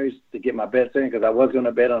preliminaries to get my bets in, because I was going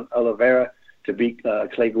to bet on Oliveira to beat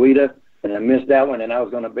Clay Guida, and I missed that one. And I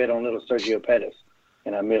was going to bet on little Sergio Pettis,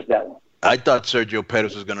 and I missed that one. I thought Sergio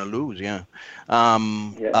Pettis was going to lose. Yeah.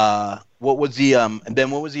 What was the and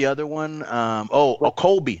then what was the other one?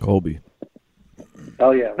 Colby.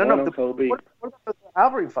 Oh yeah. Colby. What about the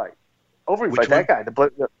Overeem fight? That guy,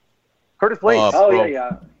 the Curtis Blades. Oh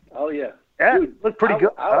yeah. Yeah, dude, looked pretty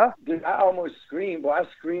good. Dude, I almost screamed. Boy, I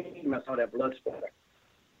screamed when I saw that blood splatter,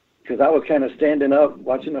 because I was kind of standing up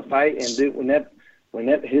watching the fight, and dude, when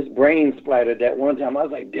his brain splattered that one time, I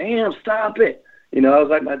was like, "Damn, stop it!" I was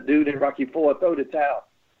like my dude in Rocky IV, throw the towel.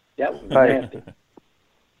 That was nasty.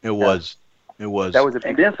 It It was. That was a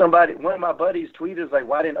And then one of my buddies tweeted, like,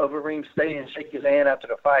 why didn't Overeem stay and shake his hand after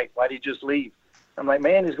the fight? Why did he just leave? I'm like,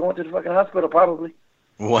 man, he's going to the fucking hospital probably.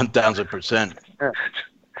 1,000%.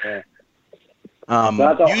 Yeah. I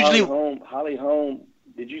thought usually, Holly Holm,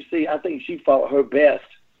 did you see? I think she fought her best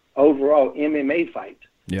overall MMA fight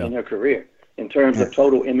in her career in terms of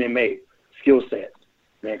total MMA skill set,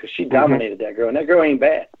 man, because she dominated that girl. And that girl ain't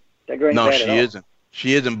bad. That girl ain't bad at all. No, she isn't.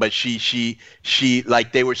 She isn't, but she,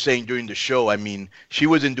 like they were saying during the show, I mean, she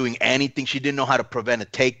wasn't doing anything. She didn't know how to prevent a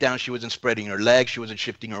takedown. She wasn't spreading her legs. She wasn't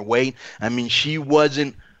shifting her weight. I mean, she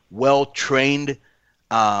wasn't well trained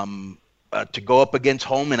to go up against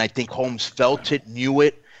Holm, and I think Holmes felt it, knew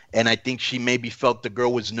it, and I think she maybe felt the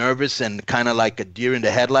girl was nervous and kind of like a deer in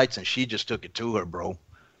the headlights, and she just took it to her, bro.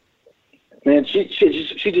 Man, she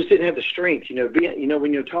just didn't have the strength,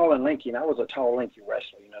 when you're tall and lanky, and I was a tall, lanky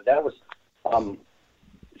wrestler, that was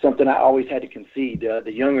something I always had to concede.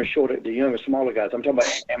 The younger, smaller guys, I'm talking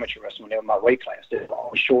about amateur wrestling, they were my weight class, they were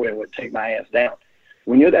always short and would take my ass down.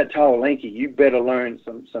 When you're that tall and lanky, you better learn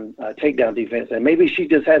some takedown defense. And maybe she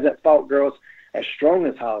just hasn't fought girls as strong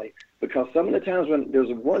as Holly, because some of the times when there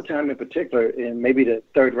was one time in particular in maybe the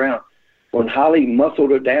third round when Holly muscled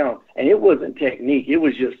her down, and it wasn't technique, it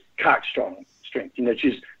was just cock strength.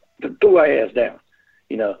 Just threw her ass down.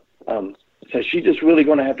 So she's just really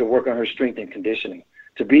going to have to work on her strength and conditioning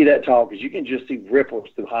to be that tall, because you can just see ripples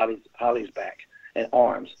through Holly's back and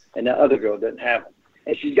arms, and that other girl doesn't have them.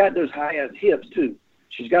 And she's got those high-ass hips, too.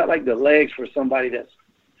 She's got, like, the legs for somebody that's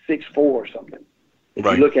 6'4" or something, if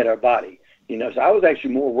you look at her body. So I was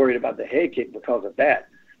actually more worried about the head kick because of that,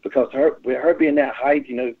 because with her being that height,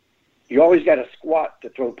 you always got to squat to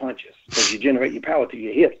throw punches because you generate your power through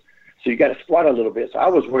your hips. So you got to squat a little bit. So I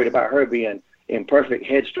was worried about her being in perfect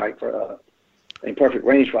head strike in perfect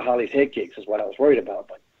range for Holly's head kicks is what I was worried about.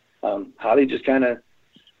 But Holly just kind of,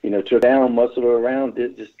 took down, muscled her around,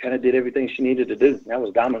 just kind of did everything she needed to do. That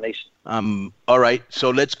was domination. All right, so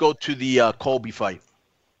let's go to the Colby fight.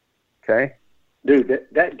 Okay. Dude,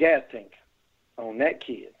 that gas tank on that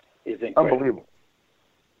kid is incredible. Unbelievable.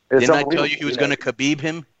 Didn't I tell you he was going to Khabib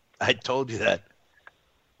him? I told you that.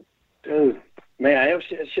 Dude, man, it was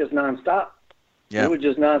just nonstop. Yeah. It was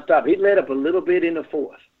just nonstop. He let up a little bit in the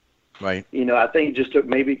fourth. Right. I think he just took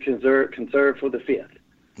maybe conserve for the fifth.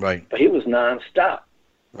 Right. But he was nonstop.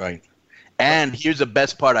 Right. And here's the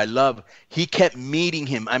best part I love. He kept meeting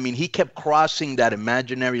him. I mean, he kept crossing that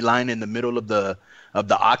imaginary line in the middle of the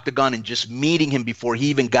octagon and just meeting him before he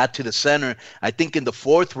even got to the center. I think in the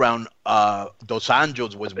fourth round, Dos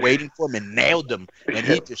Anjos was waiting for him and nailed him, and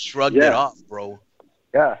he just shrugged it off, bro.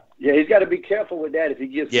 Yeah, he's got to be careful with that if he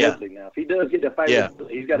gets Woodley now. If he does get the fight,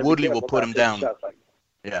 he's got to Woodley be careful will put him down. Like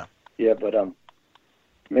Yeah, but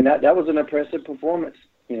that was an impressive performance.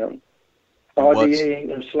 RDA ain't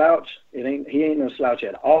no slouch. He ain't no slouch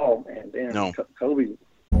at all. And then Colby.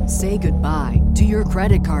 Say goodbye to your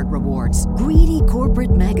credit card rewards. Greedy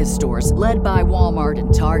corporate mega stores, led by Walmart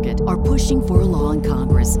and Target, are pushing for a law in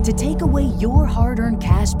Congress to take away your hard-earned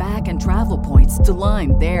cash back and travel points to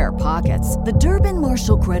line their pockets. The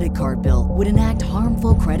Durbin-Marshall credit card bill would enact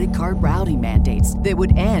harmful credit card routing mandates that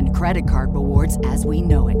would end credit card rewards as we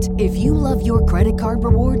know it. If you love your credit card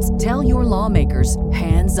rewards, tell your lawmakers,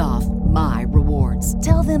 hands off my rewards.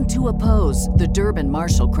 Tell them to oppose the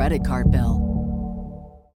Durbin-Marshall credit card bill.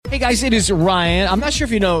 Hey guys, it is Ryan. I'm not sure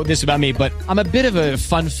if you know this about me, but I'm a bit of a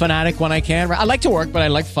fun fanatic when I can. I like to work, but I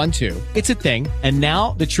like fun too. It's a thing. And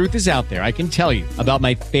now the truth is out there. I can tell you about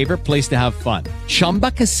my favorite place to have fun.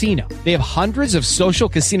 Chumba Casino. They have hundreds of social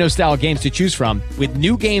casino style games to choose from with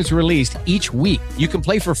new games released each week. You can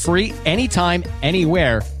play for free anytime,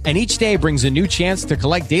 anywhere. And each day brings a new chance to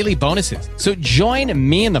collect daily bonuses. So join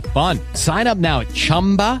me in the fun. Sign up now at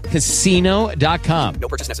ChumbaCasino.com. No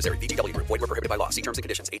purchase necessary. VGW Group. Void where prohibited by law. See terms and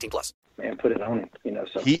conditions. 18+. Man, put it on him.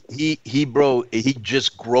 So. He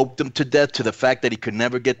just groped him to death to the fact that he could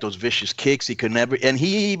never get those vicious kicks. He could never, and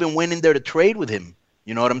he even went in there to trade with him.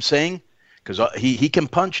 You know what I'm saying? Because he can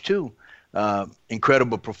punch too.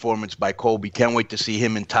 Incredible performance by Colby. Can't wait to see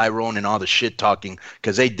him and Tyrone and all the shit talking,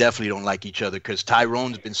 because they definitely don't like each other, because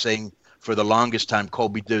Tyrone's been saying for the longest time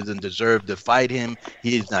Colby doesn't deserve to fight him.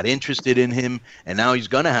 He is not interested in him, and now he's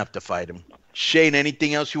going to have to fight him. Shane,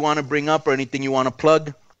 anything else you want to bring up or anything you want to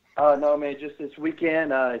plug? No, man, just this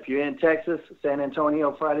weekend. If you're in Texas, San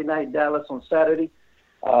Antonio Friday night, Dallas on Saturday,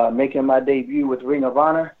 making my debut with Ring of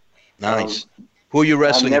Honor. Nice. Who are you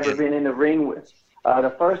wrestling I've never been in the ring with.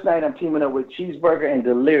 The first night I'm teaming up with Cheeseburger and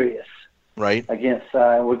Delirious. Right.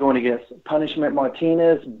 We're going against Punishment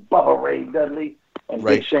Martinez, Bubba Ray Dudley, and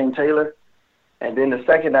Big Shane Taylor. And then the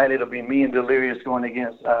second night it'll be me and Delirious going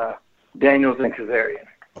against Daniels and Kazarian.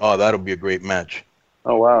 Oh, that'll be a great match.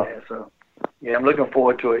 Oh wow. Yeah, so I'm looking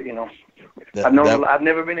forward to it. You know, I've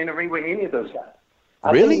never been in the ring with any of those guys.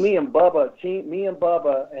 I Really? think me and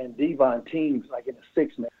Bubba and Devon teams like in a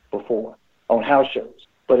 6-man before on house shows.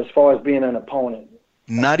 But as far as being an opponent,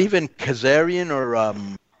 Not even Kazarian or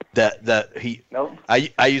Nope.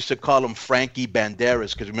 I used to call him Frankie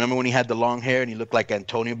Banderas because remember when he had the long hair and he looked like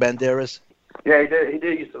Antonio Banderas? Yeah, he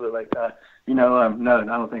did used to look like no, I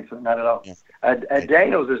don't think so, not at all.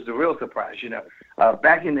 Daniels is the real surprise. You know,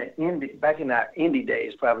 back in our indie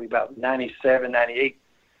days, probably about 97, 98,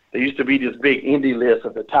 there used to be this big indie list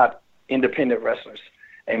of the top independent wrestlers,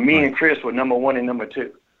 and me and Chris were number 1 and number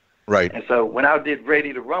 2. Right. And so when I did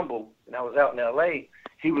Ready to Rumble, and I was out in L.A.,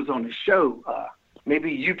 he was on the show,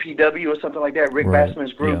 maybe UPW or something like that, Rick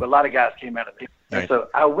Bassman's group. Yeah. A lot of guys came out of it. Right. And so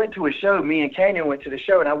I went to a show. Me and Canyon went to the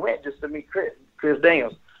show, and I went just to meet Chris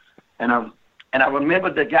Daniels. And I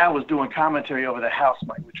remember the guy was doing commentary over the house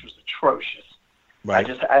mic, which was atrocious. Right.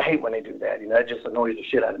 I hate when they do that. You know, it just annoys the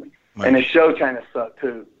shit out of me. Right. And the show kind of sucked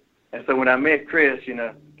too. And so when I met Chris, you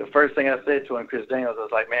know, the first thing I said to him, Chris Daniels, I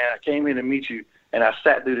was like, man, I came here to meet you, and I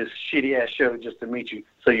sat through this shitty-ass show just to meet you,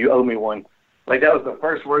 so you owe me one. Like, that was the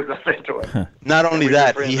first words I said to him. Not only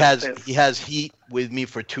that, he has since. heat with me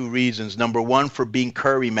for 2 reasons. Number 1, for being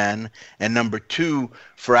Curry Man, and number 2,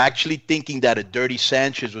 for actually thinking that a dirty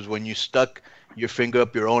Sanchez was when you stuck your finger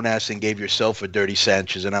up your own ass and gave yourself a dirty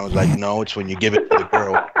Sanchez. And I was like, no, it's when you give it to the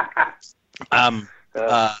girl.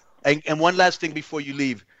 And one last thing before you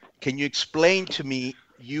leave. Can you explain to me,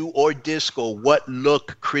 you or Disco, what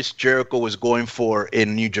look Chris Jericho was going for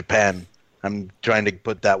in New Japan? I'm trying to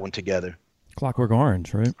put that one together. Clockwork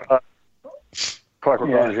Orange, right?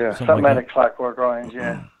 Clockwork Orange, yeah. Something like Clockwork Orange,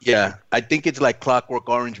 yeah. Yeah, I think it's like Clockwork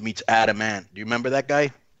Orange meets Adamant. Do you remember that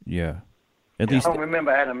guy? Yeah. I don't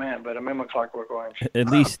remember Adamant, but I remember Clockwork Orange. At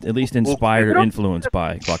least inspired or influenced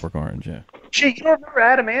by Clockwork Orange, yeah. Gee, you don't remember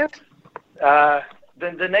Adamant?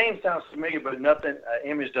 The name sounds familiar, but nothing,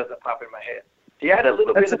 image doesn't pop in my head. He had a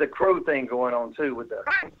little bit of the Crow thing going on, too, with the...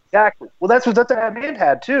 Exactly. Well, that's what Adamant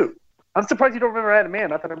had, too. I'm surprised you don't remember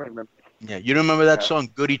Adamant. I thought I remember. Yeah, you don't remember that song,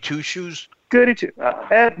 Goody Two Shoes? Goody Two.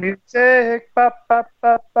 And music, bop, bop,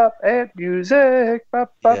 bop, bop, and music,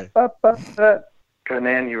 bop, bop, bop, bop.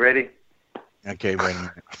 Conan, you ready? Okay, wait a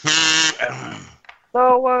minute.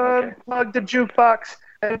 So plug the jukebox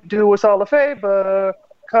and do us all a favor,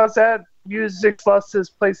 cause that music's lost its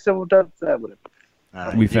place. So whatever.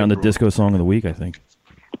 We found the disco song of the week, I think.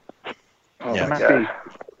 Oh, Yeah. my God.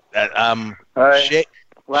 All right. Shay,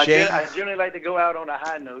 Well, Shay- I generally like to go out on a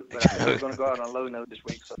high note, but I was going to go out on a low note this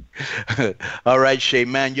week. So. All right, Shay,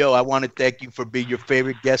 man. Yo, I want to thank you for being your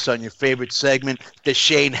favorite guest on your favorite segment, the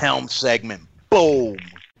Shane Helms segment. Boom.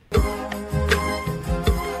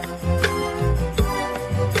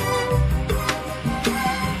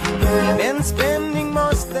 Been spending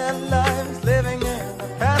most of their lives living in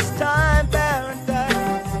a pastime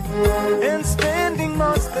paradise. Been spending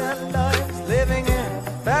most of their lives living in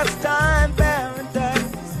a pastime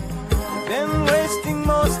paradise. Been wasting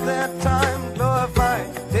most of their time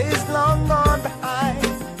glorifying days long gone behind.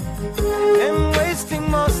 Been wasting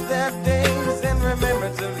most of their days in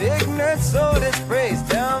remembrance of ignorance, so dispraise.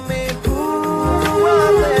 Tell me who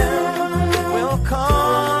of them will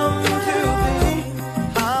come to be?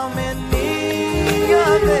 How many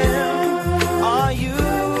of them are you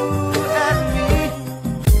and me?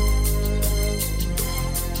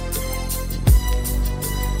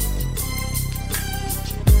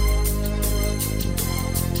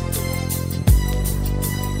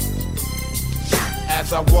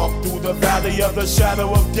 As I walk through the valley of the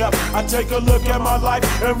shadow of death, I take a look at my life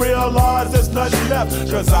and realize there's nothing left.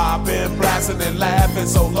 Cause I've been blasting and laughing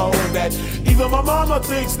so long that even my mama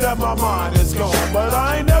thinks that my mind is gone. But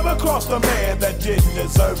I ain't never crossed a man that didn't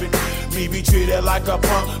deserve it. Me be treated like a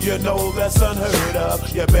punk, you know that's unheard of.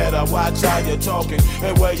 You better watch how you're talking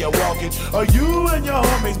and where you're walking, or you and your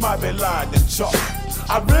homies might be lying in chalk.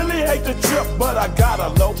 I really hate the trip, but I gotta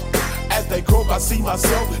low. As they croak, I see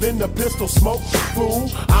myself in the pistol smoke.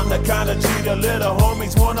 Fool, I'm the kind of G the little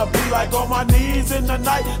homies wanna be like, on my knees in the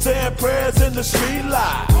night, saying prayers in the street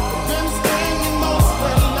light. Been spending most of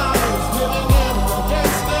their lives living in a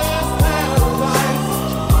gangster's paradise.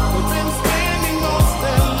 We've been spending most of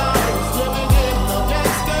their lives living in a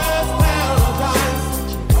gangster's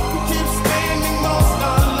paradise. We keep spending most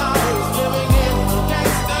of our lives living in a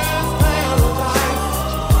gangster's paradise.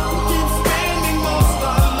 We keep spending most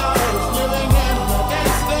of our lives living in a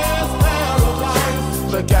gangster's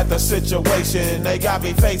paradise. Look at the situation they got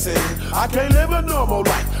me facing. I can't live a normal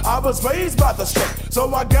life. I was raised by the state,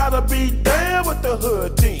 so I gotta be down with the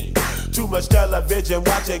hood team. Too much television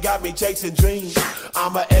watching got me chasing dreams.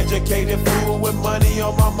 I'm an educated fool with money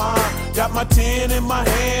on my mind. Got my 10 in my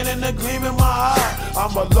hand and a gleam in my eye.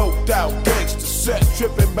 I'm a loped out gangster, set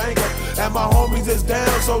tripping banker. And my homies is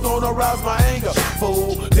down, so don't arouse my anger.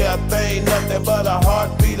 Fool, death ain't nothing but a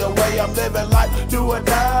heartbeat away. I'm living life, do or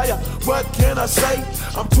die. What can I say?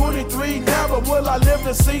 I'm 23 now, but will I live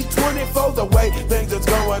to see 24? The way things is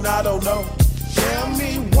going, I don't know. Tell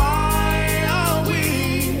me, why are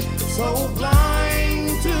we so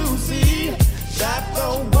blind to see that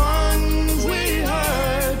the ones we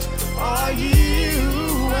hurt are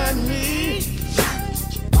you and me?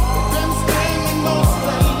 We've been spending most of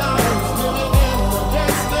our lives living in the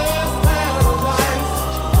gangster's paradise.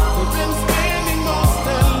 We've been spending most of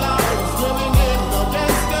our lives living in the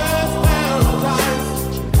gangster's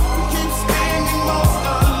paradise. We keep spending most of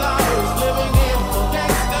our lives living in the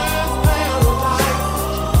gangster's paradise.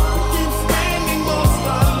 We keep spending most of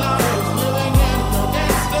our lives living in the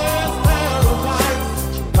gangster's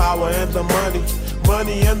paradise. Power and the money,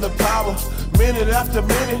 money and the power. Minute after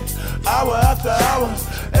minute, hour after hour,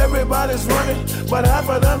 everybody's running, but half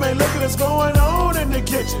of them ain't looking what's going on in the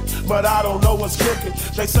kitchen. But I don't know what's cooking.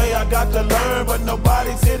 They say I got to learn, but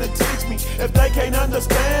nobody's here to teach me. If they can't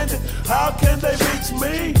understand it, how can they reach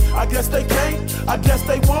me? I guess they can't, I guess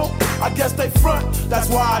they won't, I guess they front. That's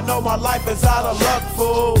why I know my life is out of luck,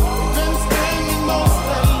 fool. We've been spending most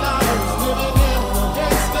of our lives living in the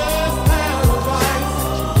gangster's paradise.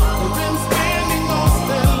 We've been spending most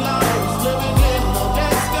of our lives living in the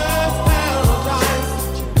gangster's paradise.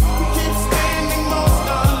 We keep spending most of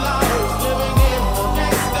our lives living in the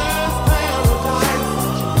gangster's paradise.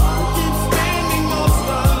 We keep spending most of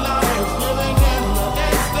our lives living in the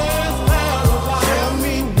gangster's paradise. Tell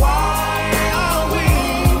me, why are we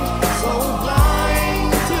so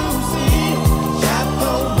blind to see that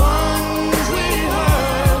the ones we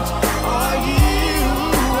hurt are you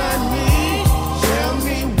and me? Tell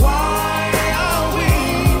me, why are we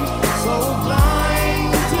so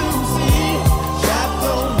blind to see that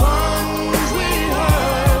the ones we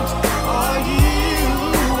hurt are you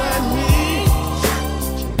and me?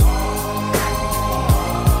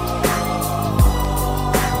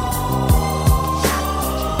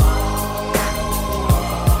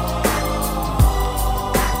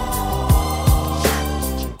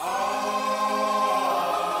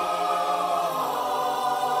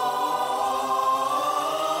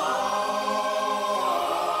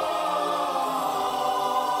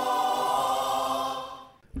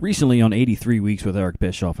 Recently on 83 Weeks with Eric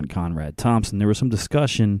Bischoff and Conrad Thompson, there was some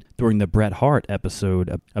discussion during the Bret Hart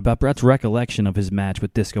episode about Bret's recollection of his match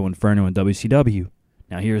with Disco Inferno in WCW.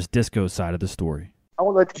 Now here's Disco's side of the story. I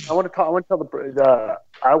want to tell the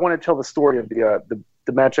story of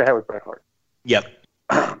the match I had with Bret Hart. Yep.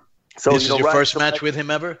 So this is your first match with him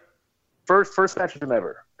ever? First match with him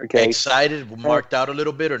ever. Okay. Excited? Marked out a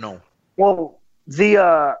little bit or no? Well,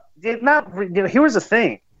 here was the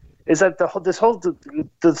thing, is that the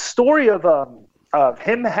story of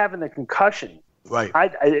him having the concussion, right?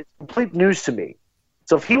 It's complete news to me.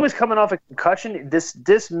 So if he was coming off a concussion,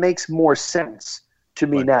 this makes more sense to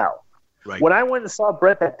me now. Right. When I went and saw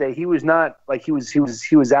Bret that day, he was not like he was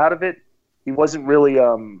out of it. He wasn't really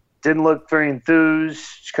didn't look very enthused,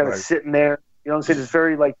 just kind of sitting there. You know what I'm saying? Just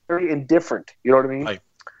very indifferent. You know what I mean?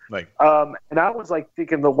 Right. And I was like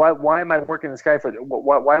thinking, why am I working this guy for?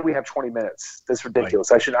 Why do we have 20 minutes? That's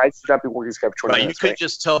ridiculous. I should not be working this guy for 20 minutes. You could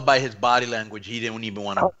just tell by his body language he didn't even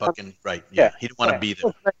want to fucking Yeah, he didn't want to be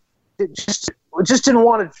there. Just didn't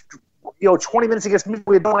want to. 20 minutes against me.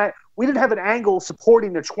 We didn't have an angle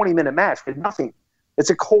supporting the 20-minute match. We had nothing. It's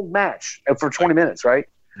a cold match for 20 minutes, right?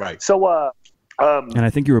 Right. So, and I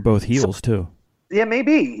think you were both heels too. Yeah,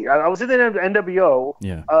 maybe. I was in the NWO.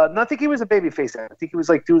 Yeah. I think he was a babyface. I think he was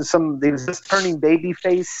like doing he was just turning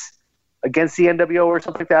babyface against the NWO or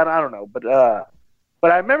something like that. I don't know. But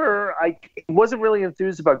I remember he wasn't really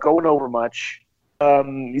enthused about going over much.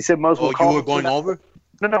 He said most will call. You were going over?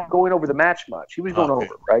 No, going over the match much. He was going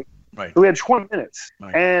over, right? Right. So we had 20 minutes.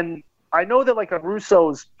 Right. And I know that like on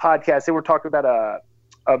Russo's podcast, they were talking about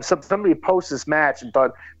somebody posted this match and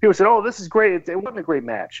thought, people said, "Oh, this is great." It wasn't a great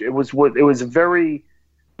match. It was very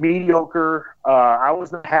mediocre. I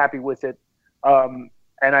wasn't happy with it, and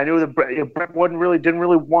I knew that Bret didn't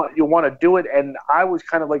really want to do it, and I was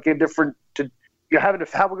kind of like indifferent to how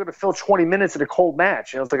we're going to fill 20 minutes in a cold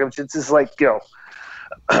match. It's just like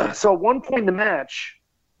So at one point in the match,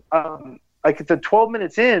 like at the 12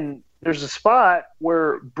 minutes in, there's a spot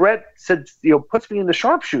where Bret said, puts me in the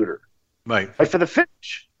sharpshooter. Right. Like for the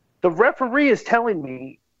finish, the referee is telling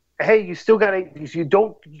me, "Hey, you still got you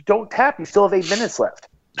don't tap. You still have 8 minutes left."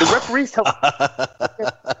 The referees tell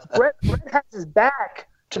Brett has his back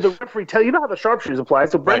to the referee. You know how the sharpshooters apply.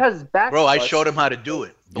 So Brett has his back. Bro, to I us. showed him how to do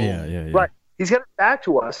it. Boom. Yeah. Right. He's got his back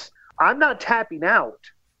to us. I'm not tapping out.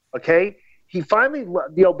 Okay. He finally,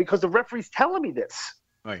 because the referee's telling me this.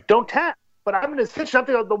 Right. Don't tap. But I'm in his pitch. I'm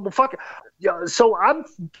thinking, well, fuck it. Yeah, so I'm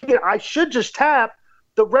thinking I should just tap.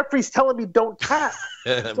 The referee's telling me don't tap.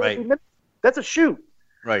 Right. That's a shoot.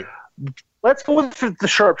 Right. Let's go with the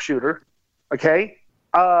sharpshooter. Okay.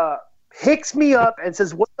 Picks me up and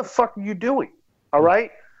says, "What the fuck are you doing?" All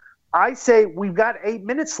right. I say, "We've got 8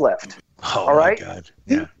 minutes left." Oh, all right. My God.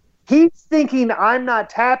 Yeah. He's thinking I'm not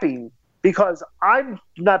tapping because I'm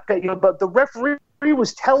not. But the referee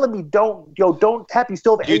was telling me don't tap. You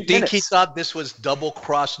still have 8 minutes. You think he thought this was double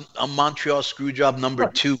cross a Montreal Screwjob number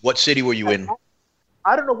 2? What city were you in?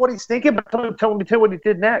 I don't know what he's thinking, but tell me what he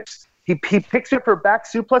did next. He picks it for a back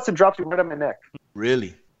suplex and drops it right on my neck.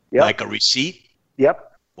 Really? Yep. Like a receipt?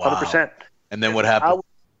 Yep. Wow. 100%. And then what happened?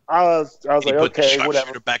 I was Did he like, put okay, the whatever.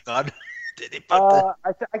 sharpshooter back on? Did he put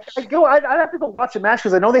I'd have to go watch the match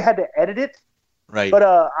because I know they had to edit it. Right. But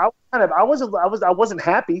I wasn't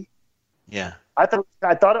happy. Yeah. I thought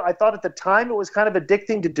at the time it was kind of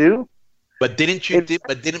addicting to do. But didn't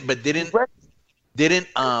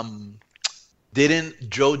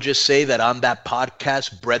Joe just say that on that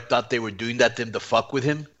podcast Brett thought they were doing that to him to fuck with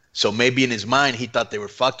him? So maybe in his mind he thought they were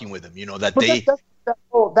fucking with him. That's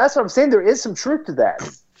what I'm saying. There is some truth to that.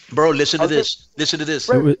 Bro, listen to this. Listen to this.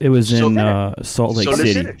 It was in Salt Lake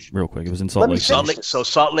City. Finish. Real quick, it was in Salt Lake City.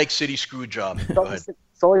 Salt Lake City screw job. Go ahead.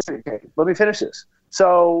 Okay, let me finish this.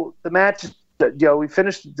 So the match, we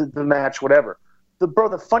finished the match, whatever.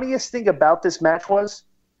 The funniest thing about this match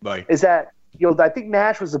is that I think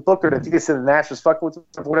Nash was the booker. And I think they said that Nash was fucking with him,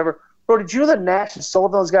 whatever. Bro, did you know that Nash and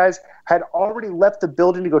Sullivan, those guys, had already left the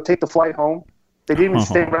building to go take the flight home? They didn't even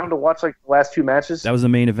stay around to watch the last 2 matches. That was the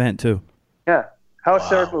main event too. Yeah. How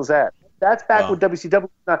hysterical is that? That's back when WCW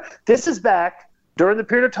was not. This is back during the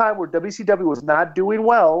period of time where WCW was not doing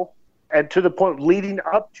well, and to the point leading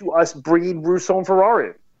up to us bringing Russo and Ferrari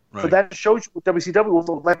in. Right. So that shows you what WCW was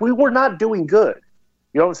like. We were not doing good.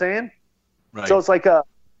 You know what I'm saying? Right. So it's like, but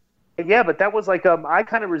that was like, I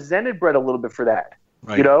kind of resented Brett a little bit for that.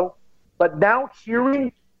 Right. But now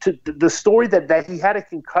hearing the story that he had a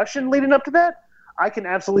concussion leading up to that, I can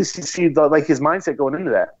absolutely see his mindset going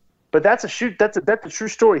into that. But that's a true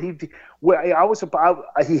story. He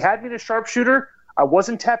had me in a sharpshooter. I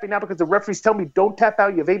wasn't tapping out because the referees tell me don't tap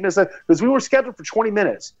out. You have 8 minutes left because we were scheduled for 20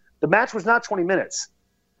 minutes. The match was not 20 minutes.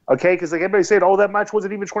 Okay, because everybody said, that match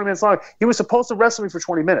wasn't even 20 minutes long. He was supposed to wrestle me for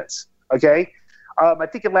 20 minutes. Okay, I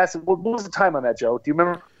think it lasted. What was the time on that, Joe? Do you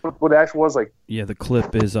remember what it actually was like? Yeah, the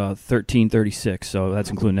clip is 13:36, so that's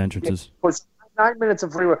including entrances. It was 9 minutes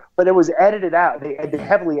of free, but it was edited out. They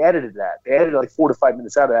heavily edited that. They edited like 4 to 5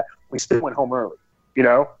 minutes out of that. We still went home early,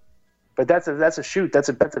 But that's a shoot. That's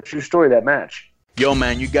a true story, that match. Yo,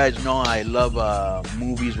 man, you guys know I love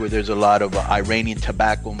movies where there's a lot of Iranian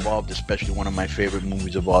tobacco involved, especially one of my favorite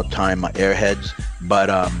movies of all time, Airheads. But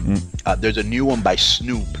there's a new one by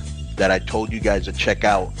Snoop that I told you guys to check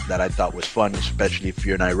out that I thought was fun, especially if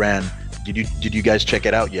you're in Iran. Did you guys check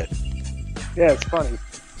it out yet? Yeah, it's funny.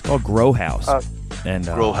 It's called Grow House.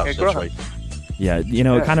 Grow House, that's right. Yeah,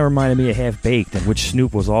 it kind of reminded me of Half Baked, and which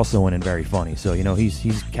Snoop was also in and very funny. So, he's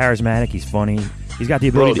charismatic, he's funny. He's got the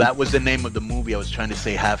ability. Bro, that was the name of the movie. I was trying to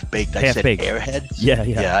say Half Baked. I said Airheads. Yeah.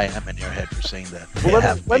 Yeah, I am an airhead for saying that.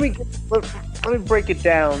 Well, let me break it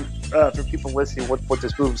down for people listening. What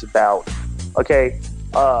this movie's about? Okay,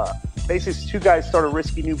 basically, 2 guys start a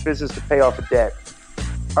risky new business to pay off a debt.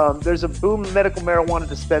 There's a boom of medical marijuana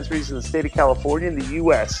dispensaries in the state of California and the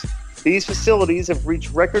U.S. These facilities have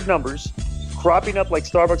reached record numbers, cropping up like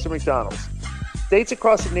Starbucks or McDonald's. States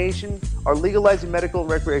across the nation are legalizing medical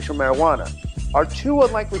and recreational marijuana. Our 2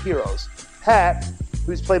 unlikely heroes, Pat,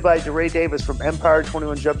 who's played by DeRay Davis from Empire,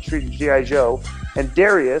 21 Jump Street, and G.I. Joe, and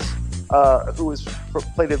Darius, who was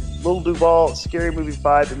played in Little Duval, Scary Movie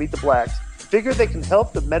 5, and Meet the Blacks, figure they can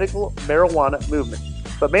help the medical marijuana movement,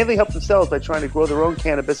 but mainly help themselves by trying to grow their own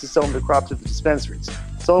cannabis and sell them to crops at the dispensaries.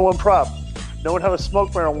 It's only one problem. Knowing how to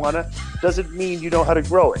smoke marijuana doesn't mean you know how to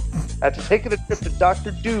grow it. After taking a trip to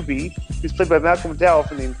Dr. Doobie, who's played by Malcolm McDowell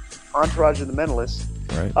from the Entourage of the Mentalist,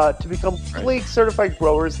 to become league certified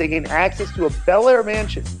growers, they gain access to a Bel Air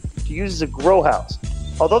mansion to use as a grow house.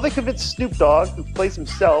 Although they convince Snoop Dogg, who plays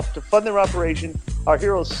himself, to fund their operation, our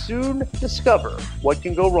heroes soon discover what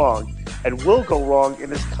can go wrong and will go wrong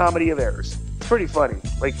in this comedy of errors. It's pretty funny.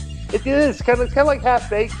 Like it is kind of like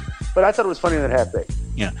Half Baked, but I thought it was funnier than Half Baked.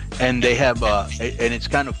 Yeah, and they have, and it's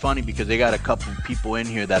kind of funny because they got a couple people in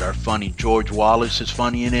here that are funny. George Wallace is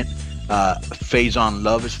funny in it. Faison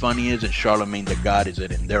Love is funny and Charlemagne the God is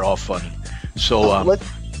in it, and they're all funny. So let's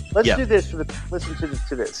yeah. do this listen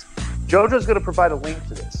to this. JoJo's going to provide a link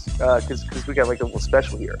to this because we got like a little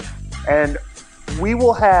special here, and we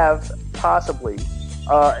will have possibly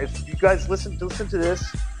if you guys listen to this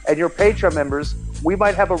and your Patreon members, we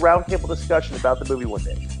might have a roundtable discussion about the movie one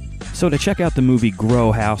day. So to check out the movie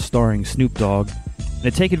Grow House starring Snoop Dogg, and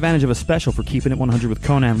to take advantage of a special for Keeping It 100 with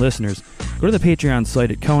Conan listeners, go to the Patreon site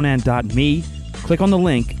at conan.me, click on the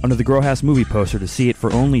link under the Grow House movie poster to see it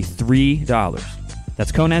for only $3.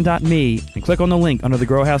 That's conan.me, and click on the link under the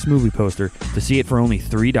Grow House movie poster to see it for only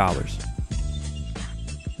 $3.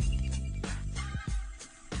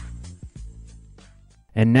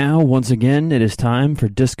 And now, once again, it is time for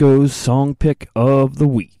Disco's Song Pick of the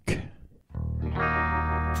Week.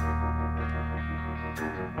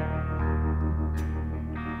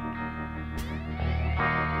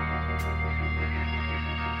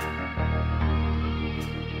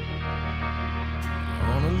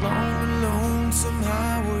 On a long, lonesome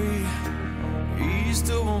highway east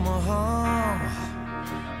of Omaha,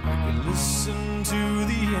 I could listen to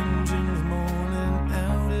the engines moaning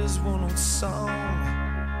out his one old song.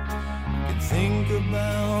 I could think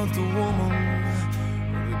about the woman,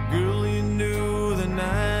 the girl you knew the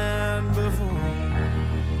night before.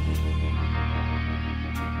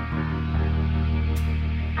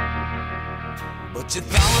 But your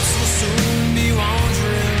thoughts will soon be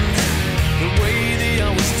wandering the way they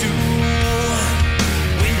always do.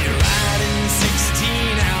 When you're riding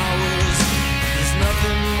 16 hours, there's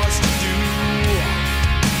nothing much to do,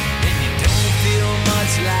 and you don't feel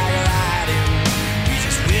much like riding. You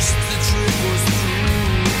just wish the trip was through.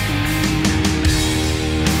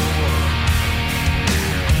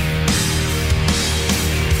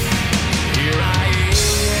 Here I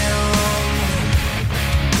am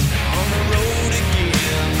on the road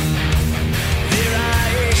again. There I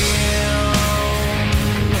am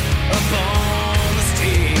upon the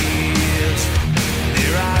stage.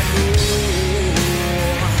 There I go,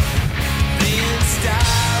 being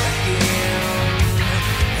star again.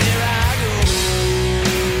 There I go,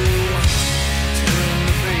 turn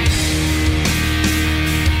the page.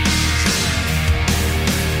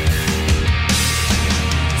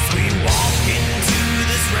 So we walk into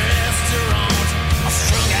this restaurant, all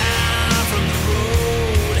strung out from the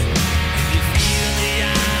road, and you feel the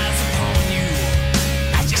eyes upon you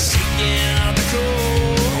as you're shaking out the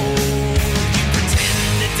cold. You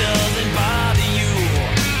pretend it doesn't bother you,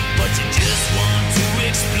 but you just want to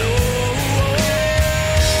explode.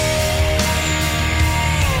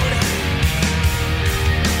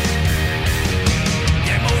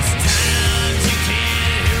 Yeah, most times you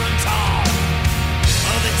can't hear 'em talk.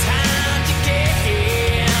 Other times you can.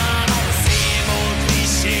 All the same old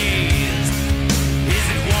cliches. Is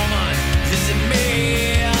it woman? Is it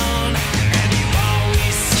man? And you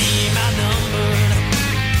always seem outnumbered.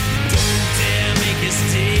 Don't dare make a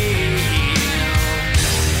stand.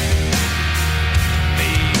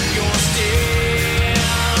 Make your stand.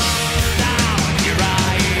 Now here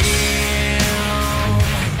I am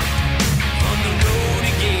on the road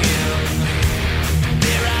again.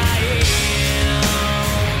 There I am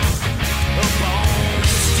up on the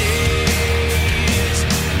stage.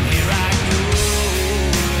 Here I go,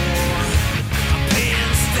 I'm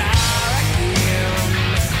playing star again.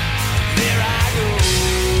 There I go,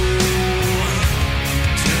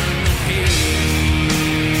 turn the page.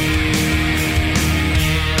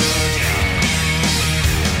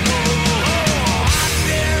 Oh, out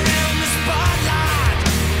there in the spotlight,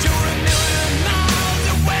 you're a million miles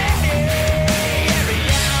away. Every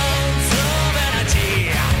ounce of energy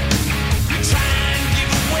you try and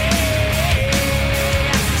give away.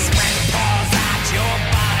 Sweat pours out your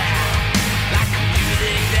body like the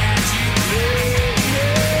music that you play.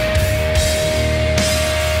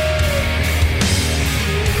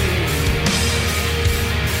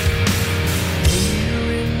 Later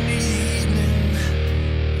in the evening,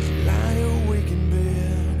 you lie awake in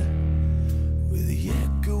bed with the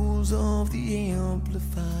echoes of the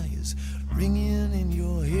amplifiers ringing in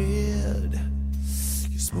your head.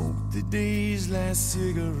 You smoke the day's last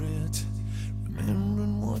cigarette,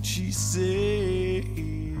 remembering what she said.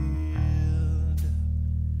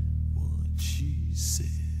 What she said.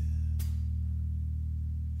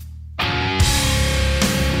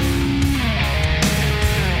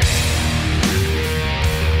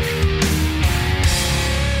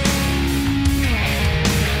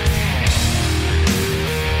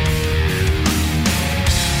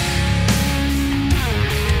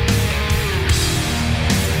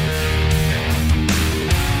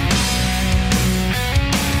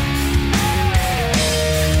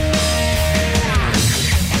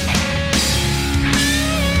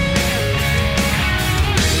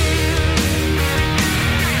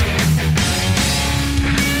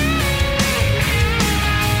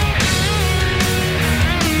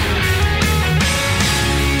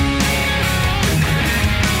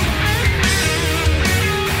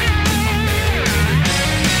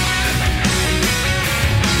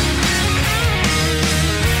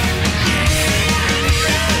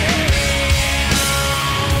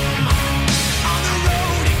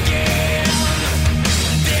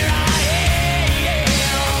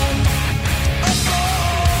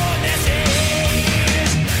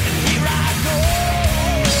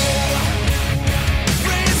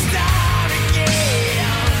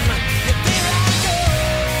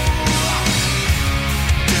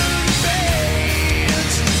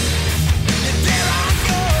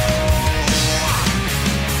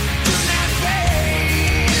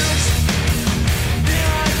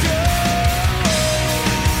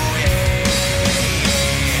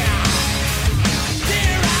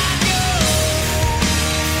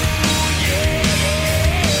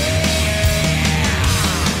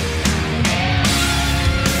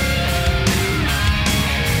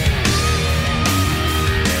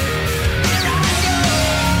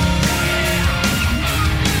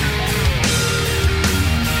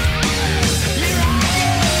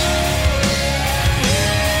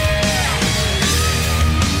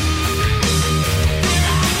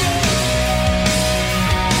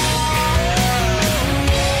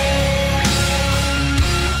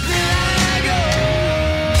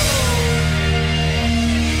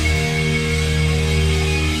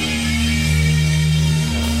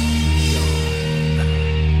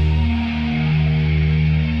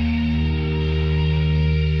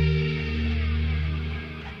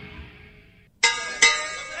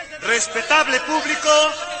 respetable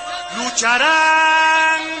público,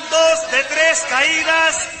 lucharán 2 de 3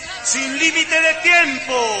 caídas sin límite de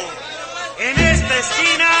tiempo. En esta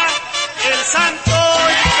esquina, el Santo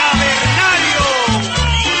Cavernario.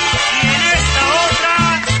 Y en esta otra,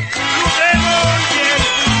 Blue Demon y el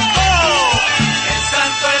Bulldog. El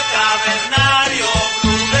Santo Cavernario,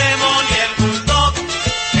 Blue Demon y el Bulldog.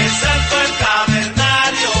 El Santo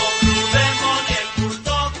Cavernario, Blue Demon y el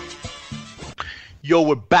Bulldog. Yo,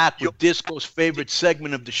 we're back with Disco's favorite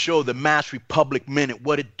segment of the show, the Mass Republic Minute.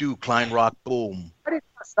 What it do, Klein Rock? Boom. How do you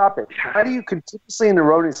stop it? How do you continuously and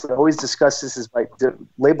erroneously always discuss this as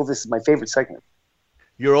label this as my favorite segment?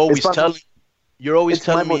 You're always telling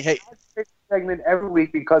me, hey, segment every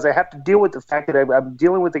week because I have to deal with the fact that I'm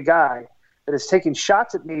dealing with a guy that is taking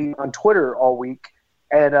shots at me on Twitter all week,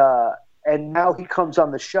 and now he comes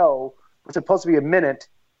on the show. It's supposed to be a minute,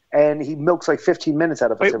 and he milks like 15 minutes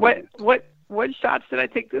out of us. Wait, what shots did I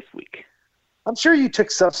take this week? I'm sure you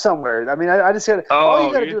took stuff somewhere. I mean, I just said, all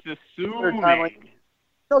you got to do is assuming.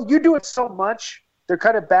 No, you do it so much. They're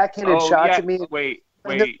kind of backhanded shots at me. Wait,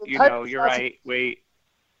 you're right. Wait,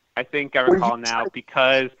 I think I recall now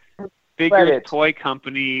because Figures Toy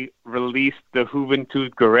Company released the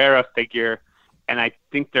Juventud Guerrera figure, and I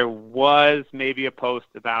think there was maybe a post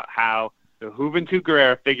about how the Juventud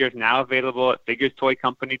Guerrera figure is now available at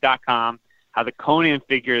figurestoycompany.com, how the Conan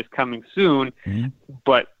figure is coming soon,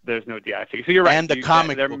 but there's no DI figure. So you're right. And the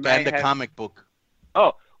comic book.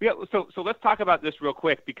 Oh, yeah. So let's talk about this real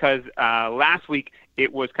quick because last week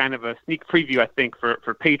it was kind of a sneak preview, I think,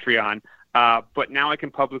 for Patreon. But now I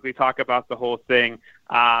can publicly talk about the whole thing.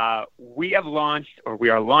 We are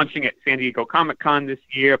launching at San Diego Comic-Con this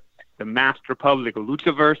year, the Masked Republic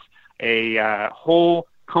Luchaverse, a whole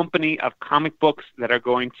company of comic books that are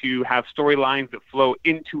going to have storylines that flow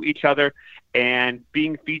into each other. And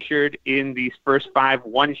being featured in these first 5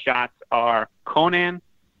 one-shots are Conan,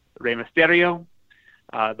 Rey Mysterio,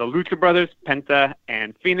 the Lucha Brothers, Penta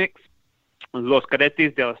and Phoenix, Los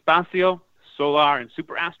Cadetes del Espacio, Solar and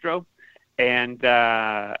Super Astro, and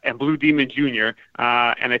Blue Demon Jr.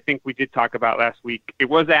 And I think we did talk about last week. It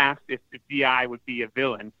was asked if DI would be a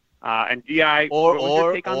villain, and DI or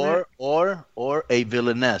a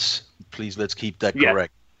villainess. Please, let's keep that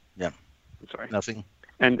correct. Yeah. I'm sorry. Nothing.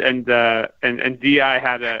 And DI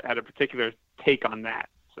had a particular take on that.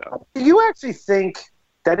 So, do you actually think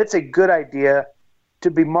that it's a good idea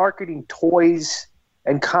to be marketing toys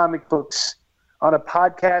and comic books on a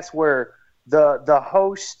podcast where the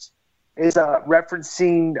host is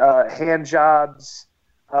referencing hand jobs?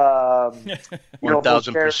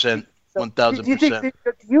 1,000%. 1,000%. Do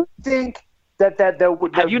you think that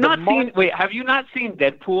would have you not seen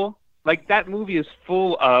Deadpool? Like, that movie is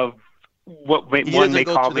full of what one may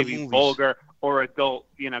call maybe vulgar or adult,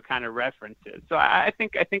 kind of references. So I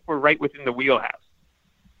think we're right within the wheelhouse.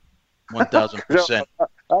 1,000%.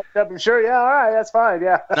 I'm sure. Yeah. All right. That's fine.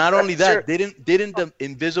 Yeah. Not only that, Sure. didn't the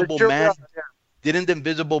Invisible Man, didn't the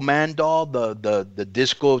Invisible Man doll, the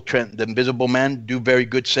Disco trend, the Invisible Man do very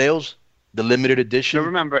good sales? The limited edition. So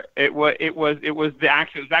remember, it was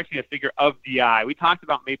actually a figure of DI. We talked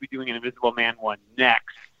about maybe doing an Invisible Man one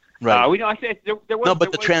next. Right. I said there was no,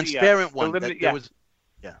 but the transparent one. Limited, there was.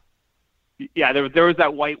 Yeah, there was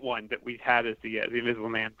that white one that we had as the Invisible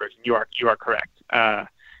Man version. You are correct.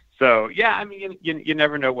 So yeah, I mean, you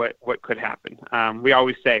never know what could happen. We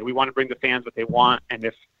always say we want to bring the fans what they want, and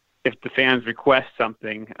if the fans request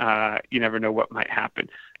something, you never know what might happen.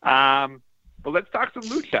 But let's talk some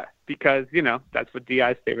lucha because that's what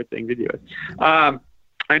DI's favorite thing to do. I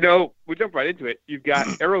know we'll jump right into it. You've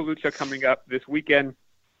got Aero Lucha coming up this weekend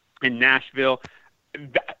in Nashville.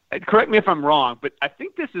 Correct me if I'm wrong, but I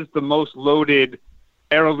think this is the most loaded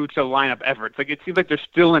Aero Lucha lineup ever. It's like it seems like they're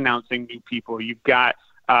still announcing new people. You've got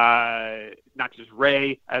not just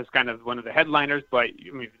Ray as kind of one of the headliners, but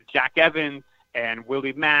Jack Evans and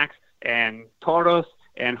Willie Max and Toros,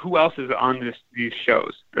 and who else is on these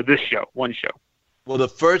shows or this show? One show. Well,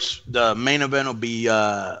 the main event will be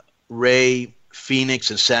Ray,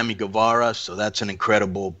 Phoenix, and Sammy Guevara. So that's an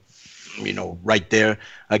incredible, right there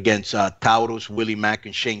against Taurus, Willie Mack,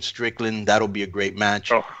 and Shane Strickland. That'll be a great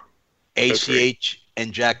match. Oh, ACH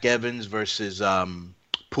and Jack Evans versus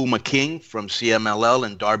Puma King from CMLL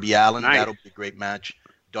and Darby Allin. Nice. That'll be a great match.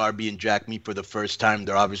 Darby and Jack meet for the first time.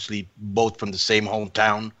 They're obviously both from the same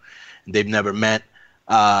hometown. They've never met.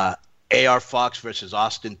 AR Fox versus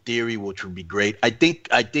Austin Theory, which would be great. I think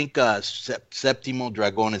Septimo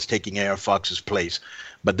Dragon is taking AR Fox's place,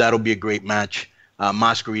 but that'll be a great match.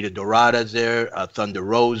 Masquerita Dorada's there, Thunder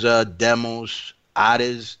Rosa, Demos,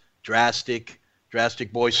 Ares, Drastic,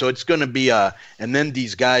 Drastic Boy. So it's going to be and then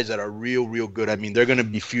these guys that are real good. I mean, they're going to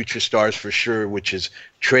be future stars for sure, which is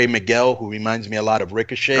Trey Miguel, who reminds me a lot of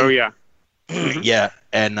Ricochet. Oh, yeah. Yeah,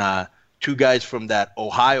 and two guys from that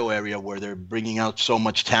Ohio area where they're bringing out so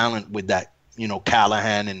much talent with that,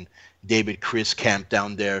 Callahan and David Chris camp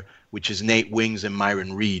down there, which is Nate Wings and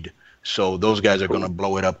Myron Reed. So those guys are going to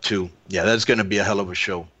blow it up too. Yeah, that's going to be a hell of a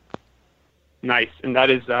show. Nice. And that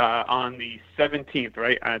is on the 17th,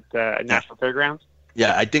 right, at National Fairgrounds?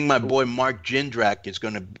 Yeah, I think my boy Mark Jindrak is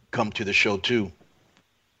going to come to the show too.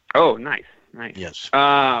 Oh, nice. Yes.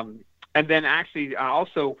 And then actually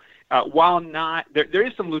also, while not, there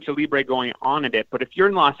is some Lucha Libre going on in it, but if you're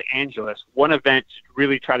in Los Angeles, one event to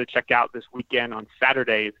really try to check out this weekend on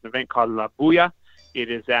Saturday is an event called La Bulla. It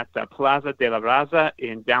is at the Plaza de la Raza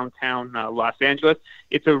in downtown Los Angeles.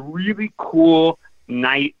 It's a really cool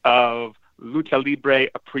night of Lucha Libre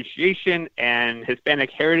appreciation and Hispanic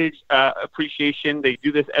heritage appreciation. They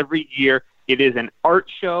do this every year. It is an art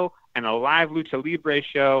show and a live Lucha Libre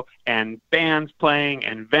show and bands playing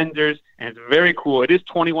and vendors, and it's very cool. It is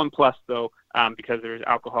 21 plus though, because there's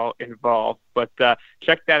alcohol involved. But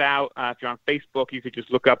check that out. If you're on Facebook, you could just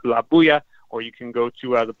look up La Bulla, or you can go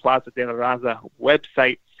to the Plaza de la Raza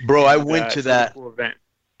website. Bro, I went to that. Cool event.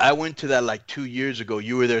 I went to that like 2 years ago.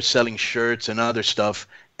 You were there selling shirts and other stuff,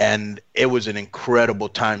 and it was an incredible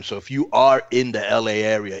time. So if you are in the LA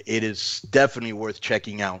area, it is definitely worth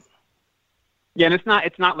checking out. Yeah, and it's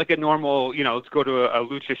not like a normal, let's go to a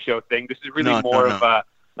lucha show thing. This is really more of a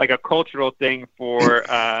like a cultural thing for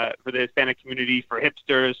the Hispanic community, for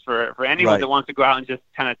hipsters, for anyone that wants to go out and just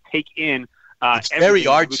kind of take in. It's very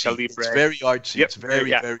artsy. It's very artsy. Yep. It's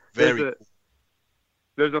very.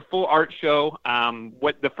 There's a full art show.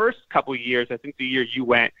 What the first couple of years, I think the year you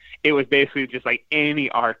went, it was basically just like any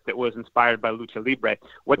art that was inspired by Lucha Libre.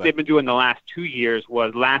 What they've been doing the last 2 years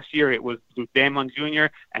was, last year it was Blue Demon Jr.,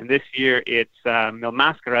 and this year it's Mil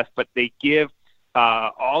Mascaras, but they give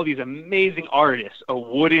all these amazing artists a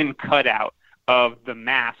wooden cutout of the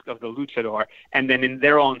mask of the luchador, and then in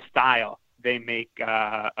their own style, they make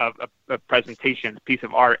a presentation, a piece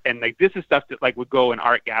of art. And like, this is stuff that like would go in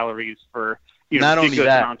art galleries for, not only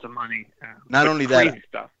that, amounts of money. Not only that,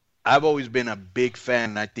 stuff. I've always been a big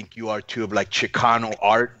fan, and I think you are too, of like Chicano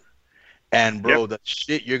art. And bro, the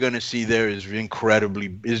shit you're gonna see there is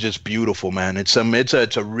is just beautiful, man. It's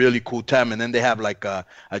a really cool time. And then they have like a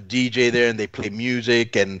DJ there, and they play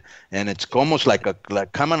music, and it's almost like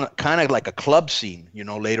kind of like a club scene,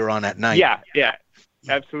 later on at night. Yeah,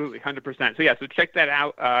 absolutely, 100%. So check that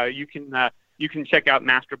out. You can check out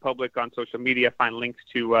Master Public on social media, find links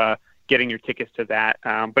to getting your tickets to that.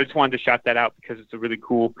 But I just wanted to shout that out because it's a really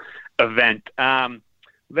cool event.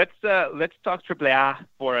 Let's talk AAA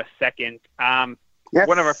for a second. One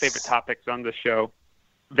of our favorite topics on the show,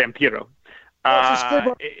 Vampiro.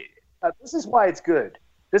 This is why it's good.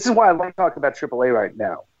 This is why I like talking about AAA right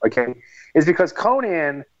now. Okay, is because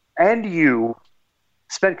Conan and you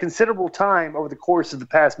spent considerable time over the course of the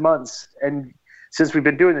past months, and since we've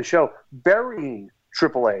been doing the show, burying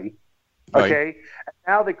AAA. Okay, and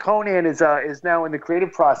now that Conan is now in the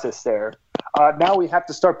creative process there, now we have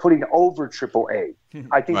to start putting over AAA.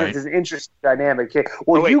 I think this is an interesting dynamic. Okay.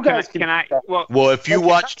 Well, you guys can. Well, if you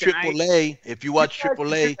watch AAA,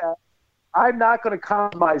 I'm not going to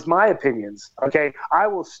compromise my opinions. Okay, I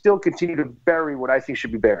will still continue to bury what I think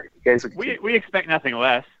should be buried. Okay, so we expect nothing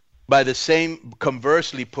less. By the same,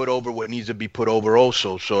 conversely, put over what needs to be put over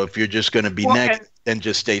also. So if you're just going to be next, then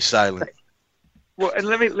just stay silent. Well, and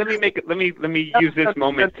let me use this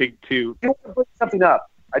moment to. I want to bring something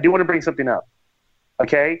up. I do want to bring something up.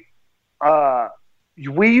 Okay,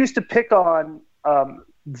 we used to pick on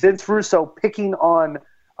Vince Russo picking on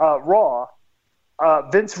Raw.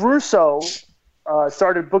 Vince Russo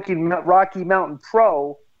started booking Rocky Mountain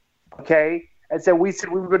Pro. Okay, and so we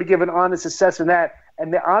said we were going to give an honest assessment of that.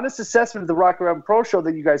 And the honest assessment of the Rocky Mountain Pro show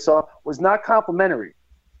that you guys saw was not complimentary.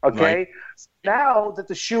 Okay, right. Now that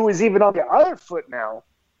the shoe is even on the other foot now,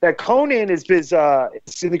 that Conan is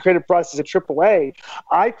in the creative process of AAA,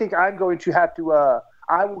 I think I'm going to have to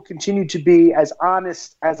I will continue to be as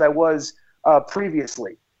honest as I was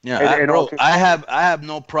previously. Yeah, bro, I have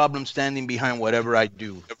no problem standing behind whatever I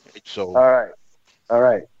do. So all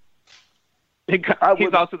right.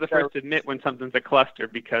 He's also the first to admit when something's a cluster,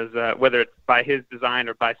 because whether it's by his design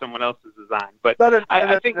or by someone else's design. But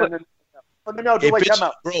I think.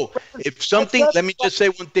 If something, let me just say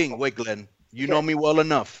one thing. Wait, Glenn, you know me well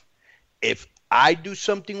enough. If I do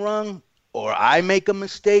something wrong or I make a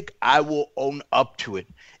mistake, I will own up to it.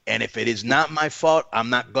 And if it is not my fault, I'm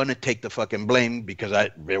not going to take the fucking blame because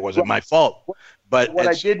it wasn't my fault. But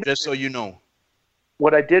just so you know.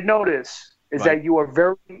 What I did notice is that you are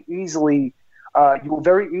very easily you will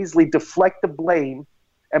very easily deflect the blame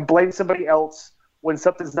and blame somebody else when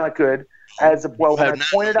something's not good. As well, you have not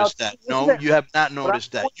pointed out that. No, you have not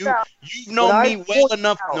noticed that. You've known me well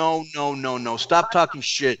enough. No. Stop talking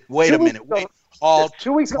shit. Wait a minute. Wait. Halt.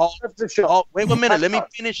 2 weeks ago, wait 1 minute. Let me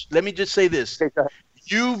finish. Let me just say this. Okay,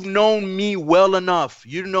 you've known me well enough.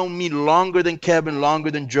 You've known me longer than Kevin, longer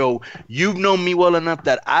than Joe. You've known me well enough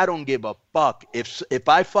that I don't give a fuck. If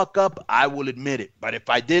I fuck up, I will admit it. But if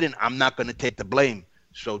I didn't, I'm not going to take the blame.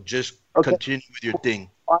 So just continue with your thing.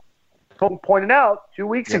 Pointed out 2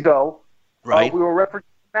 weeks ago, right? We were referencing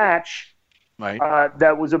a match, right?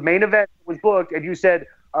 That was a main event that was booked, and you said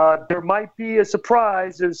there might be a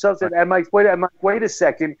surprise or something. And Mike, wait a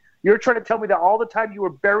second. You're trying to tell me that all the time you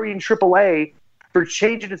were burying AAA for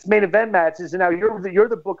changing its main event matches, and now you're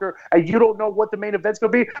the booker, and you don't know what the main event's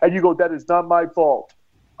going to be, and you go, that is not my fault.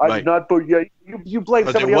 I did not book. Yeah, you blame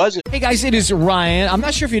somebody else. Hey guys, it is Ryan. I'm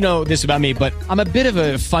not sure if you know this about me, but I'm a bit of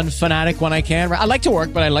a fun fanatic when I can. I like to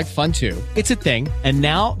work, but I like fun too. It's a thing. And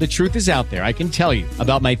now the truth is out there. I can tell you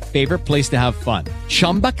about my favorite place to have fun.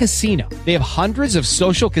 Chumba Casino. They have hundreds of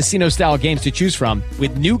social casino style games to choose from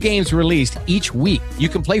with new games released each week. You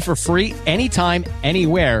can play for free anytime,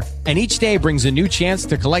 anywhere. And each day brings a new chance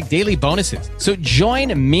to collect daily bonuses. So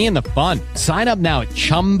join me in the fun. Sign up now at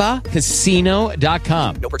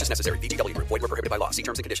ChumbaCasino.com. No purchase necessary. VGW Group. Void where prohibited by law. See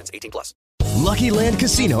terms and conditions. 18+. Lucky Land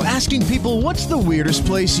Casino, asking people, what's the weirdest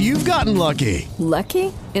place you've gotten lucky?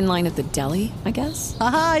 Lucky? In line at the deli, I guess?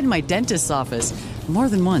 Aha, in my dentist's office. More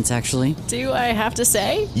than once, actually. Do I have to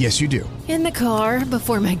say? Yes, you do. In the car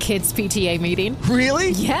before my kids' PTA meeting.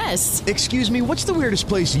 Really? Yes. Excuse me, what's the weirdest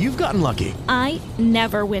place you've gotten lucky? I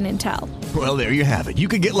never win and tell. Well, there you have it. You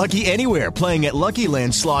can get lucky anywhere, playing at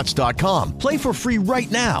LuckyLandSlots.com. Play for free right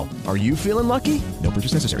now. Are you feeling lucky? No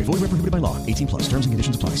purchase necessary. Void where prohibited by law. 18+. Terms and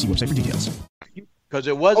conditions apply. See website for details. Because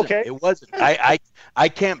it wasn't. It wasn't. I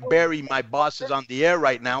can't bury my bosses on the air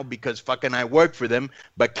right now because fucking I work for them.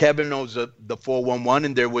 But Kevin knows the 411,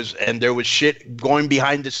 and there was shit going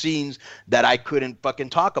behind the scenes that I couldn't fucking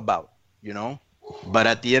talk about, you know. But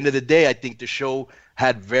at the end of the day, I think the show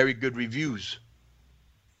had very good reviews.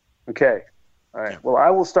 Okay. All right. Well, I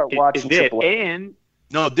will start watching Triple A. And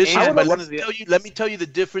no, this is. But let me tell you the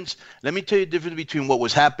difference. Let me tell you the difference between what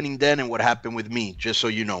was happening then and what happened with me, just so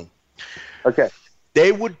you know. Okay.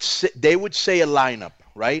 They would say a lineup,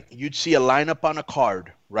 right? You'd see a lineup on a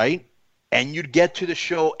card, right? And you'd get to the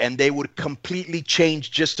show, and they would completely change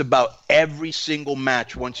just about every single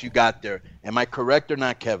match once you got there. Am I correct or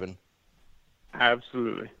not, Kevin?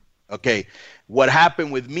 Absolutely. Okay. What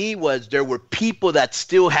happened with me was there were people that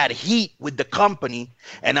still had heat with the company,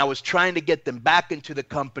 and I was trying to get them back into the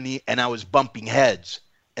company, and I was bumping heads.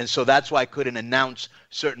 And so that's why I couldn't announce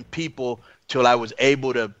certain people till I was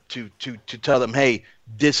able to tell them, hey,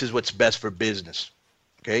 this is what's best for business.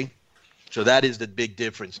 Okay? So that is the big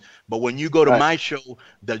difference. But when you go to my show,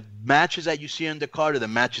 the matches that you see on the card are the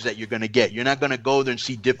matches that you're going to get. You're not going to go there and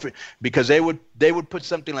see different, because they would put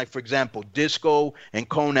something like, for example, Disco and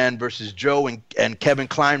Conan versus Joe and Kevin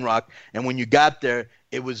Kleinrock. And when you got there,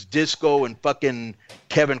 it was Disco and fucking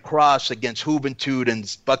Kevin Cross against Juventud and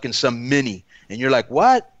fucking some mini. And you're like,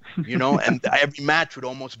 what? You know, and every match would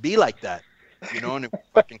almost be like that. You know, and it's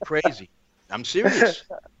fucking crazy. I'm serious.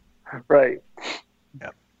 Right.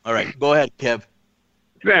 Yeah. All right. Go ahead, Kev.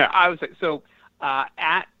 Yeah, I was so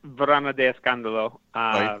at Verano de Escándalo,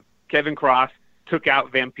 Kevin Cross took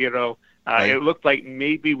out Vampiro. It looked like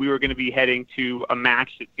maybe we were going to be heading to a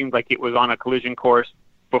match. It seemed like it was on a collision course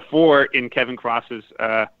before in Kevin Cross's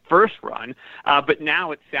first run. But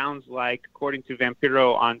now it sounds like, according to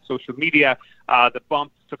Vampiro on social media, the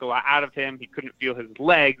bumps took a lot out of him. He couldn't feel his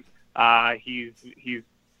legs. He's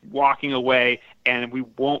walking away, and we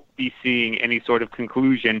won't be seeing any sort of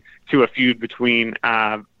conclusion to a feud between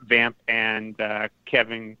Vamp and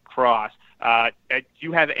Kevin Cross. Do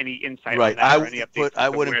you have any insight on that? I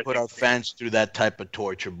wouldn't put our fans through that type of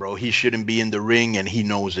torture, bro. He shouldn't be in the ring, and he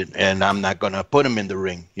knows it, and I'm not going to put him in the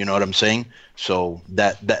ring. You know what I'm saying? So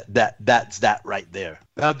that's that right there.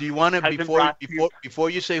 Now, do you want to, before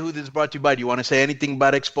you say who this is brought to you by, do you want to say anything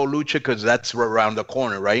about Expo Lucha? Because that's around the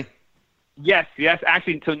corner, right? Yes.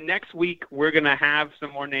 Actually, so next week we're going to have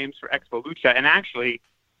some more names for Expo Lucha. And actually,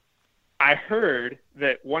 I heard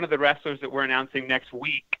that one of the wrestlers that we're announcing next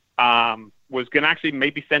week was going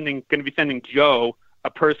to be sending Joe a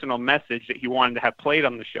personal message that he wanted to have played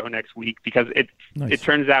on the show next week, because it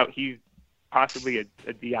turns out he's possibly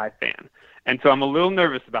a DI fan. And so I'm a little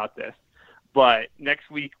nervous about this. But next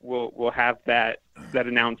week we'll have that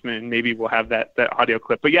announcement, and maybe we'll have that audio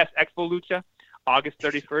clip. But yes, Expo Lucha, August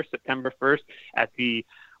 31st, September 1st at the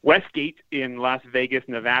Westgate in Las Vegas,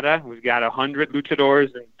 Nevada. We've got 100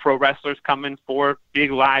 luchadors and pro wrestlers coming for big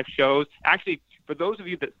live shows. Actually, for those of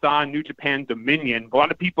you that saw New Japan Dominion, a lot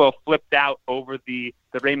of people flipped out over the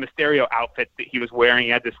Rey Mysterio outfit that he was wearing. He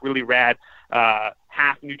had this really rad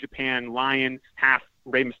half New Japan Lion, half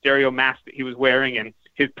Rey Mysterio mask that he was wearing, and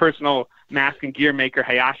his personal mask and gear maker,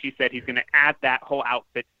 Hayashi, said he's going to add that whole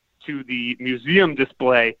outfit to the museum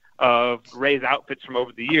display of Rey's outfits from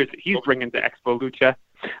over the years that he's bringing to Expo Lucha.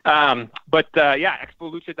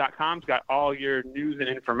 ExpoLucha.com's got all your news and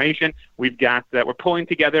information. We've got we're pulling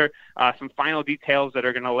together some final details that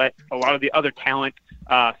are going to let a lot of the other talent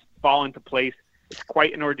fall into place. It's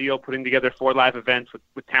quite an ordeal putting together 4 live events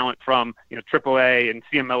with talent from AAA and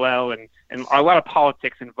CMLL and a lot of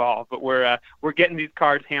politics involved. But we're getting these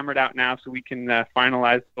cards hammered out now so we can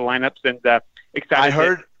finalize the lineups and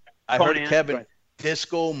excited. I heard Kevin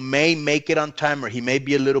Disco may make it on time, or he may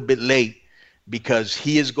be a little bit late, because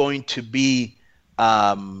he is going to be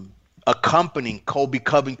accompanying Colby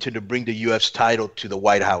Covington to bring the U.S. title to the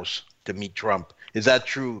White House to meet Trump. Is that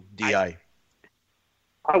true, D.I.?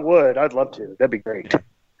 I would. I'd love to. That'd be great.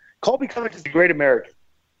 Colby Covington's a great American.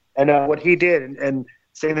 And what he did and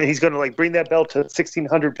saying that he's going to bring that belt to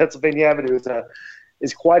 1600 Pennsylvania Avenue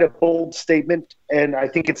is quite a bold statement. And I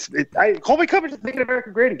think Colby Covington's making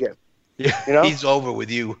America great again. Yeah, he's over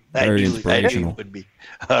with you. Very I inspirational. knew he would be.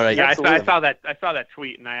 All right. Yeah, I saw that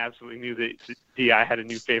tweet, and I absolutely knew that D.I. had a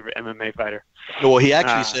new favorite MMA fighter. Well, he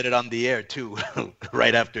actually said it on the air too,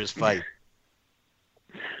 right after his fight.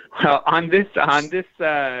 Well, on this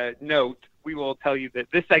note, we will tell you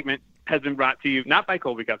that this segment has been brought to you not by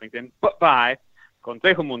Colby Covington, but by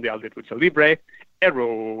Consejo Mundial de Lucha Libre,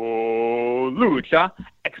 Aero Lucha,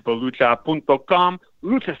 ExpoLucha.com,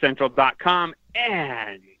 LuchaCentral.com,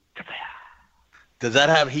 and does that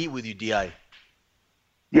have heat with you, D.I.?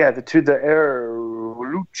 Yeah, the Aero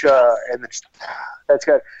Lucha and that's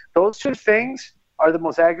good. Those two things are the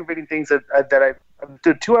most aggravating things that I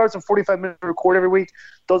do. 2 hours and 45 minutes to record every week.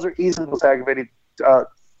 Those are easily the most aggravating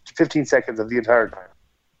 15 seconds of the entire time.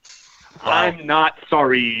 I'm not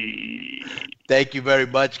sorry. Thank you very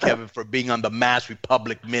much, Kevin, for being on the Mass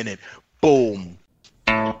Republic Minute. Boom.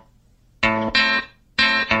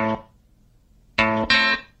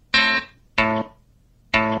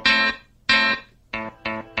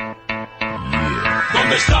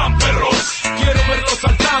 ¿Dónde están, perros? Quiero verlos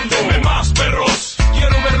saltando. Deme más, perros.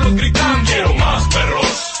 Quiero verlos gritando. Quiero más,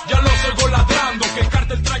 perros. Ya los oigo ladrando. Que el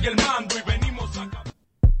cártel trae el mando y venimos a...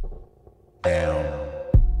 Down.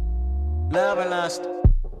 Love and lust.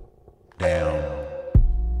 Down.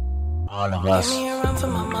 All of us. Give me a run for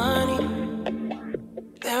my money.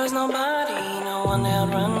 There is nobody, no one that'll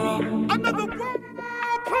run me. Another world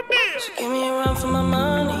premiere. So give me a run for my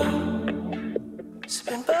money.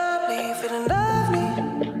 Sipping bubbly, feeling lovely.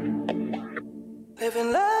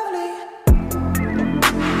 Living lovely.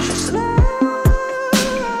 Just love.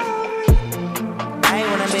 I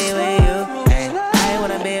wanna be with you. Ay, I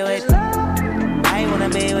wanna be with. I wanna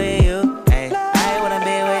be with you. Ay, I wanna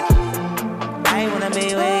be with. I wanna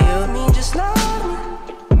be with you. Me, just love me.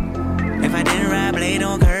 If I didn't ride blade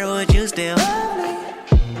on curve, would you still?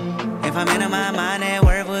 If I'm in my mind at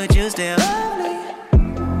work, would you still?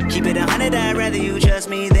 Keep it 100, I'd rather you trust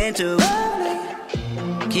me than to.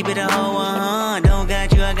 Keep it a whole 100, don't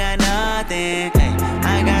got you, I got nothing. Hey,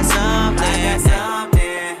 I got something.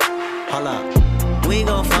 Hold up, we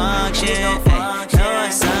gon' function. Hey, no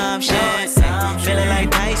assumption. Feeling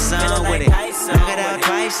like Tyson with it. Knock it out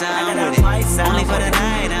twice, I'm with it. Only for the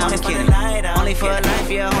night, I'm kidding. Only for life,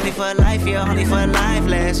 yeah, only for life, yeah, only for life.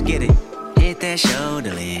 Let's get it. Hit that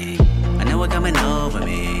shoulder lean. I know what coming over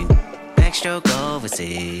me. Backstroke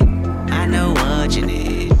overseas. I know what you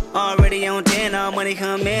need. Already on 10, all money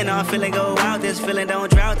come in. All feeling go out. This feeling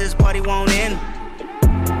don't drought. This party won't end.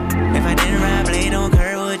 If I didn't ride blade on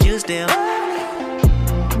curve, would you still?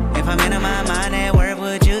 If I'm in my mind at work,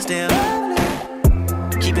 would you still?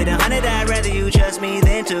 Keep it 100, I'd rather you trust me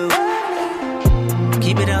than to.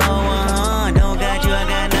 Keep it a whole 100, don't got you, I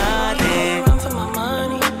got nothing. Run for my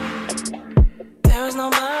money. There is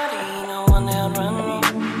nobody, no one that'll run me.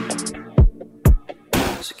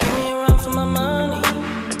 So give me a run for my money.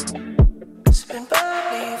 Sipping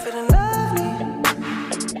bubbly, feeling lovely.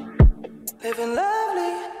 Living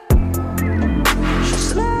lovely.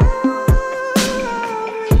 Just love.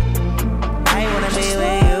 I wanna be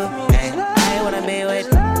with you. Ay, I wanna be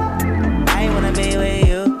with. I wanna be with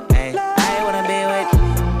you. Ay, I wanna be with.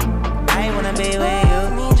 I wanna be with you.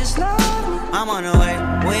 I'm on the way.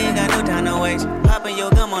 We ain't got no time to waste. Popping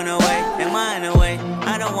your gum on the way. Am I in the way?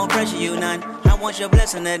 I don't want pressure you none. I want your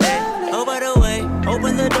blessing today. Oh, by the way,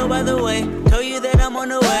 open the door by the way. Told you that I'm on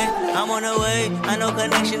the way. I'm on the way. I know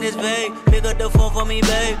connection is vague. Pick up the phone for me,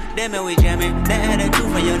 babe. Damn it, we jamming. That had a two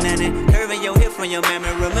from your nanny. Curving your hip from your mammy.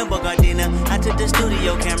 Remember, Gardena, I took the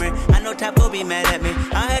studio camera. I know Typo be mad at me.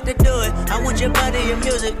 I had to do it. I want your body, your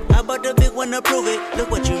music. I bought the big one to prove it. Look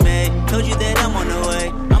what you made. Told you that I'm on the way.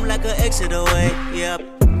 I'm like an exit away. Yep.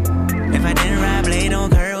 If I didn't ride blade on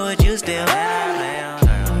curve, would you still?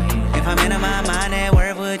 If I'm in my mind at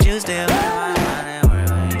work, would you still?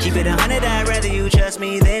 Keep it 100, I'd rather you trust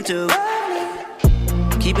me than to.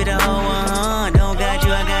 Keep it a whole 100, don't got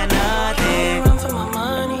you, I got nothing. Run for my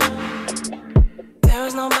money. There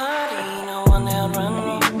is nobody, no one that'll run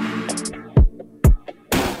me.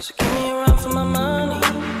 So give me a run for my money.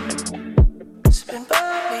 Sipping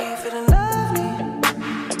bubbly, feeling lovely.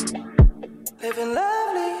 Living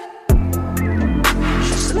lovely.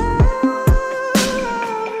 She's lovely.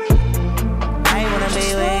 I wanna be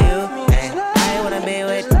with you. Ay, I wanna be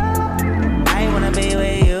with. I wanna be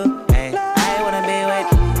with you. Ay, I wanna be with.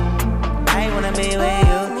 I wanna be with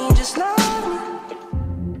you. Me just love me.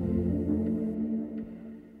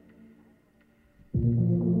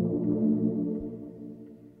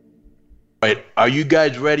 Right. Are you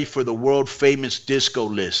guys ready for the world famous disco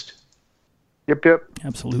list? Yep, yep.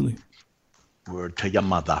 Absolutely. Word to your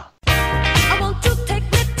mother. I want to take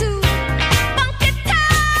me to Funky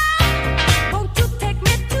Town. Want to take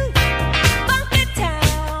me to Funky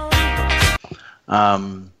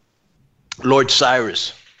Town. Lord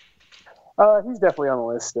Cyrus. He's definitely on the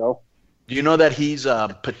list still. Do you know that he's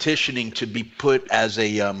petitioning to be put as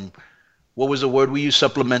a what was the word we used?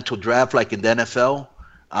 Supplemental draft, like in the NFL,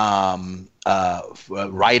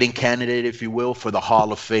 writing candidate, if you will, for the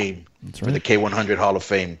Hall of Fame, for the K100 Hall of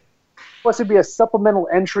Fame. Plus, it'd be a supplemental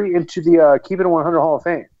entry into the Keep It 100 Hall of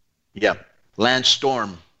Fame. Yeah, Lance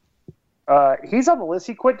Storm. He's on the list.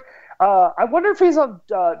 He quit. I wonder if he's on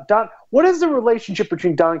Don. What is the relationship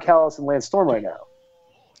between Don Callis and Lance Storm right now?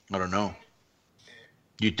 I don't know.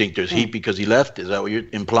 You think there's heat because he left? Is that what you're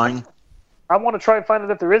implying? I want to try and find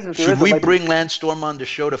out if there is. Should we bring Lance Storm on the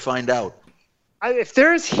show to find out? If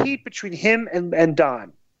there's heat between him and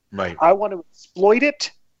Don, right? I want to exploit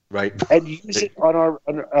it, right, and use it on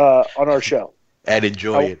our show and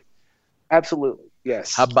enjoy it. Absolutely,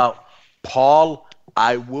 yes. How about Paul?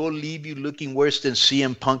 I will leave you looking worse than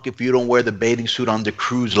CM Punk if you don't wear the bathing suit on the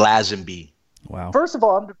cruise, Lazenby. Wow. First of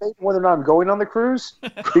all, I'm debating whether or not I'm going on the cruise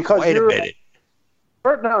because wait a minute.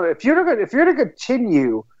 No, if you're to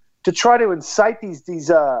continue to try to incite these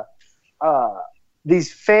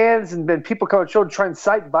fans and then people come on the show to try and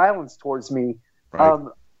incite violence towards me, right.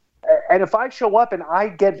 And if I show up and I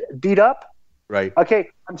get beat up, right? Okay,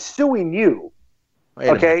 I'm suing you. Wait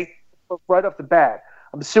a minute. Right off the bat,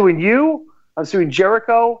 I'm suing you. I'm suing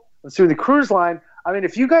Jericho. I'm suing the cruise line. I mean,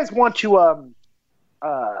 if you guys want to,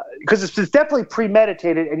 because it's definitely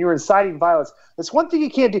premeditated and you're inciting violence. That's one thing you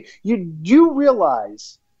can't do. You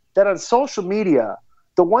realize that on social media,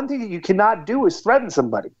 the one thing that you cannot do is threaten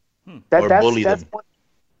somebody. Or bully them.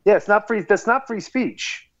 Yeah, it's not free. That's not free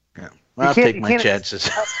speech. Yeah. Well, I'll take my chances.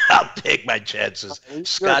 I'll take my chances.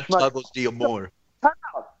 Scott Tuggles D'Amore.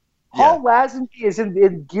 Paul Lazenby is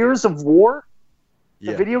in Gears of War,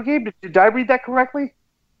 the video game. Did I read that correctly?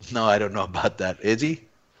 No, I don't know about that. Is he?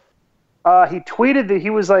 He tweeted that he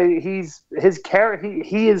was like he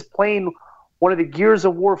is playing one of the Gears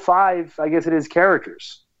of War 5, I guess it is,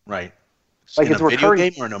 characters. Right. Like in it's a video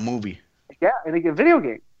recurring game or in a movie? Yeah, in a video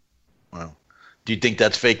game. Wow. Do you think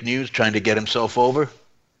that's fake news, trying to get himself over?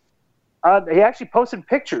 He actually posted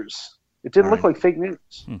pictures. It didn't look like fake news.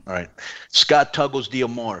 All right. Scott Tuggles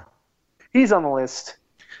D'Amore. He's on the list.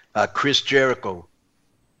 Chris Jericho.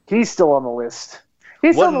 He's still on the list.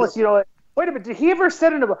 He's still on the list. You know, wait a minute. Did he ever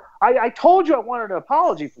send I told you I wanted an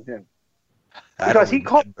apology from him because he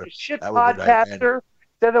called me a shit podcaster.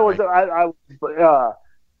 Then there was the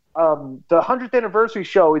 100th anniversary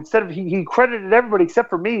show. Instead of he credited everybody except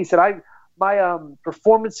for me. He said my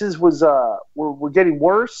performances were getting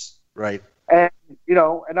worse. Right. And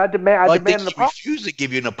and I demand an apology. He refused to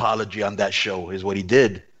give you an apology on that show. Is what he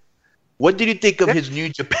did. What did you think of his New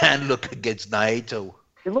Japan look against Naito?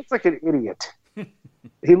 He looks like an idiot.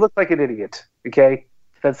 He looked like an idiot. Okay,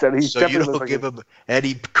 that's it. So you don't give him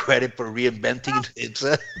any credit for reinventing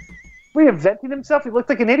it? Reinventing himself? He looked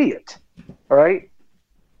like an idiot. All right.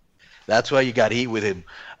 That's why you got heat with him.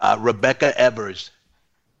 Rebecca Evers.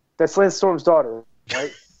 That's Lance Storm's daughter,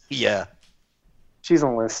 right? Yeah. She's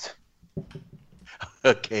on the list.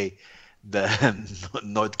 Okay. The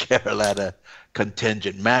North Carolina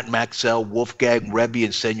contingent. Matt Maxwell, Wolfgang Rebbe,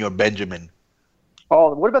 and Senor Benjamin.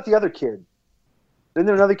 Oh, what about the other kid? Isn't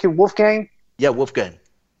there another kid, Wolfgang? Yeah, Wolfgang.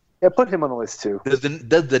 Yeah, put him on the list too. Does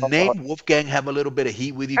the name Wolfgang have a little bit of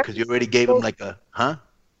heat with you because you already gave him like a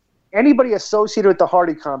Anybody associated with the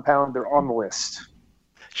Hardy compound, they're on the list.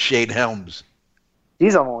 Shane Helms.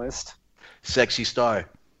 He's on the list. Sexy Star.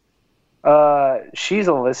 She's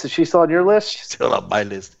on the list. Is she still on your list? Still on my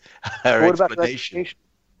list. Her What about explanation.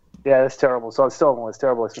 Yeah, that's terrible. So it's still on the list.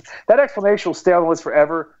 Terrible. That explanation will stay on the list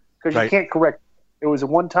forever because you Right. can't correct it. It was a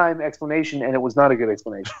one-time explanation, and it was not a good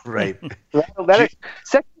explanation. Right.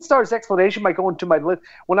 Sexy Star's explanation might go into my list.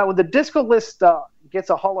 When the disco list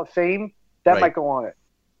gets a Hall of Fame, that Right. might go on it.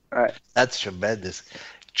 All right. That's tremendous.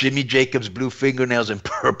 Jimmy Jacobs' blue fingernails and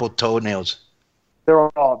purple toenails.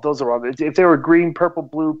 Those are on. If they were green, purple,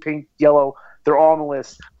 blue, pink, yellow, they're all on the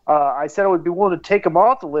list. I said I would be willing to take him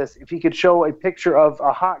off the list if he could show a picture of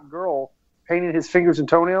a hot girl painting his fingers and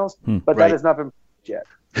toenails, but that Right. has not been yet.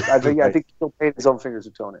 I think he'll paint his own fingers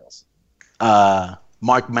and toenails.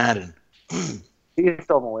 Mark Madden. He's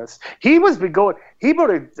still on the list. He was been going. He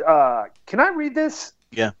voted. Can I read this?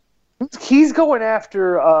 Yeah. He's going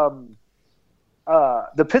after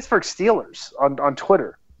the Pittsburgh Steelers on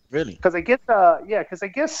Twitter. Really? Because I guess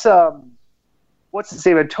what's his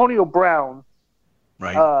name? Antonio Brown.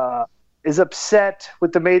 Right. Is upset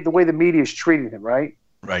with the way the media is treating him. Right.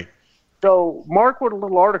 Right. So Mark wrote a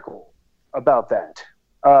little article about that,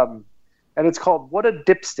 and it's called "What a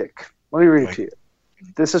Dipstick." Let me read it to you.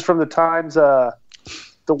 This is from the Times, the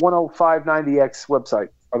 10590X website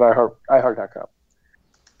on iHeart.com.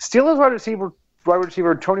 Steelers wide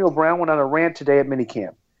receiver Antonio Brown went on a rant today at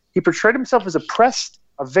minicamp. He portrayed himself as oppressed,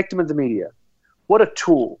 a victim of the media. What a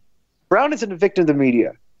tool. Brown isn't a victim of the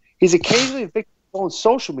media. He's occasionally a victim of his own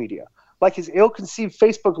social media, like his ill-conceived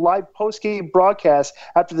Facebook Live post-game broadcast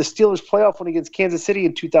after the Steelers' playoff win against Kansas City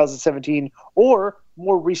in 2017, or,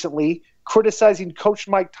 more recently, criticizing Coach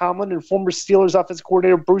Mike Tomlin and former Steelers offensive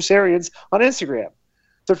coordinator Bruce Arians on Instagram.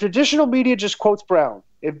 The traditional media just quotes Brown.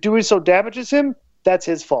 If doing so damages him, that's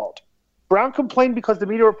his fault. Brown complained because the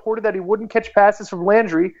media reported that he wouldn't catch passes from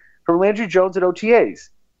Landry Jones at OTAs.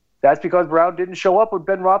 That's because Brown didn't show up when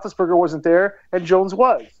Ben Roethlisberger wasn't there and Jones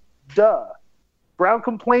was. Duh. Brown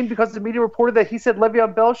complained because the media reported that he said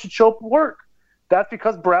Le'Veon Bell should show up at work. That's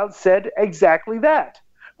because Brown said exactly that.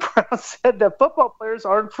 Brown said that football players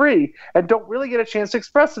aren't free and don't really get a chance to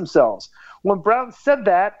express themselves. When Brown said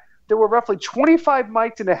that, there were roughly 25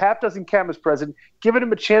 mics and a half dozen cameras present, giving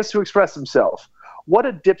him a chance to express himself. What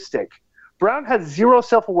a dipstick. Brown has zero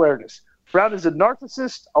self-awareness. Brown is a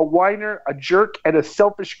narcissist, a whiner, a jerk, and a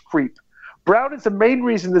selfish creep. Brown is the main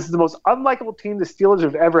reason this is the most unlikable team the Steelers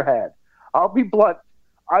have ever had. I'll be blunt.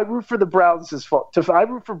 I root for the Browns I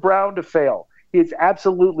root for Brown to fail. He is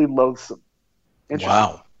absolutely loathsome.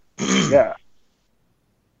 Wow. Yeah.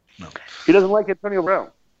 No. He doesn't like Antonio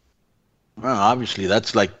Brown. Well, obviously,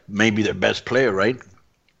 that's like maybe their best player, right?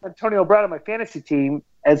 Antonio Brown on my fantasy team,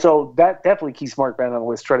 and so that definitely keeps Mark Brown on the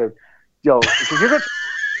list. Try to, because you're going to.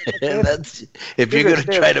 If you're going to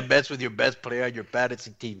try to mess with your best player on your fantasy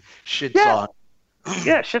team, shit's on.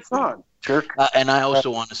 Yeah, shit's on. Jerk. And I also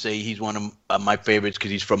want to say he's one of my favorites because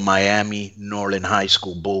he's from Miami, Norland High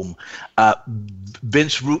School. Boom.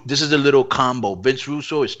 This is a little combo. Vince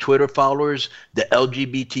Russo is Twitter followers, the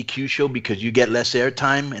LGBTQ show because you get less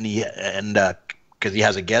airtime, and because he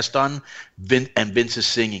has a guest on. Vince is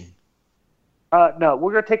singing. No,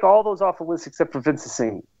 we're going to take all those off the list except for Vince's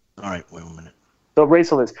singing. All right, wait a minute. So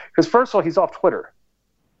erase all this because first of all, he's off Twitter.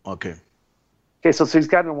 Okay. Okay, so he's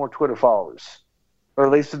got no more Twitter followers, or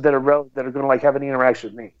at least that are going to like have any interaction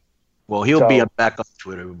with me. Well, he'll be back on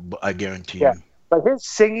Twitter, I guarantee you. Yeah, but his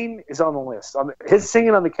singing is on the list. His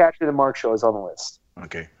singing on the Catcher and Mark show is on the list.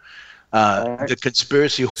 Okay. The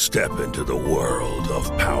conspiracy. Step into the world of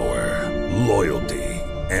power, loyalty,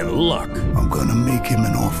 and luck. I'm gonna make him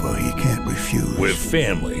an offer he can't refuse. With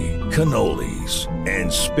family, cannolis,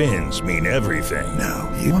 and spins mean everything.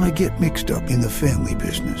 Now, you wanna get mixed up in the family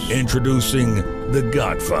business. Introducing The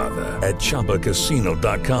Godfather at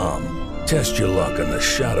ChumbaCasino.com. Test your luck in the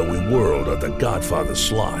shadowy world of The Godfather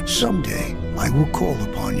slot. Someday, I will call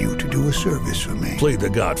upon you to do a service for me. Play The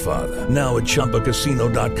Godfather, now at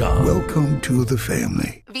ChumbaCasino.com. Welcome to the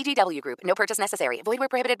family. VGW Group. No purchase necessary. Void where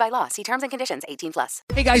prohibited by law. See terms and conditions. 18+.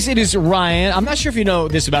 Hey guys, it is Ryan. I'm not sure if you know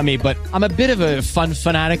this about me, but I'm a bit of a fun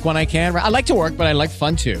fanatic when I can. I like to work, but I like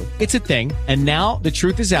fun too. It's a thing. And now the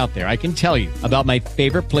truth is out there. I can tell you about my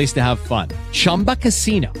favorite place to have fun. Chumba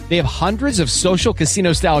Casino. They have hundreds of social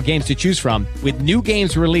casino style games to choose from with new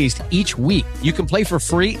games released each week. You can play for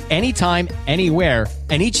free anytime, anywhere.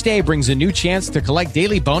 And each day brings a new chance to collect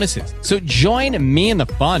daily bonuses. So join me in the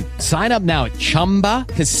fun. Sign up now at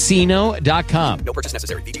ChumbaCasino.com. No purchase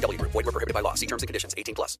necessary. VGW Group. Void where prohibited by law. See terms and conditions.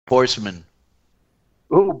 18+. Horseman.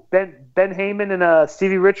 Who? Ben Heyman and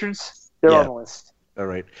Stevie Richards? They're on the list. All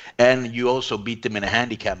right. And you also beat them in a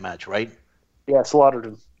handicap match, right? Yeah, slaughtered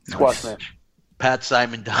him. Squash match. Pat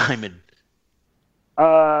Simon Diamond.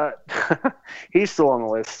 He's still on the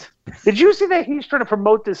list. Did you see that he's trying to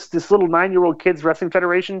promote this little 9-year-old kids wrestling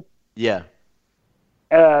federation? Yeah.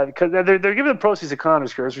 Because they're giving the proceeds to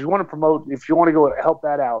Connors, if you want to promote, if you want to go help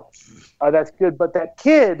that out, that's good. But that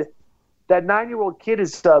kid, that 9-year-old kid,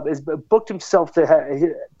 is booked himself to be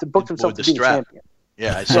the champion.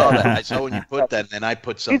 Yeah, I saw that. I saw when you put that, and then I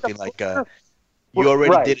put something like, "You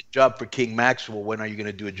already did a job for King Maxwell. When are you going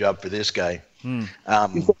to do a job for this guy?"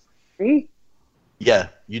 Me? Yeah,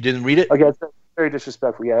 you didn't read it? Okay, that's very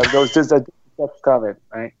disrespectful. Yeah, that was just a disrespectful comment,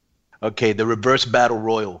 right? Okay, the Reverse Battle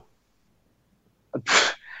Royal.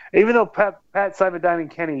 Even though Pat Simon Diamond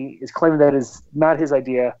Kenny is claiming that is not his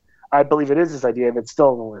idea, I believe it is his idea, and it's still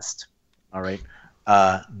on the list. All right.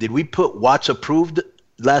 Did we put Watts Approved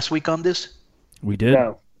last week on this? We did.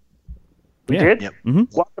 No. We did? Yep.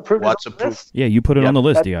 Mm-hmm. Watts Approved? Yeah, you put it on the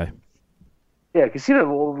list, DI. Yeah, because you know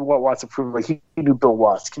what Watts Approved. Like, he knew Bill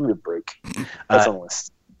Watts. Give me a break. That's on the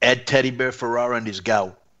list. Ed Teddy Bear Ferrara and his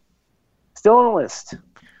gout. Still on the list.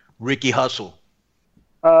 Ricky Hustle.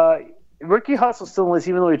 Ricky Hustle's still on the list,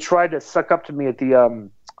 even though he tried to suck up to me at the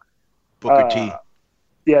Booker T.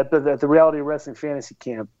 Yeah, at the Reality Wrestling Fantasy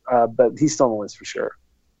Camp. But he's still on the list for sure.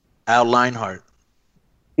 Al Leinhart.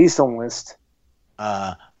 He's still on the list.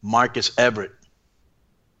 Marcus Everett.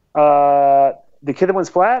 The kid that went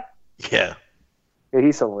splat? Yeah. Yeah,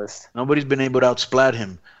 he's on the list. Nobody's been able to outsplat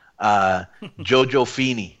him. Jojo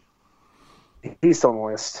Feeney. He's still on the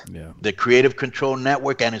list. Yeah. The Creative Control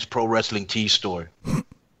Network and his Pro Wrestling Tee store.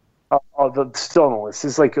 Still on the list.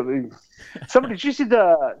 It's like somebody. Did you see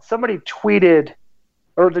somebody tweeted,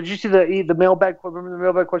 or did you see the mailbag? Remember the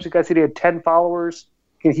mailbag question? The guy said he had 10 followers.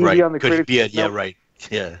 Can he be on the Creative Control? Yeah, right.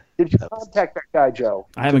 Yeah. Did you contact that guy, Joe?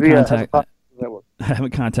 I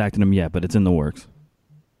haven't contacted him yet, but it's in the works.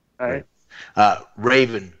 All right.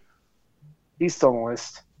 Raven. He's still on the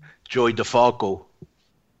list. Joey DeFalco.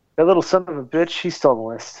 That little son of a bitch, he's still on the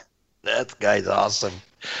list. That guy's awesome.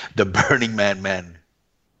 The Burning Man.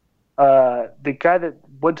 The guy that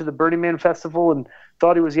went to the Burning Man festival and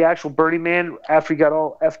thought he was the actual Burning Man after he got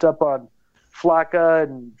all effed up on Flocka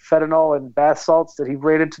and fentanyl and bath salts that he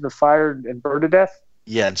ran into the fire and burned to death.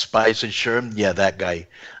 Yeah, and Spice and Sherm. Yeah, that guy.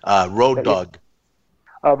 Road Dogg.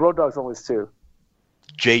 Road Dogg's on the list too.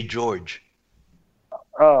 Jay George.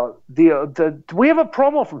 Do we have a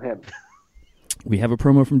promo from him? We have a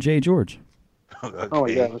promo from Jay George. Okay. Oh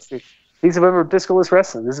my God, let's see. He's a member of Discoless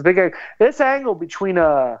Wrestling. This is a big guy. This angle between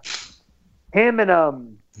him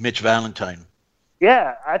and Mitch Valentine.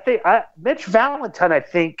 Yeah, I think Mitch Valentine. I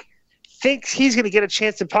think thinks he's going to get a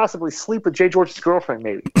chance to possibly sleep with Jay George's girlfriend,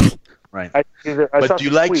 maybe. Right. I but do you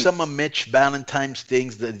like tweet. some of Mitch Valentine's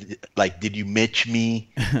things? That, like, did you Mitch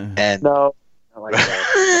me? And No, I like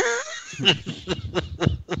that.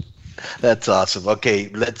 That's awesome. Okay,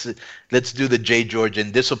 let's do the Jay George,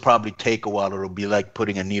 and this will probably take a while. It'll be like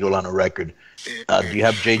putting a needle on a record. Do you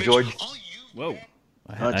have Jay George? Whoa!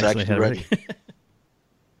 It's actually ready.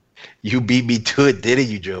 You beat me to it, didn't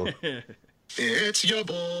you, Joe? It's your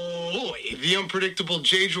boy, the unpredictable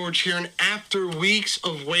Jay George here, and after weeks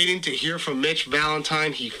of waiting to hear from Mitch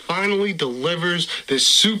Valentine, he finally delivers this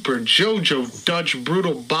super JoJo Dutch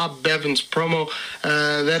brutal Bob Bevins promo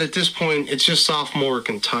that at this point, it's just sophomoric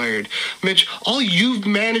and tired. Mitch, all you've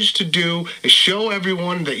managed to do is show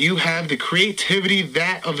everyone that you have the creativity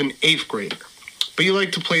that of an 8th grader. But you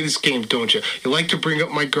like to play this game, don't you? You like to bring up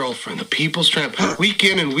my girlfriend, the People's Champ, week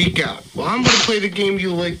in and week out. Well, I'm gonna play the game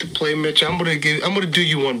you like to play, Mitch. I'm gonna do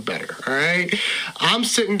you one better. All right? I'm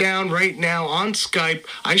sitting down right now on Skype.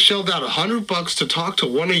 I shelled out $100 to talk to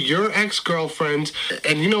one of your ex-girlfriends,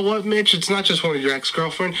 and you know what, Mitch? It's not just one of your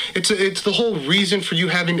ex-girlfriend. It's the whole reason for you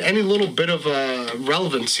having any little bit of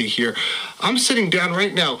relevancy here. I'm sitting down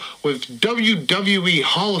right now with WWE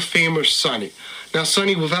Hall of Famer Sonny. Now,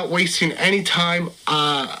 Sonny, without wasting any time,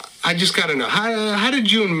 I just got to know, how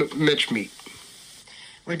did you and Mitch meet?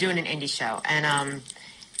 We're doing an indie show, and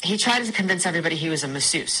he tried to convince everybody he was a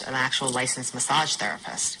masseuse, an actual licensed massage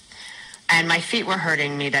therapist. And my feet were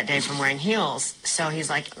hurting me that day from wearing heels, so he's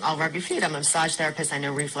like, I'll rub your feet. I'm a massage therapist. I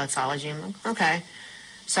know reflexology. I'm like, okay.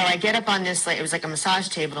 So I get up on this, it was like a massage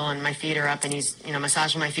table, and my feet are up, and he's,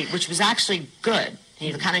 massaging my feet, which was actually good.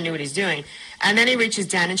 He kind of knew what he's doing. And then he reaches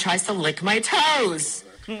down and tries to lick my toes.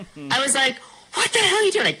 I was like, what the hell are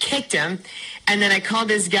you doing? I kicked him. And then I called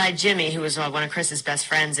this guy, Jimmy, who was one of Chris's best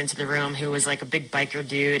friends, into the room, who was like a big biker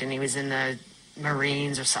dude, and he was in the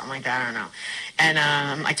Marines or something like that, I don't know. And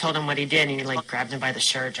I told him what he did, and he grabbed him by the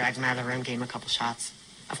shirt, dragged him out of the room, gave him a couple shots.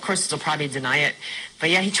 Of course, he'll probably deny it. But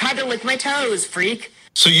yeah, he tried to lick my toes, freak.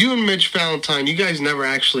 So you and Mitch Valentine, you guys never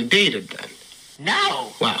actually dated then?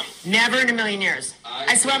 No. Wow. Never in a million years.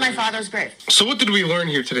 I swear on my father's grave. So what did we learn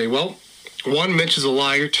here today? Well, 1, Mitch is a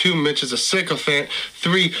liar. 2, Mitch is a sycophant.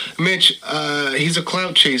 3, Mitch, he's a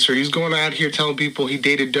clout chaser. He's going out here telling people he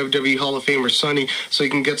dated WWE Hall of Famer Sonny so he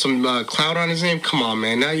can get some clout on his name. Come on,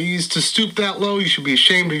 man. Now you used to stoop that low. You should be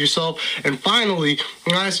ashamed of yourself. And finally,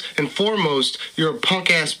 last and foremost, you're a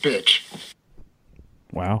punk-ass bitch.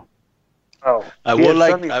 Wow. Oh, I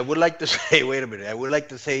would like to say. Wait a minute. I would like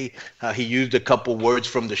to say he used a couple words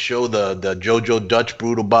from the show, the JoJo Dutch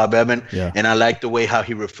brutal Bob Evan, and I like the way how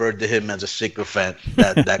he referred to him as a sycophant.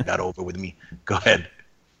 That got over with me. Go ahead.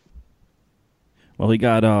 Well, he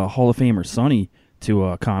got Hall of Famer Sonny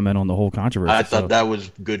to comment on the whole controversy. I thought that was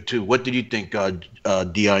good too. What did you think,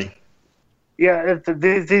 Di? Yeah,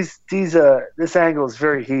 this angle is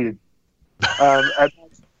very heated.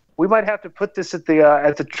 We might have to put this at the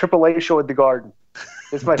AAA show at the Garden.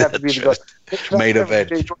 This might have to be the Garden. Main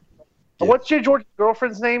event. What's Jay George's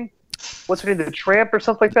girlfriend's name? What's her name? The Tramp or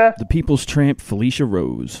something like that? The People's Tramp, Felicia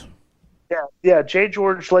Rose. Yeah. Jay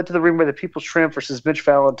George led to the ring by the People's Tramp versus Mitch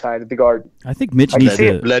Valentine at the Garden. I think Mitch needs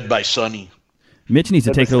to led by Sonny. Mitch needs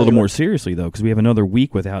to take it a little more seriously though, because we have another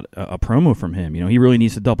week without a promo from him. You know, he really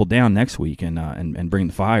needs to double down next week and bring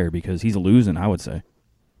the fire because he's losing. I would say.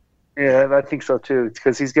 Yeah, I think so too.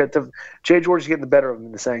 Because Jay George is getting the better of him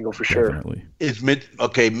in this angle for sure. Definitely. Is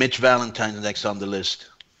Mitch Valentine's next on the list?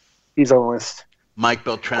 He's on the list. Mike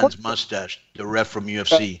Beltran's mustache, the ref from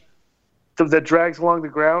UFC. That drags along the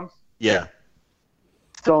ground? Yeah.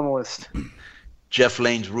 Still on the list. Jeff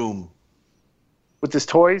Lane's room. With his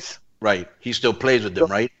toys? Right. He still plays with them,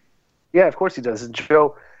 right? Yeah, of course he does. And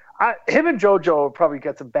Joe, him and JoJo probably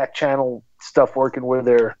got some back channel stuff working where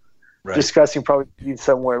they're discussing probably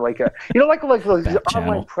somewhere like a, like those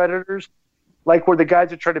online predators, like where the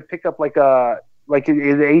guys are trying to pick up like an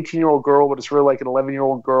 18-year-old girl, but it's really like an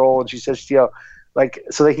 11-year-old girl, and she says, like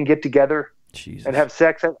so they can get together and have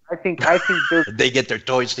sex. I think they get their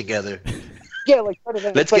toys together. Yeah, like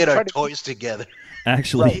let's get our toys together.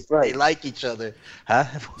 Actually, they like each other, huh?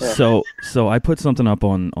 So I put something up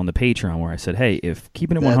on the Patreon where I said, hey, if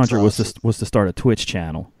Keeping It 100 was to start a Twitch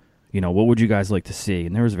channel, what would you guys like to see?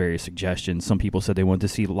 And there was various suggestions. Some people said they wanted to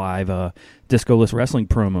see live Disco-less wrestling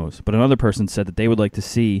promos, but another person said that they would like to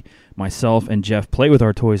see myself and Jeff play with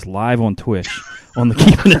our toys live on Twitch on the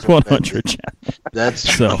Keeping It 100 channel. That's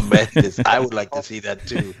tremendous. I would like to see that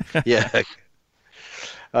too. Yeah.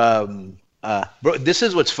 Bro, this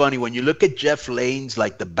is what's funny. When you look at Jeff Lane's,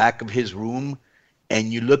 like the back of his room,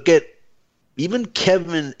 and you look at even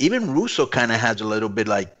Russo kind of has a little bit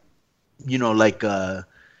like,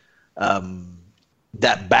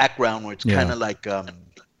 that background where it's kind of like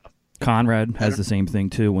Conrad has the same thing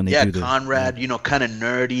too when they do the Conrad, kind of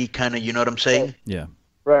nerdy, kind of, you know what I'm saying? Yeah.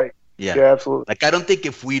 Right. Yeah, absolutely. Like I don't think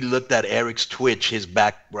if we looked at Eric's Twitch, his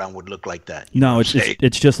background would look like that. No, it's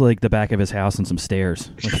just like the back of his house and some stairs.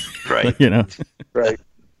 Right. Right.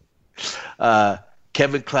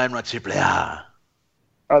 Kevin Kleinrock Triple.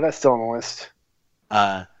 Oh, that's still on the list.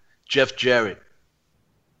 Jeff Jarrett.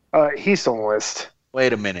 He's still on the list.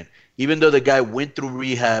 Wait a minute. Even though the guy went through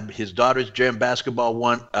rehab, his daughter's Jam Basketball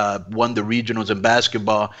won the regionals in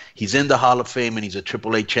basketball. He's in the Hall of Fame and he's a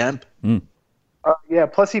AAA champ. Yeah.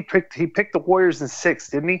 Plus, he picked the Warriors in 6,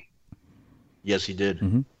 didn't he? Yes, he did.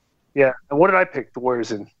 Mm-hmm. Yeah. And what did I pick the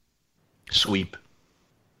Warriors in? Sweep.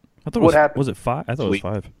 I thought happened? Was it 5? I thought Sweep. it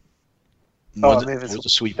was 5. It was a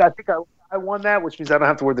sweep. I think I won that, which means I don't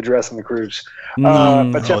have to wear the dress on the cruise.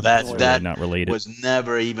 But really that not related. was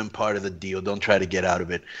never even part of the deal. Don't try to get out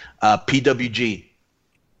of it. PWG.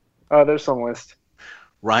 There's some list.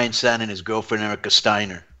 Ryan Satin and his girlfriend Erica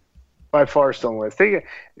Steiner. By far still on the list.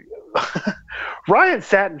 Ryan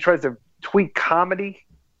Satin tries to tweet comedy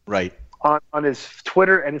right on his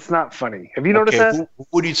Twitter, and it's not funny. Have you noticed that?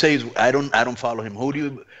 Who do you say is? I don't follow him.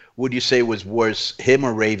 Would you say was worse, him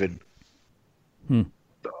or Raven?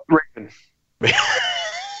 Raven.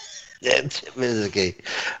 That's okay.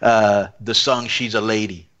 The song "She's a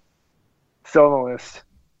Lady." Still on the list.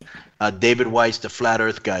 David Weiss, the Flat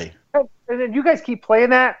Earth guy. And then you guys keep playing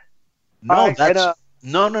that? No,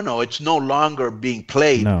 no. It's no longer being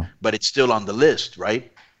played, but it's still on the list,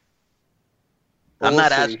 right? I'm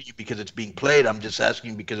not asking you because it's being played. I'm just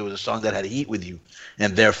asking you because it was a song that had heat with you,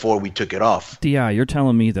 and therefore we took it off. D.I., you're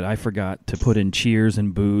telling me that I forgot to put in cheers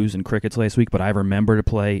and boos and crickets last week, but I remember to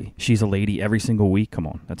play She's a Lady every single week? Come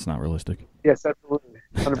on, that's not realistic. Yes, absolutely.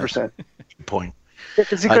 100%. Good point.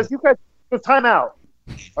 Because you guys, time out,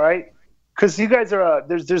 all right? Because you guys are,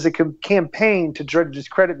 there's a campaign to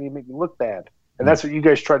discredit me and make me look bad. And that's what you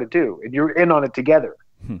guys try to do. And you're in on it together.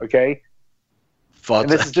 Okay? False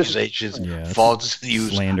And this is just- accusations, false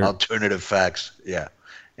news, slander. alternative facts. Yeah.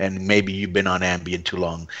 And maybe you've been on Ambien too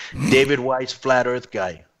long. David Weiss, Flat Earth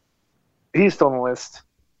guy. He's still on the list.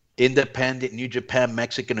 Independent, New Japan,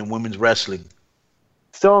 Mexican, and women's wrestling.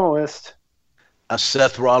 Still on the list.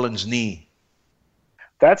 Seth Rollins' knee.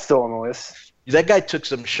 That's still on the list. That guy took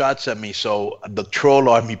some shots at me, so the troll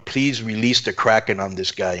army, please release the Kraken on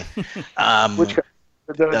this guy. Which guy?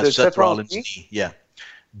 The Seth Rollins' knee. Yeah.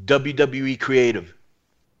 WWE Creative.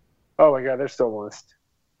 Oh my God, they're still on the list.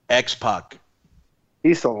 X-Pac.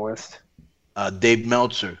 He's still on the list. Dave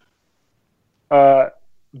Meltzer.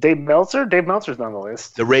 Dave Meltzer? Dave Meltzer's not on the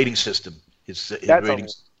list. The rating system. His That's rating on the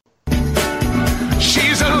system.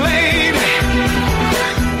 She's a lady.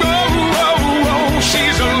 Oh, oh, oh,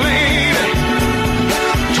 she's a lady.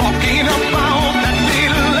 Talking about that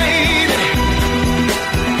little lady.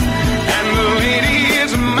 And the lady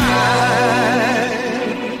is mine.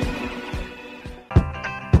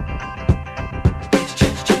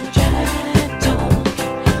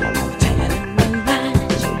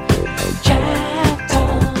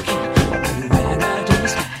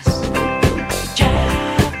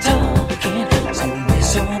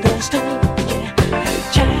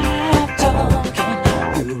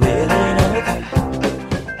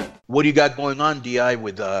 What do you got going on, DI,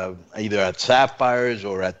 with either at Sapphires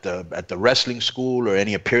or at the wrestling school, or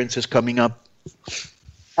any appearances coming up?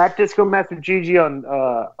 At Disco Master Gigi on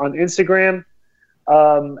Instagram,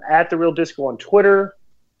 at The Real Disco on Twitter.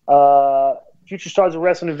 Future Stars of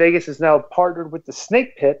Wrestling in Vegas is now partnered with the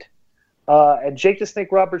Snake Pit, and Jake the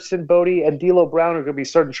Snake Robertson, Bodie, and D'Lo Brown are going to be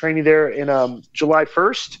starting training there in July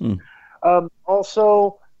 1st.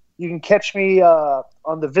 Also, you can catch me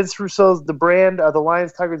on the Vince Russo's The Brand, the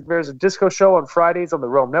Lions, Tigers, Bears, and Disco show on Fridays on the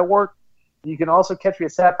Realm Network. You can also catch me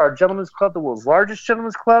at Sapphire Gentlemen's Club, the world's largest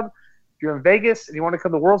gentlemen's club. If you're in Vegas and you want to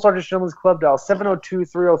come to the world's largest gentlemen's club, dial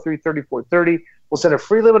 702-303-3430. We'll send a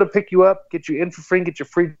free limo to pick you up, get you in for free, and get your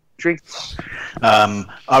free drinks.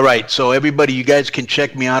 All right, so everybody, you guys can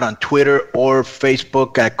check me out on Twitter or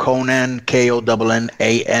Facebook at Conan, Konnan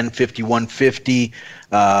 5150.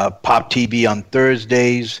 Pop TV on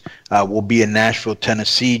Thursdays. We'll be in Nashville,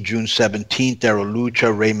 Tennessee, June 17th. Aero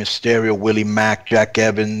Lucha, Rey Mysterio, Willie Mack, Jack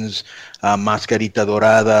Evans, Mascarita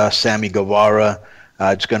Dorada, Sammy Guevara.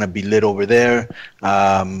 It's going to be lit over there.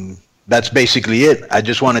 That's basically it. I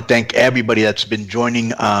just want to thank everybody that's been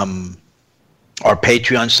joining our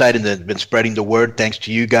Patreon site and that's been spreading the word. Thanks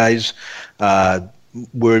to you guys.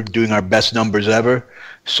 We're doing our best numbers ever.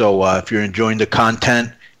 So if you're enjoying the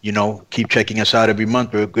content, keep checking us out every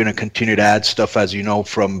month. We're going to continue to add stuff, as you know,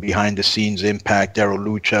 from behind the scenes, Impact, Aero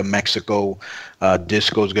Lucha, Mexico.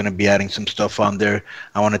 Disco is going to be adding some stuff on there.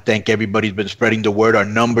 I want to thank everybody who's been spreading the word. Our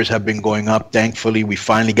numbers have been going up. Thankfully, we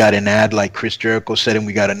finally got an ad, like Chris Jericho said, and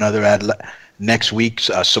we got another ad next week.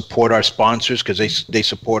 Support our sponsors because they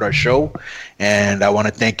support our show. And I want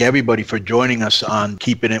to thank everybody for joining us on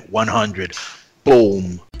Keeping It 100.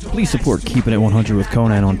 Boom. Please support Keeping It 100 with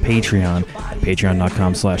Conan on Patreon at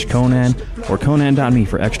patreon.com/Conan or Conan.me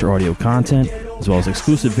for extra audio content, as well as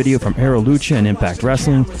exclusive video from Aero Lucha and Impact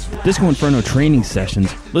Wrestling, Disco Inferno training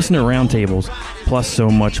sessions, listener roundtables, plus so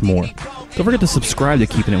much more. Don't forget to subscribe to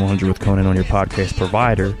Keeping It 100 with Conan on your podcast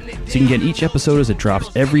provider so you can get each episode as it drops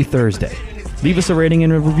every Thursday. Leave us a rating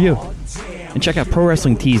and a review. And check out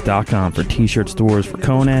ProWrestlingTees.com for t-shirt stores for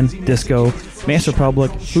Conan, Disco, Master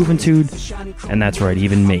Public, Juventud, and that's right,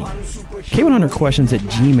 even me.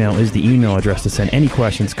 K100questions@gmail is the email address to send any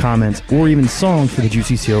questions, comments, or even songs for the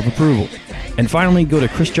juicy seal of approval. And finally, go to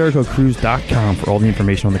ChrisJerichoCruise.com for all the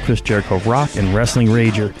information on the Chris Jericho Rock and Wrestling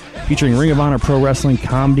Rager, featuring Ring of Honor Pro Wrestling,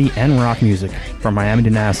 comedy, and rock music from Miami to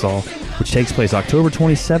Nassau, which takes place October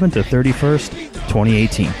 27th to 31st,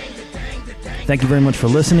 2018. Thank you very much for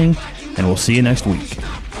listening, and we'll see you next week.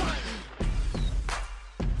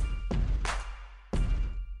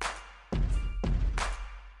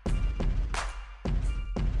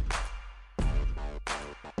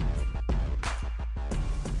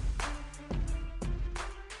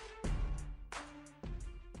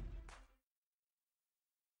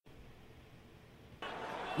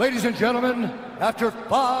 Ladies and gentlemen, after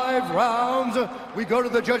 5 rounds, we go to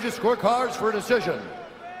the judges' scorecards for a decision.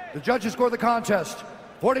 The judges score the contest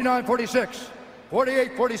 49-46,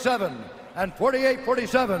 48-47, and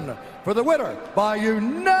 48-47 for the winner by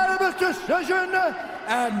unanimous decision.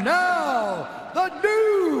 And now, the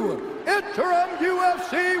new interim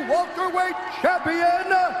UFC welterweight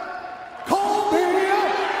champion, Colby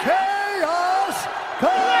Chaos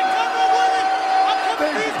Covington.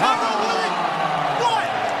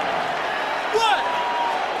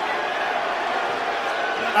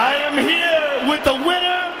 with the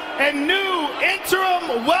winner and new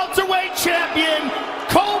interim welterweight champion,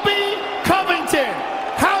 Colby Covington.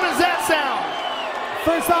 How does that sound?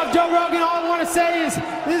 First off, Joe Rogan, all I want to say is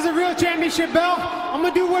this is a real championship belt. I'm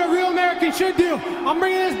going to do what a real American should do. I'm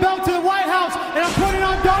bringing this belt to the White House, and I'm putting it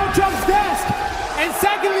on Donald Trump's desk. And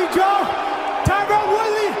secondly, Joe, Tyrone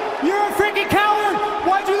Woodley, you're a freaking coward.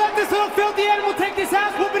 Why'd you let this little filthy animal take this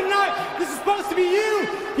ass whooping tonight? This is supposed to be you.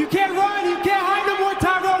 You can't run. You can't hide no more,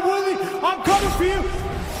 Tyrone Woodley. I'm coming for you.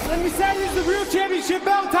 Let me say this is the real championship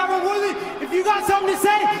belt, Tyrone Woodley. If you got something to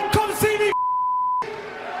say, come see me.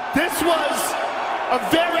 This was a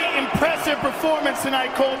very impressive performance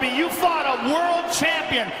tonight, Colby. You fought a world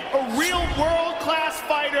champion, a real world-class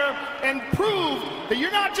fighter, and proved that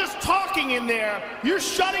you're not just talking in there, you're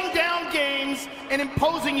shutting down games and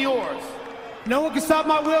imposing yours. No one can stop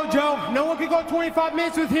my will, Joe. No one can go 25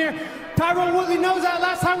 minutes with here. Tyrone Woodley knows that.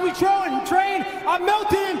 Last time we trained, I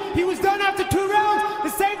melted him. He was done after 2 rounds.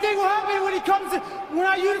 The same thing will happen when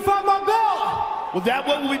I unify my belt. Well, that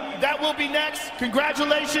will be next.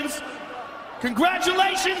 Congratulations.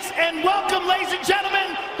 Congratulations and welcome, ladies and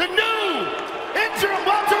gentlemen, the new interim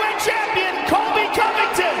welterweight champion, Colby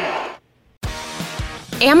Covington.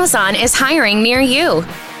 Amazon is hiring near you.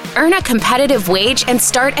 Earn a competitive wage and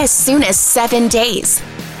start as soon as 7 days.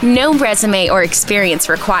 No resume or experience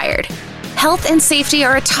required. Health and safety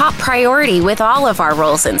are a top priority with all of our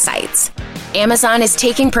roles and sites. Amazon is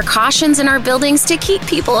taking precautions in our buildings to keep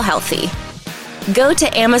people healthy. Go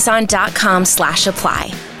to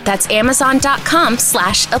amazon.com/apply. That's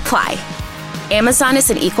amazon.com/apply. Amazon is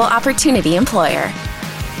an equal opportunity employer.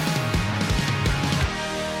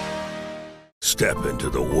 Step into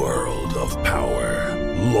the world of power,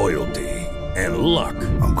 loyalty, and luck.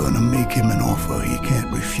 I'm gonna make him an offer he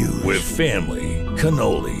can't refuse. With family,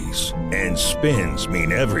 cannolis, and spins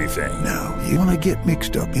mean everything. Now, you wanna get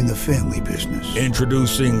mixed up in the family business.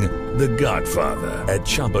 Introducing The Godfather at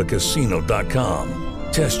ChumbaCasino.com.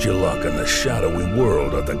 Test your luck in the shadowy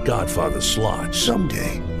world of The Godfather slot.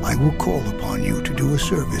 Someday, I will call upon you to do a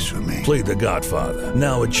service for me. Play The Godfather,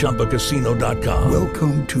 now at ChumbaCasino.com.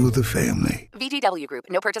 Welcome to the family. VGW Group.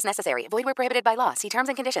 No purchase necessary. Void where prohibited by law. See terms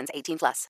and conditions. 18+.